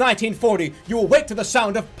 10th, 1940, you awake to the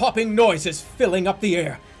sound of popping noises filling up the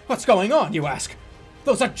air. What's going on, you ask?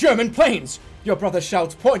 Those are German planes. Your brother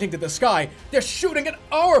shouts, pointing to the sky. They're shooting at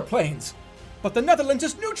our planes. But the Netherlands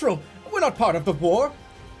is neutral. We're not part of the war.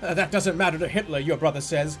 That doesn't matter to Hitler, your brother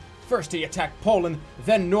says. First he attacked Poland,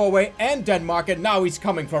 then Norway and Denmark, and now he's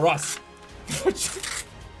coming for us.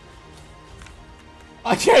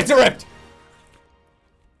 I can't direct.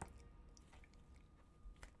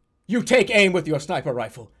 You take aim with your sniper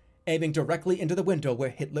rifle, aiming directly into the window where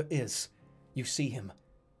Hitler is. You see him,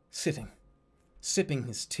 sitting, sipping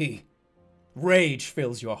his tea. Rage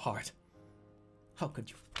fills your heart. How could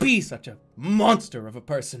you be such a monster of a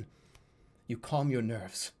person? You calm your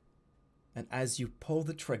nerves, and as you pull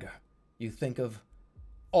the trigger, you think of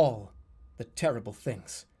all the terrible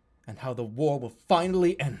things and how the war will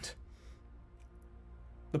finally end.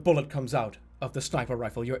 The bullet comes out of the sniper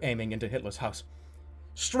rifle you're aiming into Hitler's house.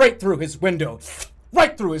 Straight through his window,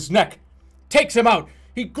 right through his neck. Takes him out.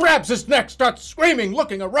 He grabs his neck, starts screaming,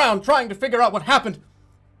 looking around, trying to figure out what happened.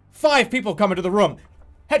 5 people come into the room.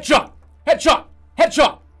 Headshot! Headshot!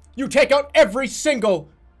 Headshot! You take out every single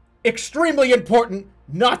extremely important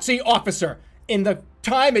Nazi officer in the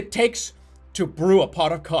time it takes to brew a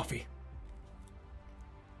pot of coffee.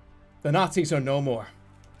 The Nazis are no more.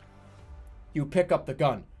 You pick up the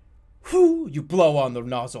gun. Whoo! You blow on the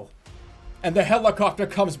nozzle. And the helicopter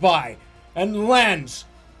comes by and lands.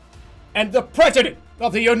 And the President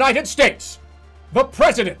of the United States, the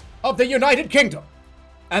President of the United Kingdom,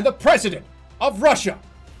 and the President of Russia,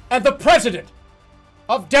 and the President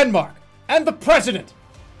of Denmark, and the President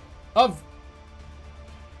of...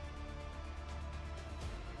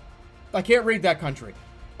 I can't read that country.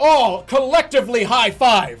 All collectively high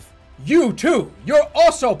five. You too. You're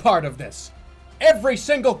also part of this. Every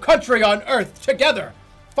single country on Earth together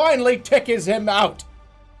finally tickets him out.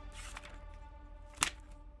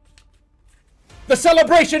 The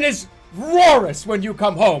celebration is roarous when you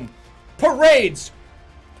come home. Parades.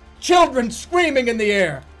 Children screaming in the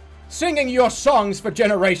air. Singing your songs for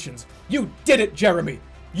generations. You did it, Jeremy.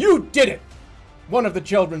 You did it. One of the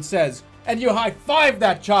children says, and you high-five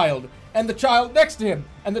that child. and the child next to him,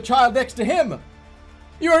 and the child next to him.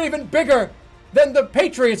 You're even bigger than the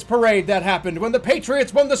Patriots parade that happened when the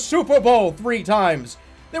Patriots won the Super Bowl 3 times.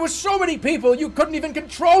 There were so many people you couldn't even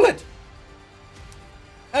control it.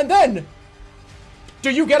 And then, do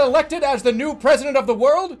you get elected as the new president of the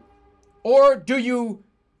world? Or do you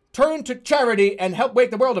turn to charity and help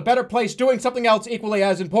make the world a better place doing something else equally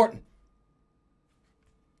as important?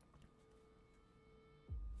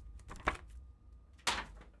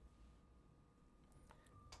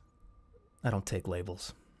 I don't take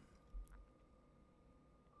labels.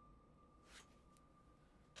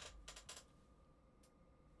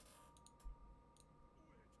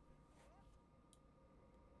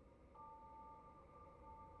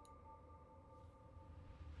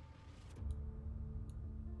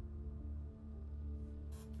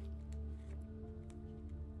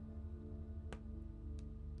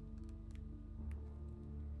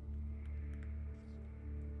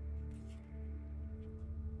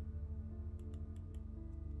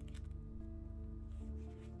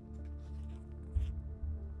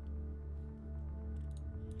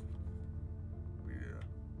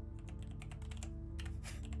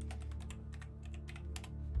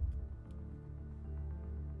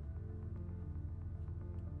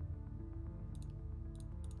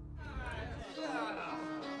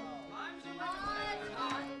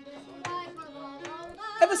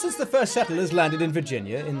 Ever since the first settlers landed in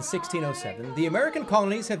Virginia in 1607, the American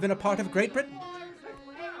colonies have been a part of Great Britain.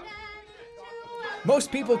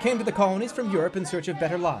 Most people came to the colonies from Europe in search of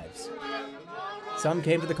better lives. Some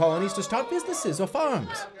came to the colonies to start businesses or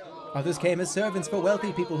farms. Others came as servants for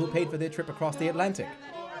wealthy people who paid for their trip across the Atlantic.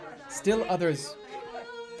 Still others...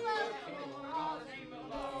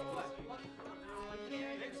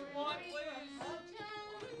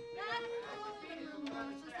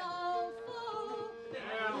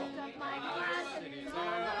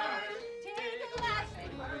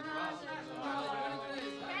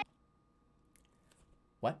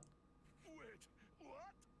 What?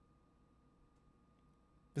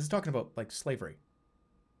 This is talking about, like, slavery.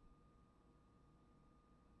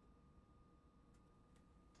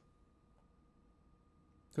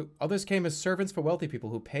 So others came as servants for wealthy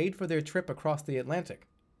people who paid for their trip across the Atlantic.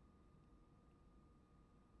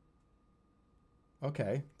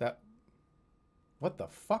 Okay, that... What the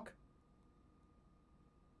fuck?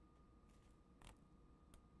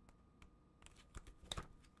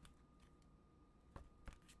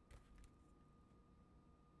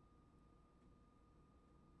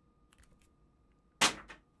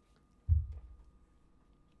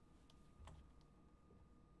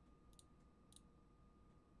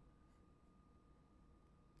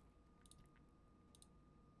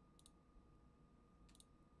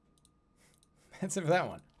 That's it for that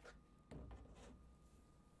one.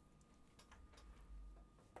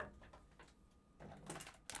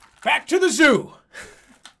 Back to the zoo!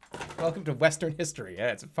 Welcome to Western history.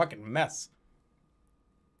 Yeah, it's a fucking mess.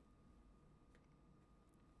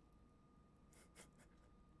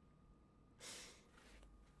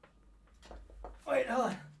 Wait, hold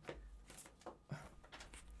on.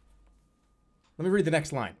 Let me read the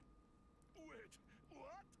next line.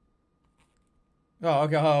 Oh,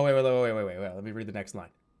 okay. Oh, wait. Let me read the next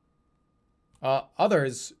line.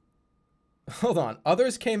 Others... Hold on.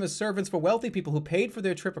 Others came as servants for wealthy people who paid for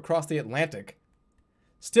their trip across the Atlantic.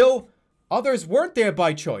 Still, others weren't there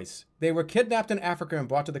by choice. They were kidnapped in Africa and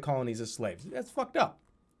brought to the colonies as slaves. That's fucked up.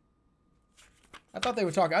 I thought they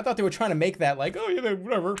were trying to make that like, oh, yeah,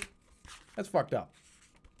 whatever. That's fucked up.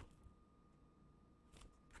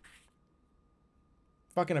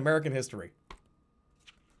 Fucking American history.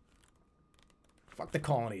 Fuck the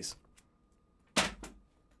colonies.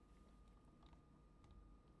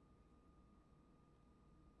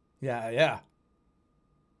 Yeah.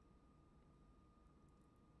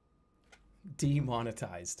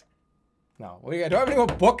 Demonetized. No. Do I have any more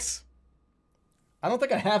books? I don't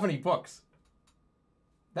think I have any books.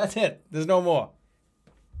 That's it. There's no more.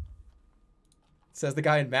 Says the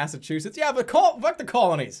guy in Massachusetts. Yeah, but fuck the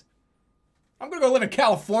colonies. I'm gonna go live in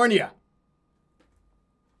California.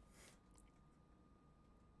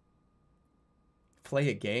 Play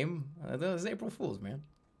a game? Those April Fools, man.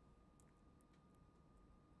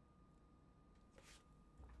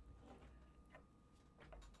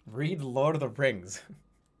 Read Lord of the Rings.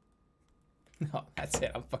 No, that's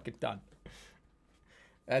it. I'm fucking done.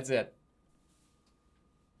 That's it.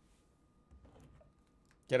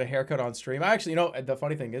 Get a haircut on stream. Actually, you know, the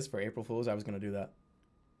funny thing is, for April Fools, I was going to do that.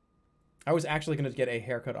 I was actually going to get a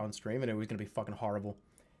haircut on stream, and it was going to be fucking horrible.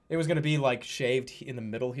 It was going to be, like, shaved in the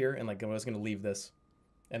middle here, and, like, I was going to leave this.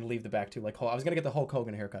 And leave the back, too. Like, I was going to get the Hulk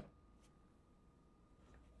Hogan haircut.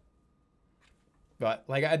 But,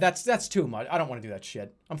 like, that's too much. I don't want to do that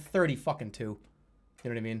shit. I'm 30 fucking 2. You know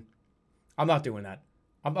what I mean? I'm not doing that.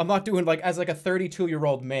 I'm not doing, like, as, like, a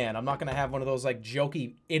 32-year-old man, I'm not going to have one of those, like,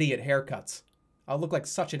 jokey idiot haircuts. I'll look like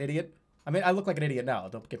such an idiot. I mean, I look like an idiot now,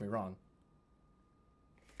 don't get me wrong.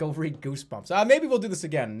 Go read Goosebumps. Maybe we'll do this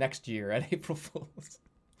again next year at April Fool's.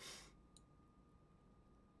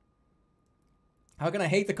 How can I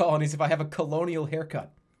hate the colonies if I have a colonial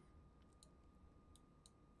haircut?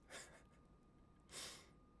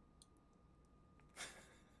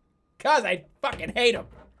 Cause I fucking hate them.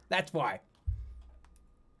 That's why.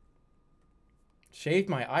 Shave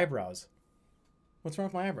my eyebrows. What's wrong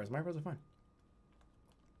with my eyebrows? My eyebrows are fine.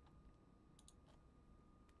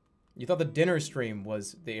 You thought the dinner stream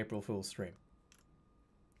was the April Fool's stream.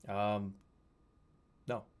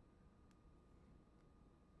 No.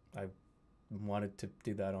 I wanted to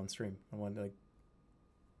do that on stream. I wanted to, like,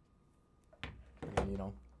 I mean, you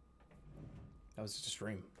know, that was just a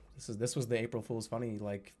stream. This was the April Fool's funny,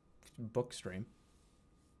 like, book stream.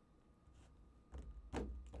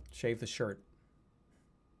 Shave the shirt.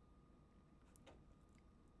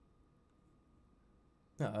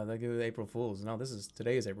 No, they give it April Fool's. No,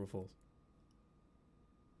 today is April Fool's.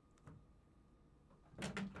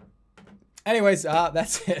 Anyways,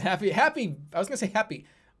 that's it. Happy, I was gonna say happy.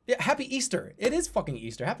 Yeah, happy Easter. It is fucking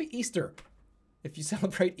Easter. Happy Easter. If you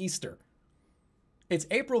celebrate Easter. It's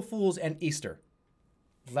April Fool's and Easter.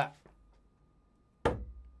 That.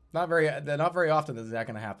 Not very often is that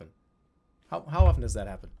gonna happen. How often does that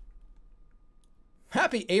happen?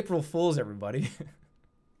 Happy April Fool's, everybody.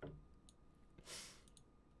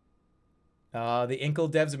 The Inkle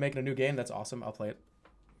devs are making a new game. That's awesome. I'll play it.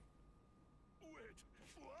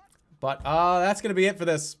 But that's gonna be it for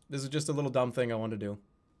this. This is just a little dumb thing I wanted to do.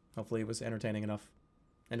 Hopefully it was entertaining enough.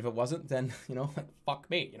 And if it wasn't, then, you know, like, fuck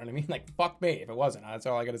me. You know what I mean? Like, fuck me if it wasn't. That's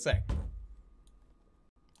all I gotta say.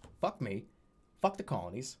 Fuck me. Fuck the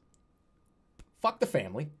colonies. Fuck the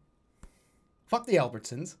family. Fuck the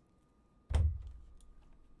Albertsons.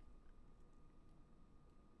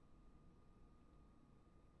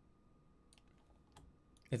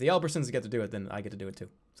 If the Albertsons get to do it, then I get to do it too.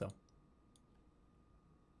 So.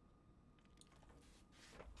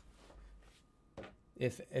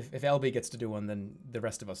 If LB gets to do one, then the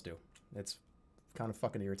rest of us do. It's kind of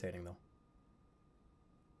fucking irritating, though.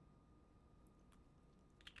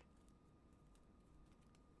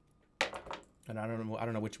 And I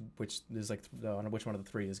don't know which there's like I don't know which one of the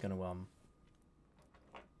three is gonna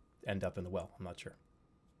end up in the well. I'm not sure.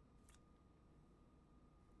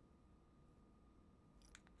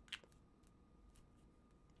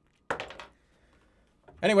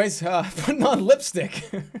 Anyways, putting on lipstick.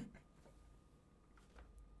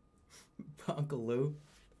 Uncle Lou,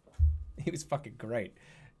 he was fucking great.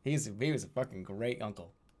 He was a fucking great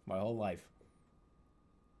uncle my whole life.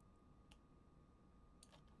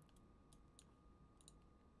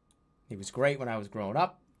 He was great when I was growing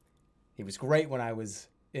up. He was great when I was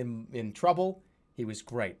in trouble. He was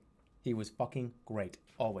great. He was fucking great.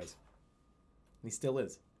 Always. He still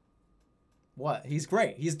is. What? He's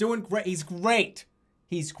great. He's doing great. He's great.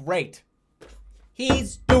 He's great.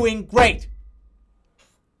 He's doing great.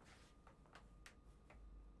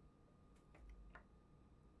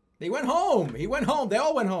 He went home. He went home. They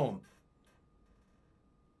all went home.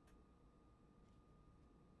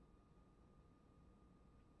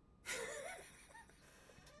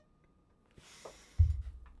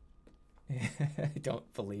 I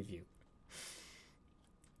don't believe you.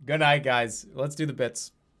 Good night, guys. Let's do the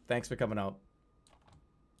bits. Thanks for coming out.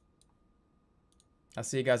 I'll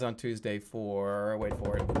see you guys on Tuesday for, wait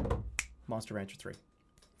for it, Monster Rancher 3.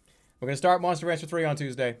 We're going to start Monster Rancher 3 on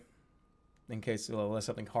Tuesday. In case unless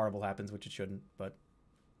something horrible happens, which it shouldn't, but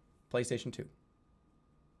PlayStation 2.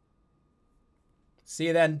 See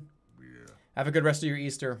you then. Yeah. Have a good rest of your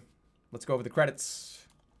Easter. Let's go over the credits.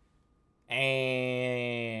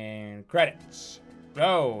 And credits.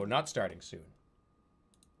 No, not starting soon.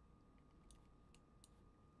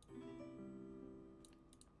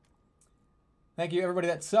 Thank you, everybody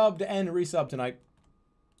that subbed and resubbed tonight.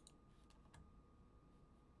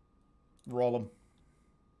 Roll them.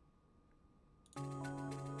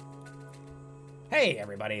 Hey,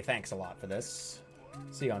 everybody. Thanks a lot for this.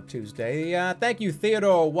 See you on Tuesday. Thank you,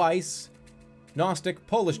 Theodore Weiss, Gnostic,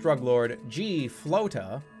 Polish Drug Lord, G.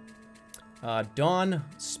 Flota, Don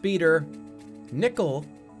Speeder, Nickel,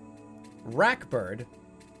 Rackbird,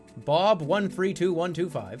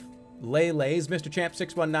 Bob132125, Laylays, Mr. Champ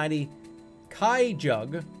 6190, Kai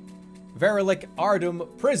Jug, Verilic Ardum,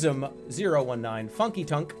 Prism 019, Funky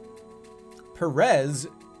Tunk, Perez,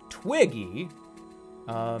 Twiggy,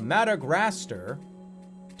 Madagraster,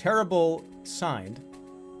 Terrible signed.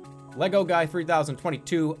 Lego Guy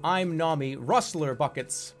 3022, I'm Nami, Rustler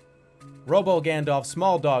Buckets, Robo Gandalf,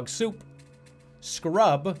 Small Dog Soup,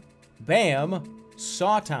 Scrub, Bam,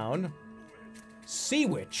 Sawtown, Sea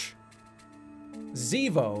Witch,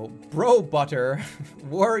 Zevo, Bro Butter,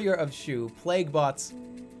 Warrior of Shoe, Plaguebots,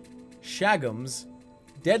 Shagums,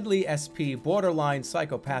 Deadly SP, Borderline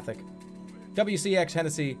Psychopathic, WCX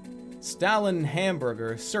Hennessy, Stalin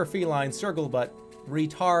Hamburger, Sir Feline, Circlebutt,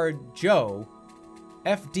 Retard Joe,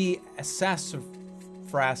 FD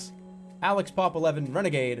Sassafras, Alex Pop 11,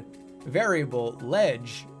 Renegade, Variable,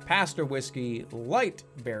 Ledge, Pastor Whiskey, Light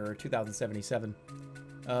Bearer 2077,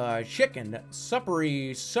 Chicken,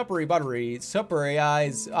 Suppery Buttery, Suppery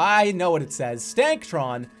Eyes, I know what it says,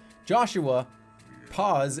 Stanktron, Joshua,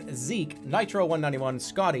 Pause, Zeke, Nitro 191,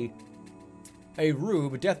 Scotty, A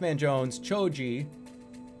Rube, Deathman Jones, Choji,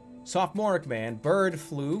 Sophomoric Man, Bird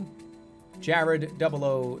Flu, Jared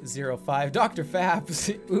 0005, Dr. Fabs,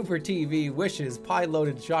 Uber TV, Wishes, Pie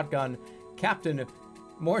Loaded Shotgun, Captain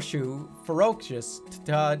Morshu, Ferocious,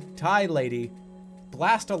 Tie Lady,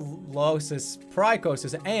 Blastolosis,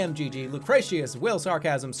 Prycosis, AMGG, Lucretius, Will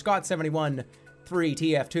Sarcasm, Scott71,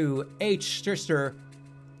 3TF2, H. Sister,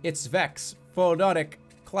 It's Vex, Phonotic,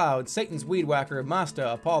 Cloud, Satan's Weed Whacker,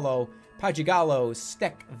 Masta, Apollo, Pajigallo,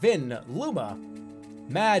 Steck, Vin, Luma,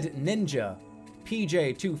 Mad Ninja,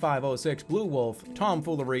 PJ2506, Blue Wolf,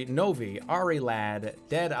 Tomfoolery, Novi, Ari Lad,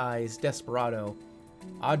 Dead Eyes, Desperado,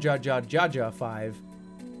 Ajaja 5,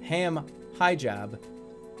 Ham Hijab,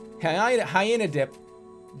 Hyena Dip,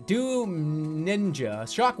 Doom Ninja,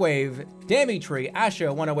 Shockwave, Dammy Tree, Asha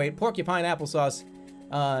 108, Porcupine Applesauce,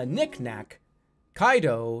 Knick Knack,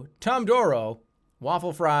 Kaido, Tom Doro,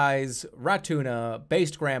 Waffle Fries, Ratuna,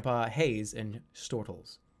 Based Grandpa, Hayes, and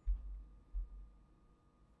Stortles.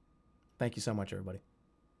 Thank you so much, everybody.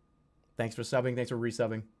 Thanks for subbing. Thanks for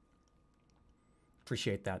resubbing.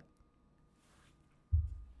 Appreciate that.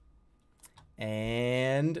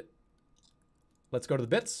 And let's go to the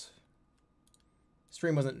bits.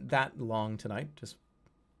 Stream wasn't that long tonight. Just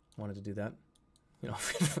wanted to do that. You know,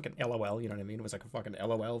 fucking LOL, you know what I mean? It was like a fucking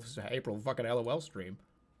LOL, it was an April fucking LOL stream.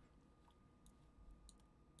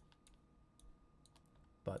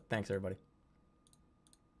 But thanks, everybody.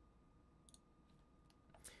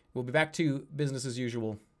 We'll be back to business as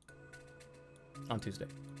usual on Tuesday.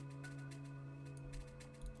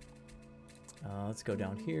 Let's go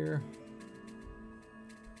down here.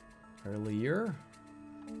 Earlier.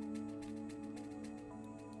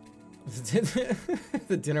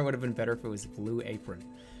 The dinner would have been better if it was Blue Apron.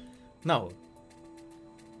 No.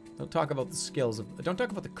 Don't talk about the skills of... Don't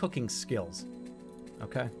talk about the cooking skills.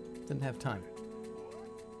 Okay? Didn't have time.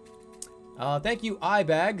 Thank you,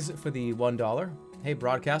 iBags, for the $1. Hey,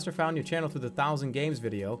 broadcaster, found your channel through the 1,000 Games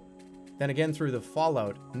video. Then again through the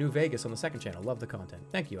Fallout New Vegas on the second channel. Love the content.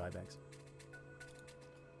 Thank you, iBags.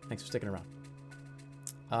 Thanks for sticking around.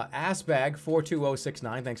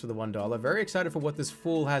 Assbag42069, thanks for the $1. Very excited for what this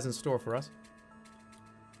fool has in store for us.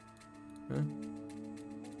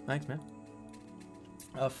 Thanks, man.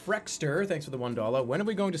 Frexter, thanks for the $1. When are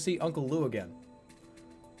we going to see Uncle Lou again?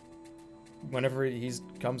 Whenever he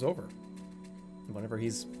comes over. Whenever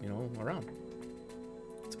he's, you know, around.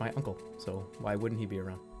 It's my uncle, so why wouldn't he be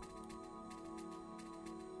around?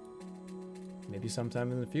 Maybe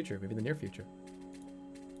sometime in the future, maybe in the near future.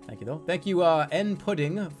 Thank you, though. Thank you, N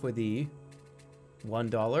Pudding, for the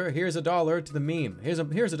 $1. Here's $1 to the meme. Here's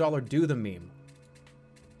 $1. Do the meme.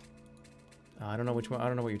 I don't know which one. I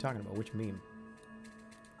don't know what you're talking about. Which meme?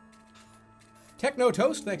 Techno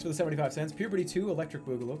Toast, thanks for the 75 cents. Puberty 2, Electric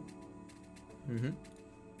Boogaloo.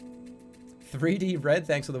 3D Red,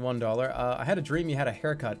 thanks for the $1. I had a dream you had a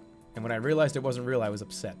haircut, and when I realized it wasn't real, I was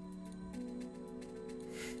upset.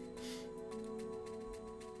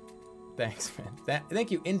 Thanks, man.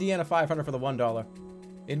 Thank you, Indiana 500 for the $1.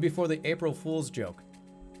 In before the April Fool's joke.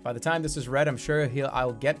 By the time this is read, I'm sure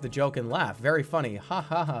I'll get the joke and laugh. Very funny. Ha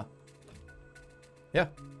ha ha. Yeah.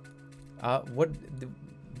 What?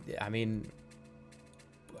 I mean,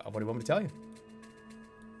 what do you want me to tell you?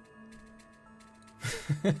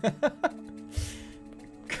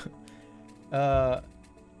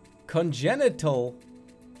 Congenital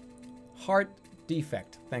heart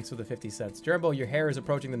defect. Thanks for the 50 cents. Jerma, your hair is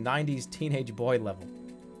approaching the 90s teenage boy level.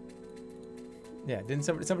 Yeah, didn't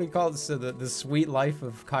somebody call this the sweet life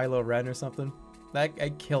of Kylo Ren or something?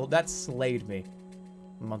 That slayed me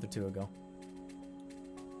a month or two ago.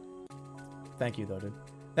 Thank you, though, dude.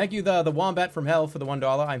 Thank you, the Wombat from Hell, for the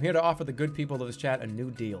 $1. I'm here to offer the good people of this chat a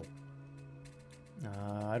new deal.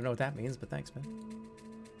 I don't know what that means, but thanks, man.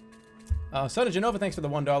 Son of Genova, thanks for the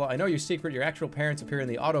 $1. I know your secret. Your actual parents appear in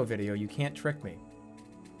the auto video. You can't trick me.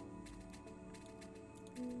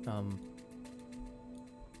 What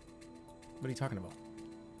are you talking about?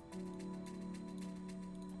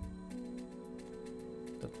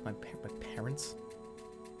 My parents?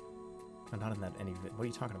 I'm not in that any. What are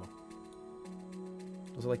you talking about?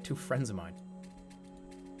 Those are like two friends of mine.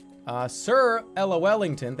 Sir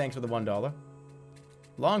LOLington, thanks for the $1.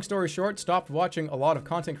 Long story short, stopped watching a lot of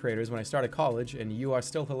content creators when I started college, and you are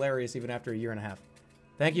still hilarious even after a year and a half.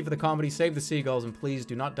 Thank you for the comedy, save the seagulls, and please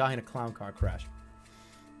do not die in a clown car crash.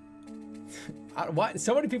 Why?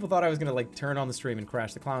 So many people thought I was gonna like turn on the stream and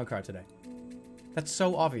crash the clown car today. That's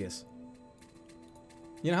so obvious.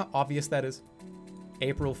 You know how obvious that is?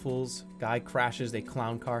 April Fools, guy crashes a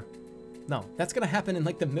clown car. No, that's gonna happen in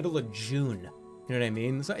like the middle of June. You know what I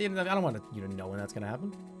mean? So I don't want you to know when that's gonna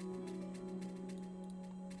happen.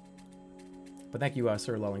 But thank you,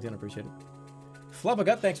 Sir Lellington, appreciate it.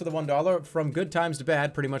 Flubbagut, thanks for the $1. From good times to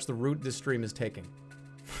bad, pretty much the route this stream is taking.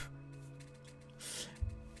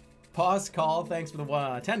 Pause call, thanks for the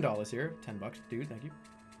 $10 here. $10, dude, thank you.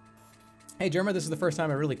 Hey, Jerma, this is the first time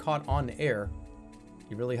I really caught on air.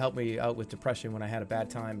 You really helped me out with depression when I had a bad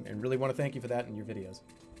time, and really want to thank you for that in your videos.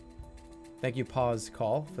 Thank you, Pause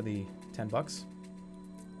Call, for the $10.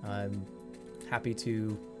 I'm happy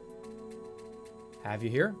to have you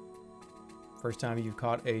here. First time you've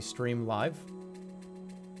caught a stream live.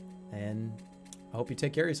 And I hope you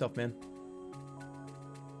take care of yourself, man.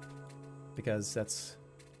 Because that's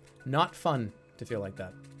not fun to feel like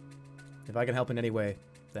that. If I can help in any way,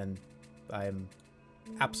 then I am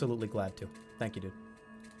absolutely glad to. Thank you, dude.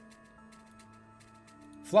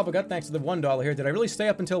 Flubbagut, thanks for the $1 here. Did I really stay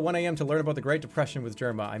up until 1 a.m. to learn about the Great Depression with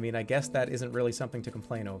Jerma? I mean, I guess that isn't really something to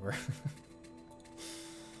complain over.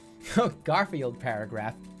 Garfield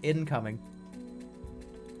paragraph. Incoming.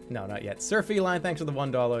 No, not yet. Sir Feline, thanks for the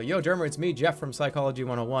 $1. Yo, Jerma, it's me, Jeff from Psychology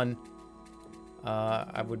 101.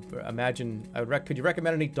 I would imagine... could you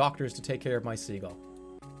recommend any doctors to take care of my seagull?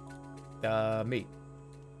 Me.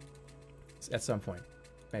 At some point.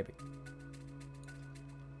 Maybe.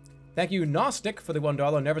 Thank you, Gnostic, for the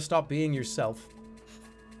 $1. Never stop being yourself.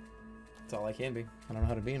 That's all I can be. I don't know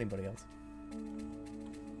how to be anybody else.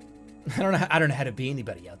 I don't know how to be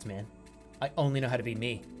anybody else, man. I only know how to be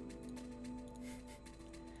me.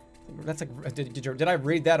 That's like... Did I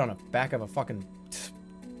read that on the back of a fucking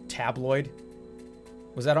tabloid?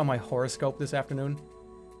 Was that on my horoscope this afternoon?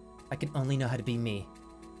 I can only know how to be me.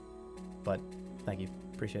 But, thank you.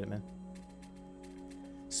 Appreciate it, man.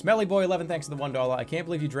 Smelly Boy 11, thanks for the $1. I can't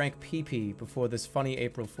believe you drank pee-pee before this funny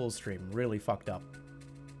April Fool's stream. Really fucked up.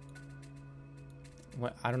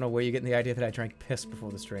 What, I don't know where you're getting the idea that I drank piss before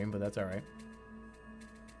the stream, but that's alright.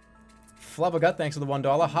 Flubbagut, thanks for the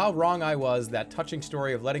 $1. How wrong I was, that touching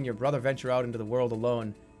story of letting your brother venture out into the world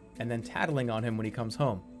alone and then tattling on him when he comes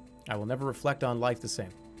home. I will never reflect on life the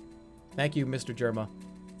same. Thank you, Mr. Jerma,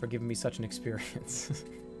 for giving me such an experience.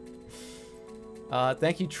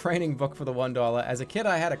 Thank you, Training Book, for the $1. As a kid,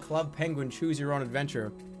 I had a Club Penguin Choose Your Own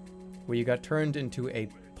Adventure where you got turned into a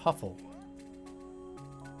puffle.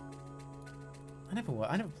 I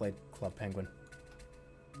never played Club Penguin.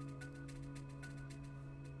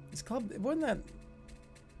 This club, wasn't that...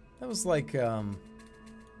 That was like,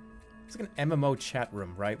 it's like an MMO chat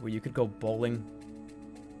room, right? Where you could go bowling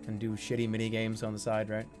and do shitty mini games on the side,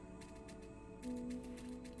 right?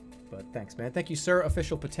 But thanks, man. Thank you, Sir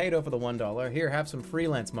Official Potato, for the $1. Here, have some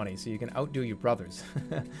freelance money so you can outdo your brothers.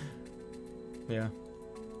 Yeah.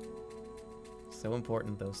 So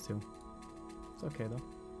important, those two. It's okay,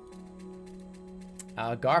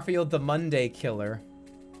 though. Garfield the Monday Killer.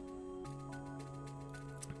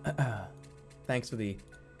 Thanks for the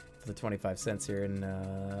 25 cents here, and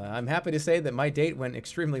I'm happy to say that my date went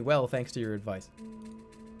extremely well thanks to your advice.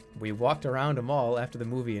 We walked around a mall after the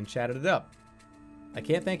movie and chatted it up. I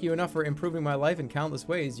can't thank you enough for improving my life in countless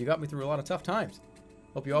ways. You got me through a lot of tough times.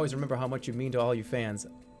 Hope you always remember how much you mean to all you fans.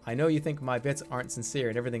 I know you think my bits aren't sincere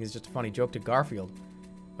and everything is just a funny joke to Garfield.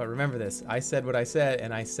 But remember this, I said what I said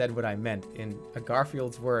and I said what I meant. And a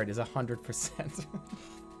Garfield's word is 100%.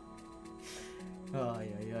 Oh,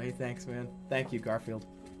 yeah, thanks, man. Thank you, Garfield.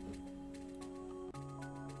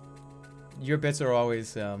 Your bits are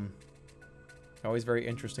always very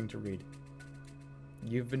interesting to read.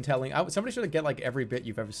 You've been telling... somebody should get, like, every bit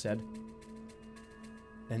you've ever said.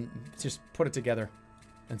 And just put it together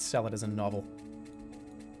and sell it as a novel.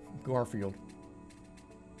 Garfield.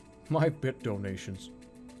 My bit donations.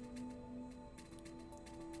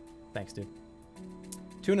 Thanks, dude.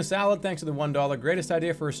 Tuna salad, thanks for the $1. Greatest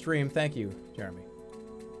idea for a stream. Thank you, Jeremy.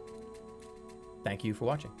 Thank you for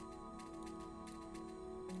watching.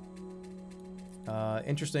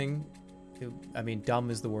 Interesting. I mean, dumb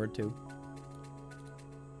is the word, too.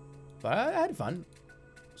 But I had fun.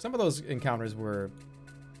 Some of those encounters were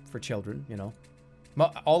for children, you know.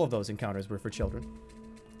 All of those encounters were for children.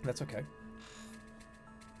 That's okay.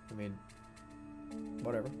 I mean,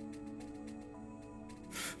 whatever.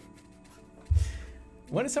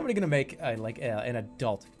 When is somebody gonna make an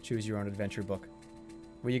adult choose your own adventure book,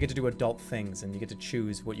 where you get to do adult things and you get to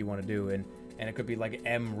choose what you want to do, and it could be like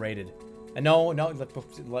M rated? And no,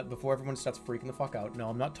 before everyone starts freaking the fuck out, no,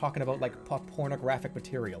 I'm not talking about like pornographic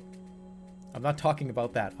material. I'm not talking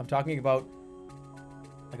about that. I'm talking about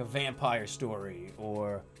like a vampire story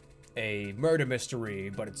or a murder mystery,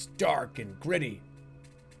 but it's dark and gritty.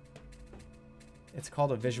 It's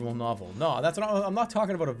called a visual novel. No, that's not. I'm not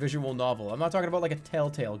talking about a visual novel. I'm not talking about like a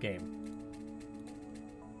Telltale game.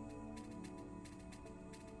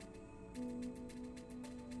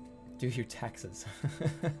 Do your taxes.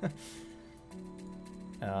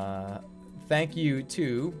 Thank you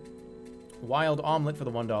to Wild Omelet for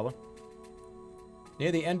the $1.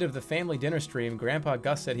 Near the end of the family dinner stream, Grandpa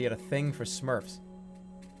Gus said he had a thing for Smurfs.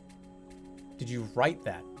 Did you write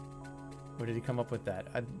that? Or did he come up with that?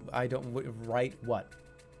 I don't write what?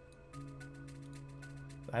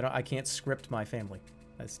 I can't script my family.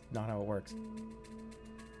 That's not how it works.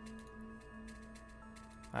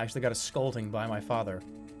 I actually got a scolding by my father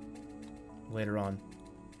later on.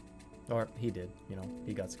 Or he did, you know,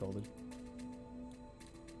 he got scolded.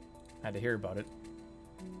 Had to hear about it.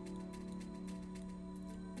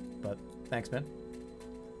 But thanks, man.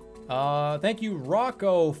 Thank you,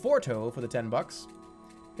 Rocco Forto, for the $10.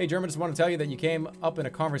 Hey, Jerma, just want to tell you that you came up in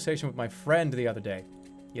a conversation with my friend the other day.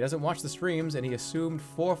 He doesn't watch the streams, and he assumed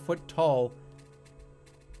 4 foot tall.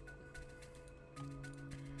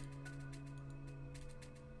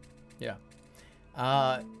 Yeah.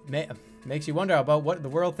 Makes you wonder about what the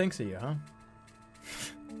world thinks of you, huh?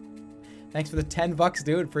 Thanks for the $10,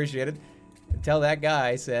 dude. Appreciate it. Tell that guy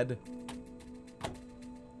I said,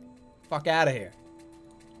 fuck out of here.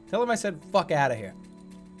 Tell him I said, fuck out of here.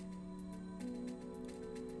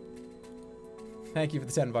 Thank you for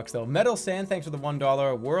the $10, though. Metal Sand, thanks for the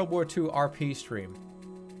 $1. World War II RP stream.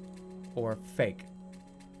 Or fake.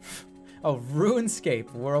 Oh,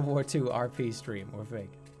 RuneScape World War II RP stream. Or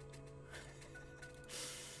fake.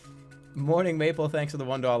 Morning Maple, thanks for the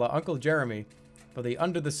 $1. Uncle Jeremy, for the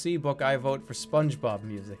Under the Sea book, I vote for SpongeBob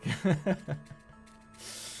music.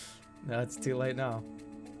 No, it's too late now.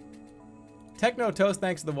 Techno Toast,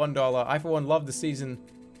 thanks for the $1. I, for one, love the season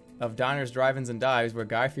of Diners, Drive-Ins, and Dives where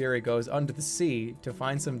Guy Fieri goes under the sea to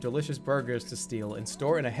find some delicious burgers to steal and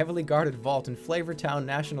store in a heavily guarded vault in Flavortown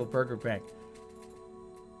National Burger Bank.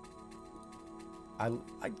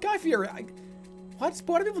 Guy Fieri, why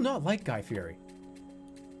do people not like Guy Fieri?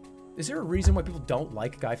 Is there a reason why people don't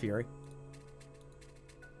like Guy Fieri?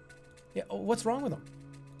 Yeah, what's wrong with him?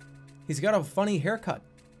 He's got a funny haircut.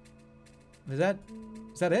 Is that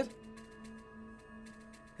it?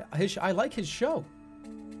 I like his show.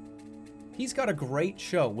 He's got a great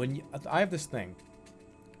show. I have this thing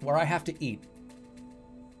where I have to eat.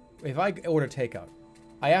 If I order takeout,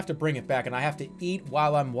 I have to bring it back and I have to eat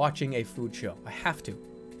while I'm watching a food show. I have to.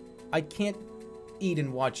 I can't eat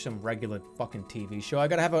and watch some regular fucking TV show. I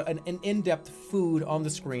gotta have an in-depth food on the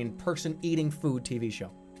screen, person eating food TV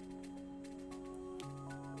show.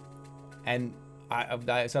 And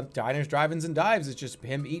some Diners, Drive-Ins, and Dives, it's just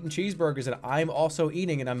him eating cheeseburgers and I'm also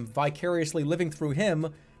eating and I'm vicariously living through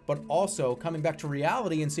him, but also coming back to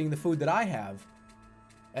reality and seeing the food that I have.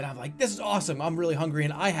 And I'm like, this is awesome. I'm really hungry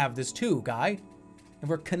and I have this too, Guy. And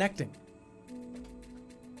we're connecting.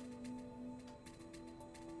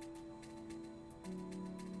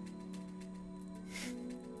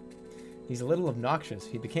 He's a little obnoxious.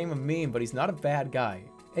 He became a meme, but he's not a bad guy.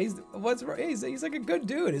 He's like a good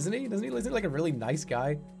dude, isn't he? Isn't he like a really nice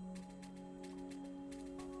guy?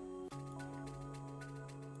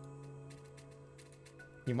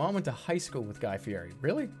 Your mom went to high school with Guy Fieri.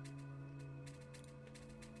 Really?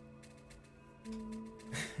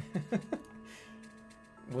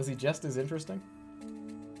 Was he just as interesting?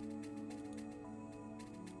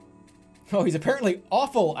 Oh, he's apparently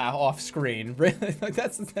awful off-screen. Really? Like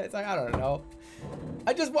that's I don't know.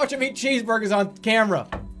 I just watch him eat cheeseburgers on camera.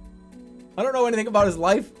 I don't know anything about his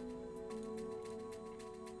life.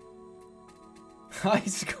 High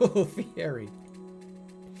school Fieri.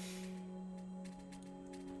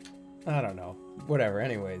 I don't know. Whatever,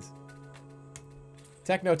 anyways.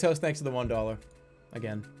 Techno Toast, thanks for the $1.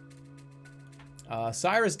 Again.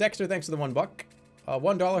 Cyrus Dexter, thanks for the $1.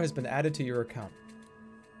 $1 has been added to your account.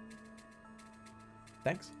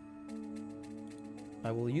 Thanks.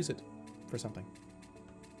 I will use it for something.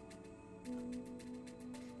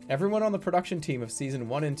 Everyone on the production team of season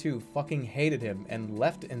 1 and 2 fucking hated him and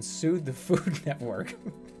left and sued the Food Network.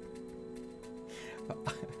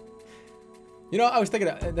 You know, I was thinking,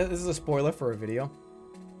 this is a spoiler for a video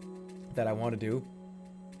that I want to do,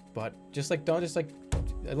 but just like, don't just like,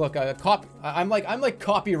 look, I'm like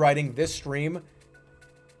copywriting this stream.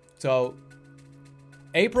 So,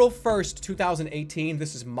 April 1st, 2018,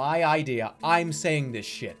 this is my idea. I'm saying this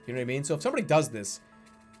shit. You know what I mean? So if somebody does this,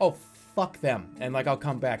 oh, fuck them. And like, I'll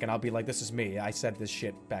come back and I'll be like, this is me. I said this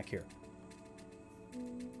shit back here.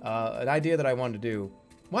 An idea that I wanted to do.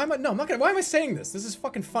 Why am I saying this? This is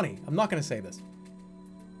fucking funny. I'm not gonna say this.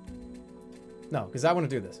 No, because I want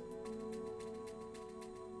to do this.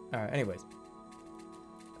 Alright, anyways.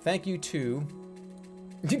 Thank you to...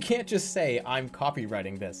 You can't just say, I'm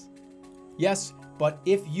copywriting this. Yes, but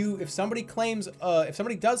if somebody claims, if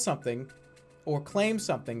somebody does something, or claims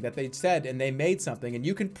something that they said and they made something, and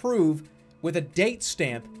you can prove with a date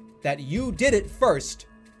stamp that you did it first,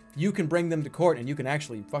 you can bring them to court and you can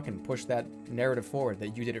actually fucking push that narrative forward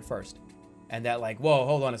that you did it first. And that like, whoa,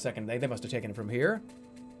 hold on a second, they must have taken it from here.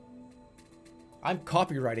 I'm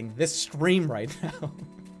copywriting this stream right now.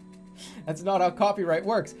 That's not how copyright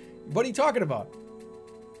works. What are you talking about?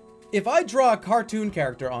 If I draw a cartoon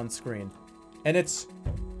character on screen, and it's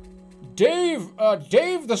Dave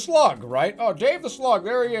the Slug, right? Oh, Dave the Slug,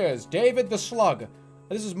 there he is. David the Slug.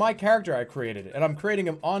 This is my character I created, and I'm creating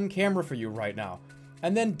him on camera for you right now.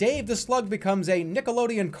 And then Dave the Slug becomes a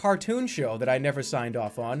Nickelodeon cartoon show that I never signed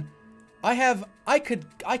off on. I could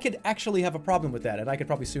actually have a problem with that, and I could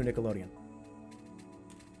probably sue Nickelodeon.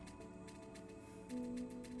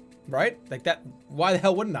 Right? Like that, why the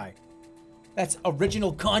hell wouldn't I? That's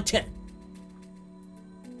original content.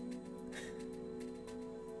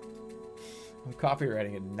 I'm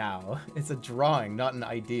copywriting it now. It's a drawing, not an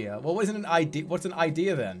idea. Well, what isn't an idea? What's an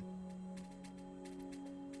idea then?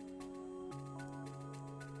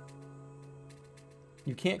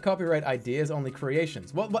 You can't copyright ideas, only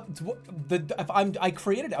creations. I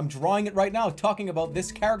created it. I'm drawing it right now, talking about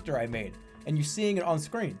this character I made, and you seeing it on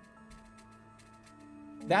screen.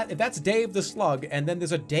 If that's Dave the Slug, and then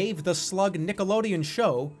there's a Dave the Slug Nickelodeon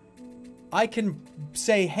show, I can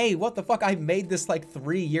say, hey, what the fuck? I made this like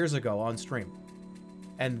 3 years ago on stream.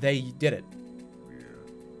 And they did it.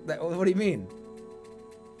 What do you mean?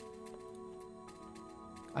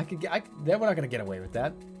 They're not gonna get away with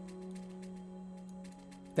that.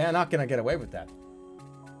 They're not gonna get away with that.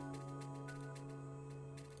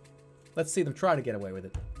 Let's see them try to get away with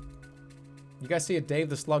it. You guys see a Dave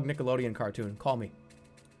the Slug Nickelodeon cartoon, call me.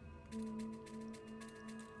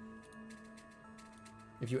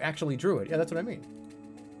 If you actually drew it. Yeah, that's what I mean.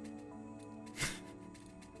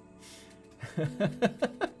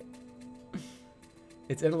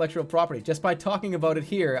 It's intellectual property. Just by talking about it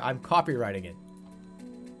here, I'm copywriting it.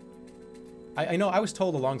 I know I was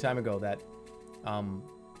told a long time ago that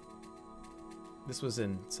this was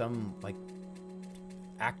in some like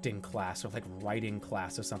acting class or like writing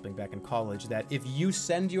class or something back in college, that if you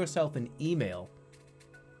send yourself an email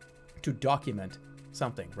to document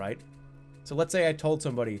something, right? So let's say I told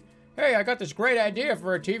somebody, hey, I got this great idea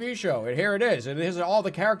for a TV show, and here it is, and here's all the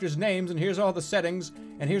characters' names, and here's all the settings,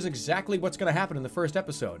 and here's exactly what's going to happen in the first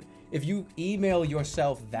episode. If you email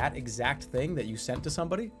yourself that exact thing that you sent to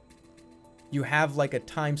somebody, you have like a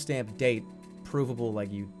timestamp date provable, like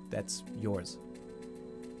that's yours.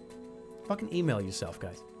 Fucking email yourself,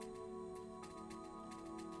 guys.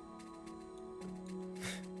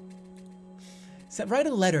 Write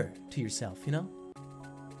a letter to yourself, you know?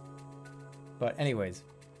 But anyways,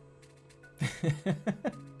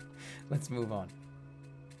 let's move on.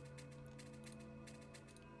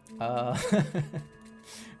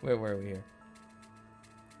 Where were we here?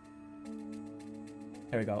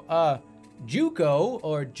 There we go. Juco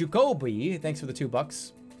or Jucobi, thanks for the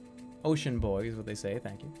 $2. Ocean Boy is what they say.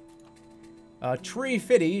 Thank you. Tree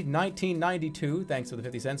Fitty 1992, thanks for the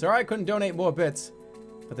 50 cents. Or I couldn't donate more bits,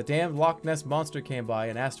 but the damned Loch Ness monster came by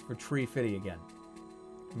and asked for Tree Fitty again.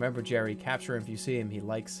 Remember, Jerry, capture him if you see him. He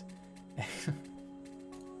likes...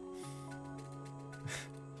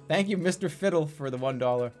 Thank you, Mr. Fiddle, for the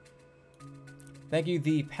 $1. Thank you,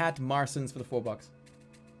 the Pat Marsons, for the $4.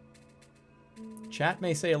 Chat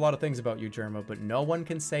may say a lot of things about you, Jerma, but no one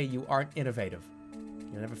can say you aren't innovative.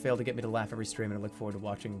 You never fail to get me to laugh every stream, and I look forward to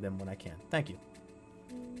watching them when I can. Thank you.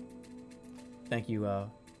 Thank you,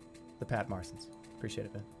 the Pat Marsons. Appreciate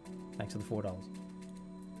it, man. Thanks for the $4.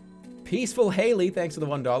 Peaceful Haley, thanks for the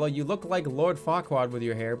 $1. You look like Lord Farquaad with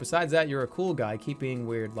your hair. Besides that, you're a cool guy. Keep being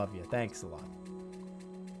weird. Love you. Thanks a lot.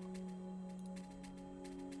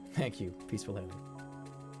 Thank you, Peaceful Haley.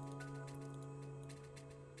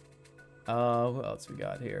 What else we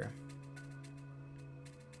got here?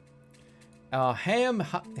 Ham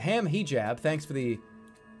Hijab, thanks for the...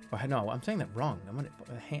 Oh, no, I'm saying that wrong. I'm gonna...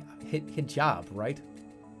 Hijab, right?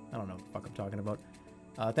 I don't know what the fuck I'm talking about.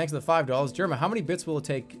 Thanks for the $5. Jerma, how many bits will it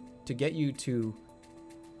take to get you to...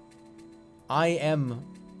 I am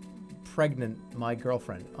pregnant, my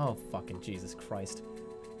girlfriend. Oh, fucking Jesus Christ.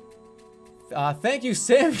 Thank you,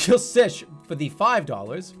 Samuel Sish, for the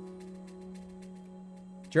 $5.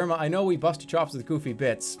 Jerma, I know we bust your chops with goofy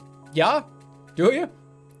bits. Yeah? Do you?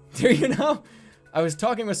 Do you know? I was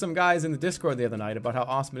talking with some guys in the Discord the other night about how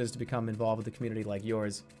awesome it is to become involved with a community like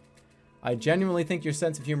yours. I genuinely think your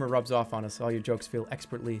sense of humor rubs off on us. All your jokes feel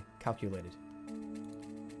expertly calculated.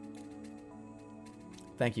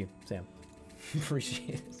 Thank you, Sam.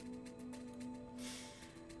 Appreciate it.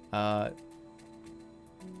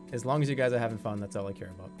 As long as you guys are having fun, that's all I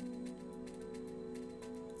care about.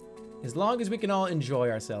 As long as we can all enjoy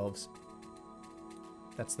ourselves,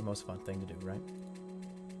 that's the most fun thing to do, right?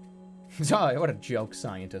 Oh, what a joke,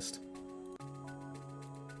 scientist.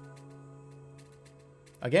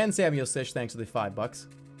 Again, Samuel Sish, thanks for the $5.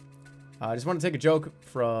 I just wanted to take a joke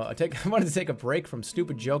from... I wanted to take a break from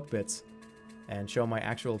stupid joke bits and show my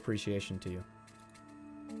actual appreciation to you.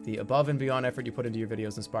 The above and beyond effort you put into your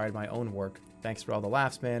videos inspired my own work. Thanks for all the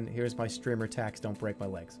laughs, man. Here's my streamer tax. Don't break my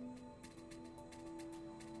legs.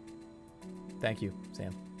 Thank you,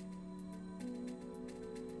 Sam.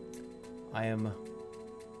 I am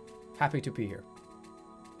happy to be here.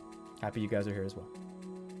 Happy you guys are here as well.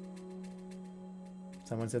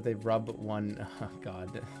 Someone said they rub one... Oh,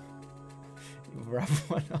 God. Rub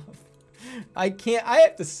one off. I can't... I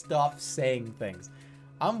have to stop saying things.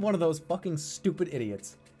 I'm one of those fucking stupid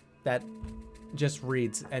idiots that just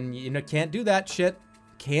reads. And, you know, can't do that shit.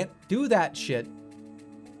 Can't do that shit.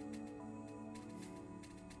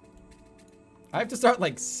 I have to start,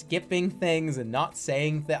 like, skipping things and not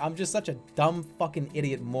saying that. I'm just such a dumb fucking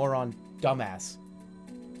idiot, moron, dumbass.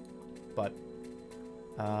 But,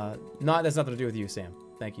 that's nothing to do with you, Sam.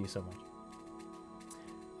 Thank you so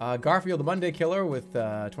much. Garfield the Monday Killer with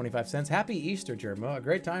 25 cents. Happy Easter, Jerma. A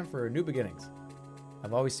great time for new beginnings.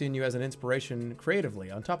 I've always seen you as an inspiration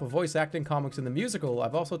creatively. On top of voice acting, comics, and the musical,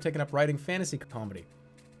 I've also taken up writing fantasy comedy.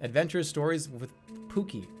 Adventures, stories with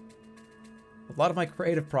Pookie. A lot of my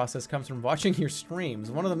creative process comes from watching your streams.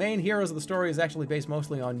 One of the main heroes of the story is actually based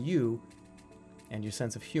mostly on you and your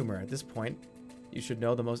sense of humor. At this point, you should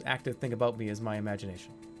know the most active thing about me is my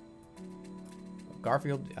imagination.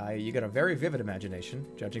 Garfield, you got a very vivid imagination,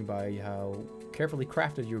 judging by how carefully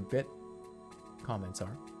crafted your bit comments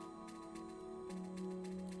are.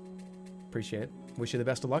 Appreciate it. Wish you the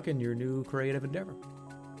best of luck in your new creative endeavor.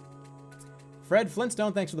 Fred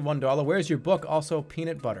Flintstone, thanks for the $1. Where's your book? Also,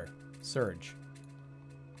 peanut butter. Surge.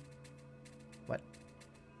 What?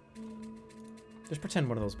 Just pretend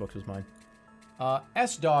one of those books was mine.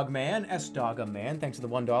 S-Dog-Man, S-Dog-A-Man, thanks for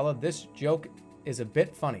the $1. This joke is a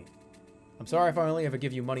bit funny. I'm sorry if I only ever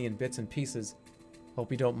give you money in bits and pieces.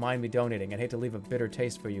 Hope you don't mind me donating. I'd hate to leave a bitter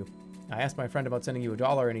taste for you. I asked my friend about sending you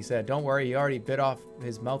 $1 and he said, don't worry, he already bit off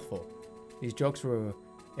his mouthful. These jokes were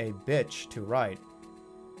a bitch to write.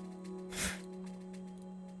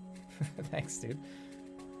 Thanks, dude.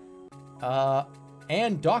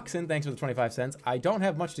 And Dachshund, thanks for the 25 cents. I don't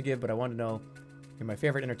have much to give, but I want to know you're my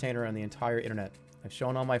favorite entertainer on the entire internet. I've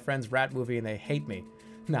shown all my friends Rat Movie and they hate me.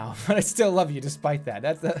 No, but I still love you despite that.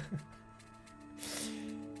 That's the...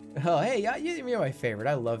 Oh, hey, you're my favorite.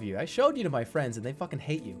 I love you. I showed you to my friends and they fucking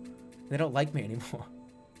hate you. They don't like me anymore.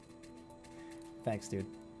 Thanks, dude.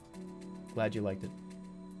 Glad you liked it.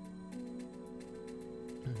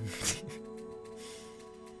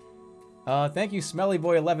 Thank you, Smelly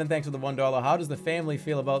Boy 11. Thanks for the $1. How does the family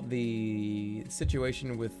feel about the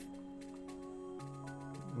situation with...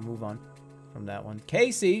 We'll move on from that one.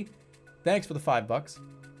 Casey, thanks for the $5.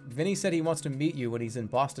 Vinny said he wants to meet you when he's in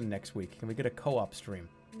Boston next week. Can we get a co-op stream?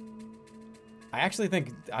 I actually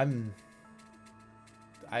think I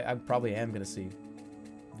probably am going to see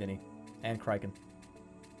Vinny and Kryken.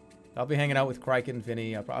 I'll be hanging out with Kryken,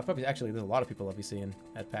 Vinny. I'll probably, actually, there's a lot of people I'll be seeing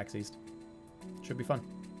at PAX East. Should be fun.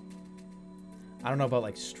 I don't know about,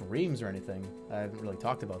 like, streams or anything. I haven't really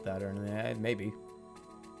talked about that or anything. Maybe.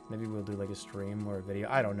 Maybe we'll do, like, a stream or a video.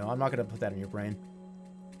 I don't know. I'm not going to put that in your brain.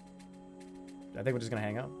 I think we're just going to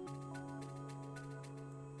hang out.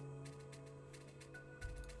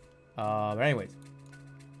 But anyways.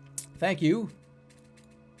 Thank you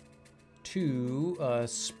to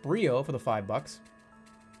Sprio for the $5.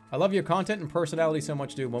 I love your content and personality so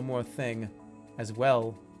much, dude. One more thing as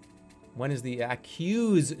well. When is the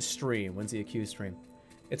Accuse stream? When's the Accuse stream?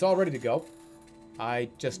 It's all ready to go. I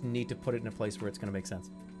just need to put it in a place where it's going to make sense.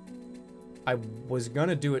 I was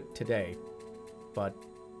gonna do it today, but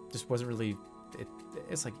just wasn't really.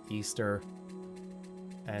 It's like Easter,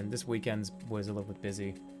 and this weekend was a little bit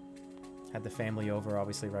busy. Had the family over,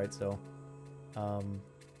 obviously, right? So,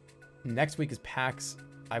 next week is PAX.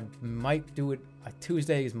 I might do it.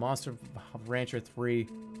 Tuesday is Monster Rancher 3.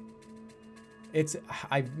 It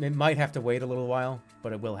might have to wait a little while,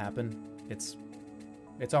 but it will happen. It's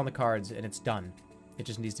on the cards and it's done. It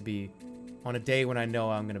just needs to be on a day when I know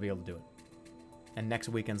I'm gonna be able to do it. And next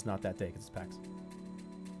weekend's not that day because it's PAX.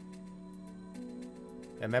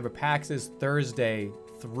 And remember, PAX is Thursday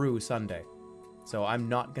through Sunday, so I'm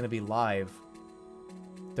not gonna be live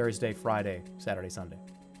Thursday, Friday, Saturday, Sunday.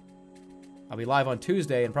 I'll be live on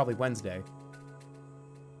Tuesday and probably Wednesday.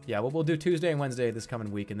 Yeah, well, we'll do Tuesday and Wednesday this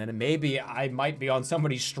coming week, and then maybe I might be on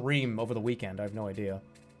somebody's stream over the weekend. I have no idea.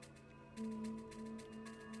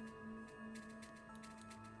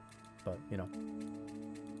 But, you know,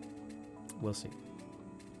 we'll see.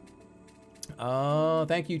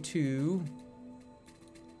 Thank you to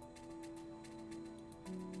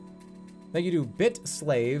Bit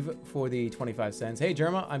Slave for the 25 cents. Hey,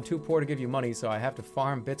 Jerma, I'm too poor to give you money, so I have to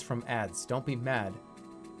farm bits from ads. Don't be mad.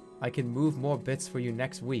 I can move more bits for you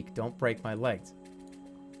next week. Don't break my legs.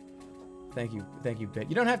 Thank you, Bit.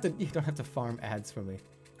 You don't have to farm ads for me.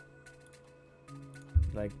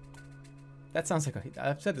 Like, that sounds like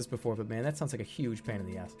I've said this before, but man, that sounds like a huge pain in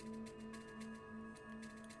the ass.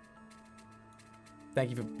 Thank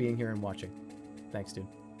you for being here and watching. Thanks, dude.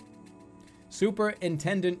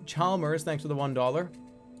 Superintendent Chalmers, thanks for the $1.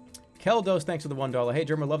 Keldos, thanks for the $1. Hey,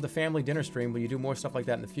 Jerma, love the family dinner stream. Will you do more stuff like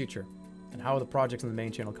that in the future? And how are the projects on the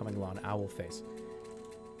main channel coming along? Owlface.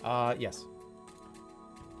 Yes.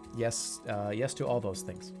 Yes, yes to all those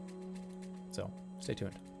things. So, stay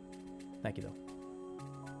tuned. Thank you, though.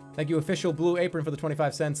 Thank you, Official Blue Apron, for the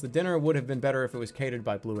 25 cents. The dinner would have been better if it was catered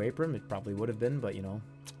by Blue Apron. It probably would have been, but, you know,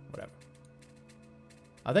 whatever.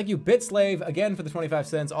 Thank you, Bitslave, again for the 25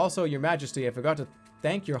 cents. Also, Your Majesty, I forgot to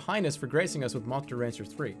thank Your Highness for gracing us with Monster Rancher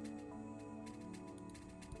 3.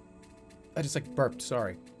 I just, like, burped.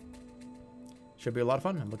 Sorry. Should be a lot of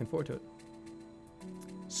fun. I'm looking forward to it.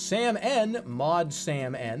 Sam N, Mod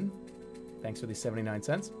Sam N. Thanks for the 79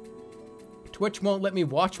 cents. Twitch won't let me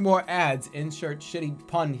watch more ads. Insert shitty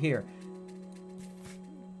pun here.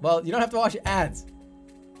 Well, you don't have to watch ads.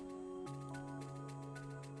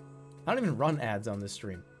 I don't even run ads on this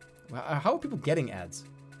stream. How are people getting ads?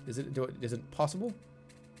 Is it possible?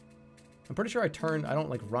 I'm pretty sure I don't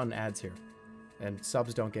like run ads here. And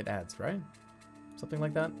subs don't get ads, right? Something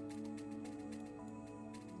like that.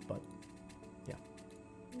 But, yeah.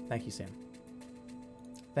 Thank you, Sam.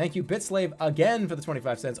 Thank you, Bitslave, again for the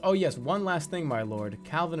 25 cents. Oh, yes, one last thing, my lord.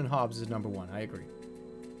 Calvin and Hobbes is #1. I agree.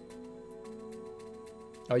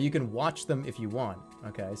 Oh, you can watch them if you want.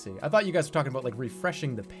 Okay, I see. I thought you guys were talking about, like,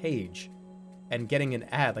 refreshing the page and getting an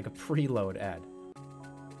ad, like a preload ad.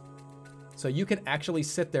 So you can actually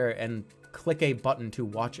sit there and click a button to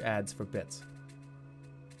watch ads for bits.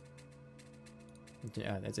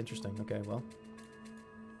 Yeah, that's interesting. Okay, well.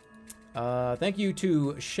 Thank you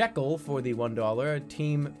to Shekel for the $1.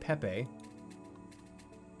 Team Pepe.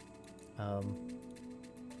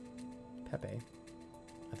 Pepe.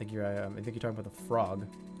 I think you're talking about the frog.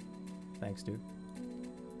 Thanks, dude.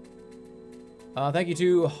 Thank you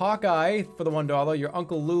to Hawkeye for the $1. Your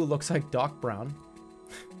Uncle Lou looks like Doc Brown.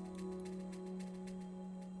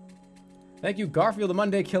 Thank you, Garfield the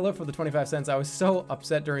Monday Killer, for the 25 cents. I was so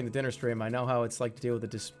upset during the dinner stream. I know how it's like to deal with a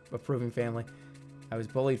disapproving family. I was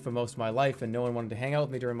bullied for most of my life, and no one wanted to hang out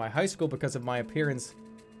with me during my high school because of my appearance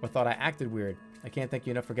or thought I acted weird. I can't thank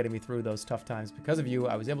you enough for getting me through those tough times. Because of you,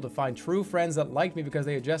 I was able to find true friends that liked me because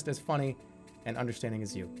they are just as funny and understanding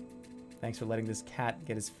as you. Thanks for letting this cat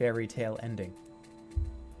get his fairy tale ending.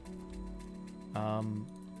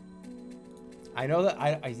 I know that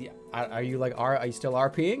are you still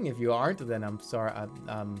RPing? If you aren't, then I'm sorry.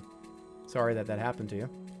 I'm sorry that happened to you.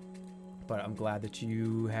 But I'm glad that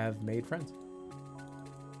you have made friends.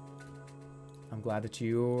 I'm glad that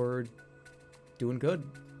you're doing good.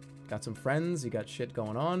 Got some friends. You got shit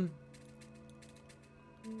going on.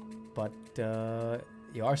 But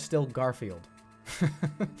you are still Garfield.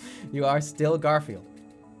 You are still Garfield.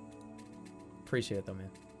 Appreciate it though, man.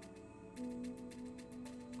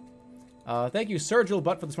 Thank you, Sergil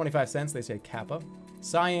Butt, for the 25 cents. They say Kappa.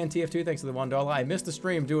 Cyan TF2, thanks for the $1. I missed the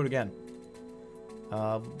stream. Do it again.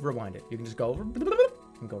 Rewind it. You can just go over and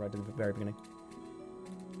go right to the very beginning.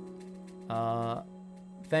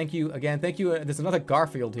 Thank you again. Thank you. There's another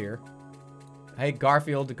Garfield here. Hey,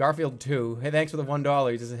 Garfield. Garfield 2. Hey, thanks for the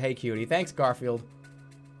 $1. He says, hey, cutie. Thanks, Garfield.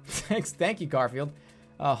 Thank you, Garfield.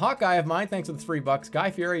 Hawkeye of mine, thanks for the $3.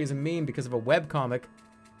 Guy Fieri is a meme because of a webcomic.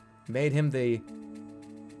 Made him the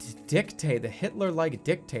dictator, the Hitler-like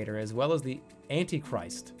dictator, as well as the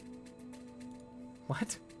Antichrist.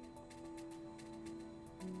 What?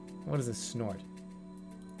 What is this snort?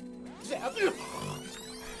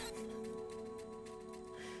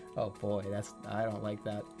 Oh boy, I don't like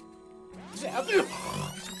that.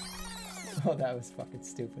 Oh, that was fucking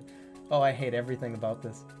stupid. Oh, I hate everything about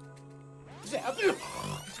this.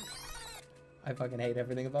 I fucking hate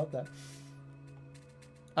everything about that.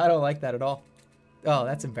 I don't like that at all. Oh,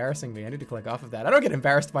 that's embarrassing me. I need to click off of that. I don't get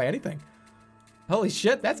embarrassed by anything. Holy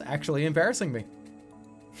shit, that's actually embarrassing me.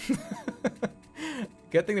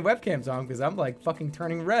 Good thing the webcam's on, because I'm like fucking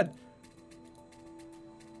turning red.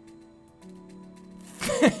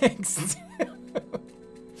 Thanks.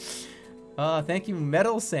 Thank you,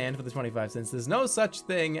 Metal Sand, for the 25 cents. There's no such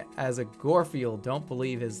thing as a Gorefield. Don't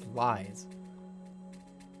believe his lies.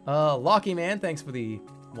 Locky Man, thanks for the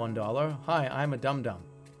 $1. Hi, I'm a dum-dum.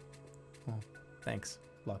 Oh, thanks,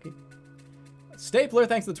 Locky. Stapler,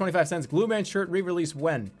 thanks for the 25 cents. Glue Man shirt re-release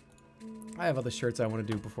when? I have other shirts I want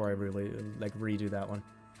to do before I really, redo that one.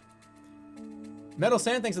 Metal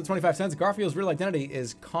Sand, thanks for the 25 cents. Garfield's real identity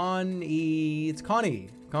is Connie. It's Connie.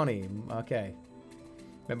 Connie, okay.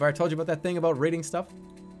 Remember I told you about that thing about reading stuff?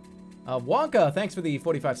 Wonka, thanks for the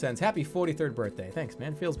 45 cents. Happy 43rd birthday. Thanks,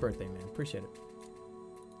 man. Phil's birthday, man. Appreciate it.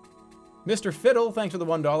 Mr. Fiddle, thanks for the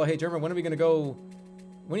 $1. Hey, Jerma, when are you going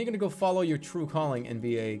to go follow your true calling and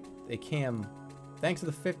be a cam? Thanks for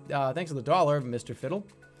the thanks for the $1, Mr. Fiddle.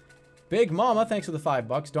 Big Mama, thanks for the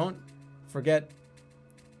 $5. Don't forget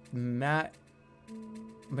Matt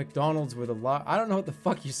McDonald's with a lot. I don't know what the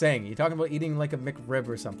fuck you're saying. You're talking about eating like a McRib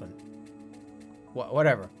or something.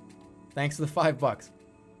 Whatever. Thanks for the $5.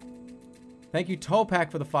 Thank you,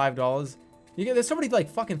 Topak, for the $5. There's so many like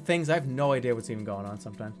fucking things. I have no idea what's even going on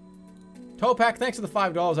sometimes. Topak, thanks for the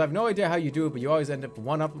 $5. I have no idea how you do it, but you always end up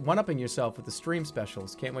one-upping yourself with the stream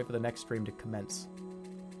specials. Can't wait for the next stream to commence.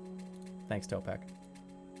 Thanks, Topak.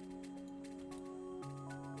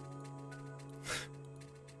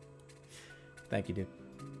 Thank you, dude.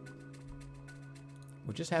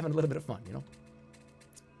 We're just having a little bit of fun, you know?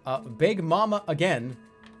 Big Mama again.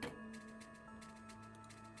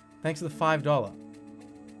 Thanks for the $5.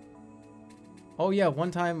 Oh yeah, one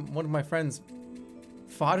time one of my friends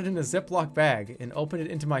fought it in a Ziploc bag and opened it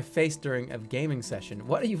into my face during a gaming session.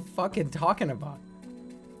 What are you fucking talking about?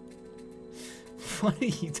 What are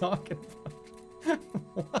you talking about?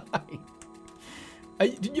 Why?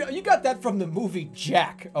 You got that from the movie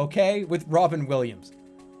Jack, okay? With Robin Williams.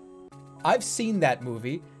 I've seen that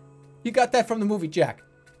movie. You got that from the movie Jack.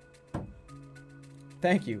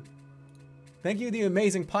 Thank you. Thank you, the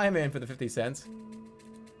amazing Pie Man, for the 50 cents.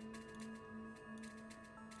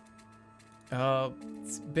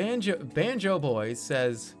 Banjo Boy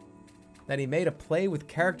says that he made a play with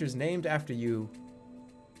characters named after you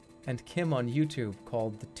and Kim on YouTube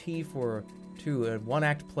called The T for Two, a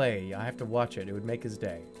one-act play. I have to watch it. It would make his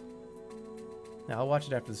day. Now, I'll watch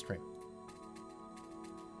it after the stream.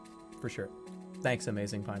 For sure. Thanks,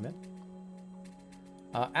 amazing Pie Man.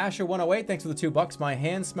 Asher108, thanks for the $2. My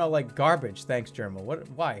hands smell like garbage. Thanks, Jerma.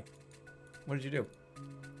 Why? What did you do?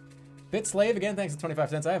 BitSlave, again, thanks for 25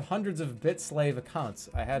 cents. I have hundreds of BitSlave accounts.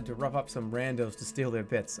 I had to rough up some randos to steal their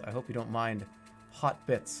bits. I hope you don't mind hot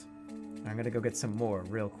bits. I'm gonna go get some more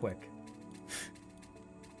real quick.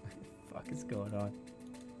 What the fuck is going on?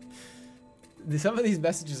 Some of these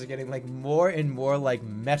messages are getting like more and more like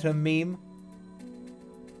meta meme.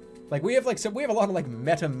 Like we have a lot of like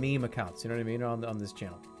meta meme accounts, you know what I mean, on this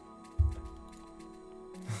channel.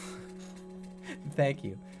 Thank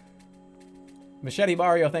you. Machete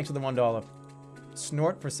Mario, thanks for the $1.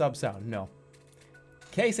 Snort for sub sound, no.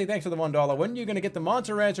 Casey, thanks for the $1. When are you gonna get the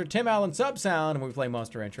Monster Rancher Tim Allen sub sound? And we play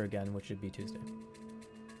Monster Rancher again, which should be Tuesday.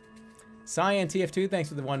 Cyan TF2, thanks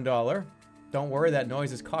for the $1. Don't worry, that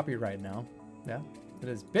noise is copyright now. Yeah, it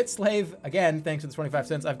is. BitSlave, again, thanks for the 25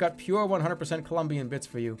 cents. I've got pure 100% Colombian bits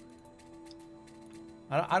for you.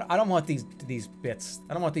 I don't want these bits.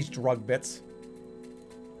 I don't want these drug bits.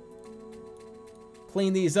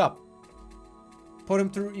 Clean these up. Put them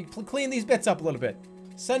through, clean these bits up a little bit.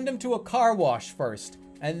 Send them to a car wash first.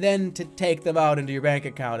 And then to take them out into your bank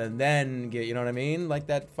account and then get, you know what I mean? Like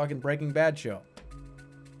that fucking Breaking Bad show.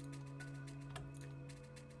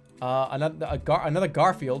 Another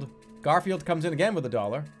Garfield. Garfield comes in again with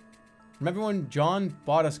 $1. Remember when John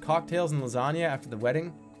bought us cocktails and lasagna after the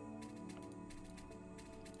wedding?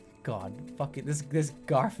 God, fuck it, this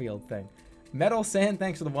Garfield thing. Metal Sand,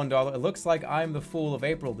 thanks for the $1. It looks like I'm the fool of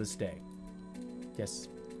April this day. Yes,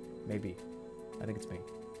 maybe. I think it's me.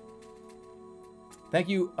 Thank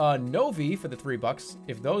you, Novi, for the $3.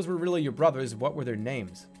 If those were really your brothers, what were their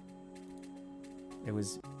names? It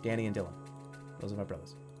was Danny and Dylan. Those are my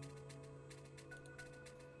brothers.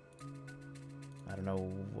 I don't know.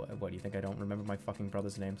 What do you think? I don't remember my fucking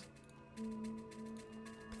brothers' names?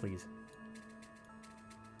 Please.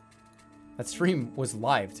 That stream was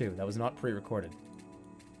live, too. That was not pre-recorded.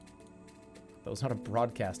 That was not a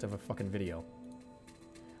broadcast of a fucking video.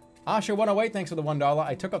 Asha108, thanks for the $1.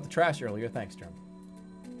 I took out the trash earlier. Thanks, Jerma.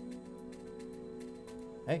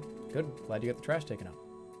 Hey, good. Glad you got the trash taken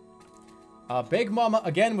out. Big Mama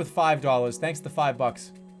again with $5. Thanks to the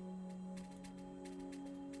 $5.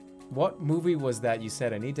 What movie was that you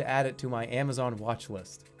said? I need to add it to my Amazon watch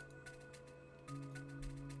list.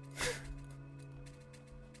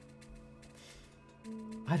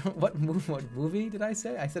 I don't... What movie did I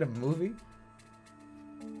say? I said a movie?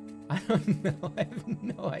 I don't know. I have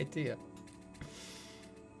no idea.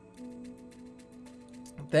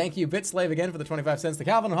 Thank you, Bitslave, again for the 25 cents. The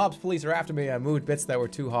Calvin and Hobbes police are after me. I moved bits that were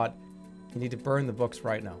too hot. You need to burn the books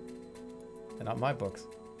right now. They're not my books.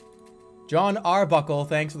 John Arbuckle,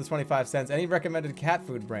 thanks for the 25 cents. Any recommended cat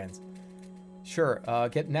food brands? Sure,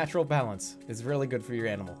 get Natural Balance. It's really good for your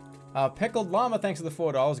animal. Pickled Llama, thanks for the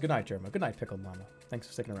 $4. Good night, Jerma. Good night, Pickled Llama. Thanks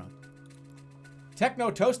for sticking around. Techno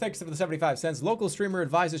Toast, thanks for the 75 cents. Local streamer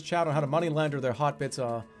advises chat on how to money lander their hot bits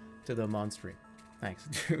to them on stream. Thanks,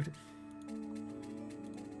 dude.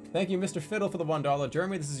 Thank you, Mr. Fiddle, for the $1.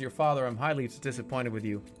 Jeremy, this is your father. I'm highly disappointed with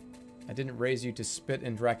you. I didn't raise you to spit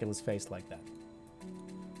in Dracula's face like that.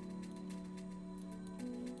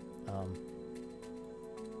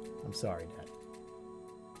 I'm sorry, Dad.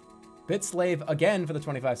 Bitslave again for the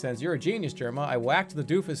 25 cents. You're a genius, Jerma. I whacked the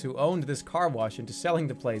doofus who owned this car wash into selling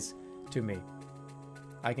the place to me.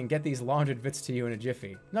 I can get these laundered bits to you in a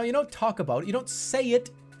jiffy. No, you don't talk about it. You don't say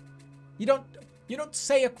it. You don't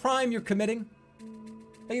say a crime you're committing.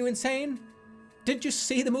 Are you insane? Didn't you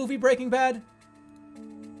see the movie Breaking Bad?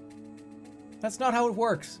 That's not how it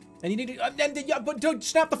works. And you need to, but don't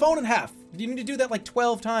snap the phone in half. You need to do that like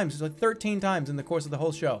 12 times, like 13 times in the course of the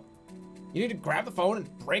whole show. You need to grab the phone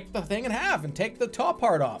and break the thing in half and take the top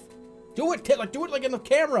part off. Do it, do it like in the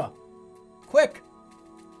camera. Quick.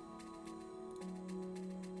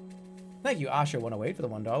 Thank you, Asha108 for the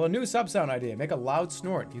 $1. New sub-sound idea. Make a loud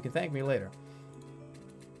snort. You can thank me later.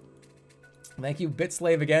 Thank you,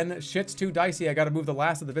 Bitslave again. Shit's too dicey. I gotta move the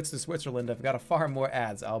last of the bits to Switzerland. I've got to farm more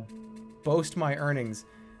ads. I'll boast my earnings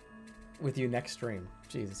with you next stream.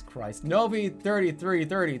 Jesus Christ.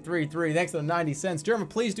 Novi33333. Thanks for the 90 cents. Jerma,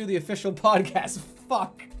 please do the official podcast.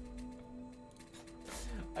 Fuck.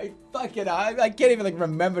 I can't even like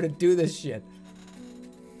remember to do this shit.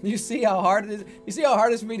 You see how hard it is? You see how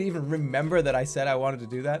hard it is for me to even remember that I said I wanted to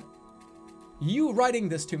do that? You writing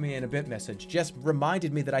this to me in a bit message just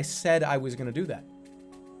reminded me that I said I was going to do that.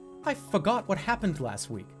 I forgot what happened last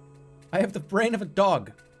week. I have the brain of a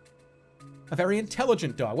dog. A very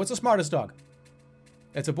intelligent dog. What's the smartest dog?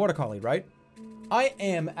 It's a border collie, right? I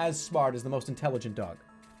am as smart as the most intelligent dog.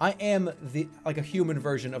 I am like a human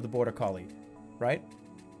version of the border collie, right?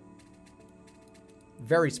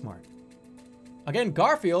 Very smart. Again,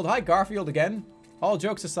 Garfield. Hi, Garfield again. All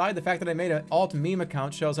jokes aside, the fact that I made an alt meme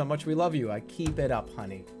account shows how much we love you. I keep it up,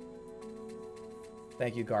 honey.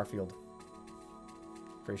 Thank you, Garfield.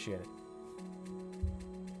 Appreciate it.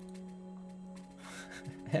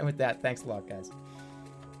 And with that, thanks a lot, guys.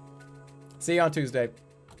 See you on Tuesday.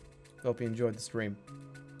 Hope you enjoyed the stream.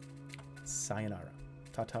 Sayonara.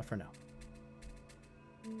 Ta-ta for now.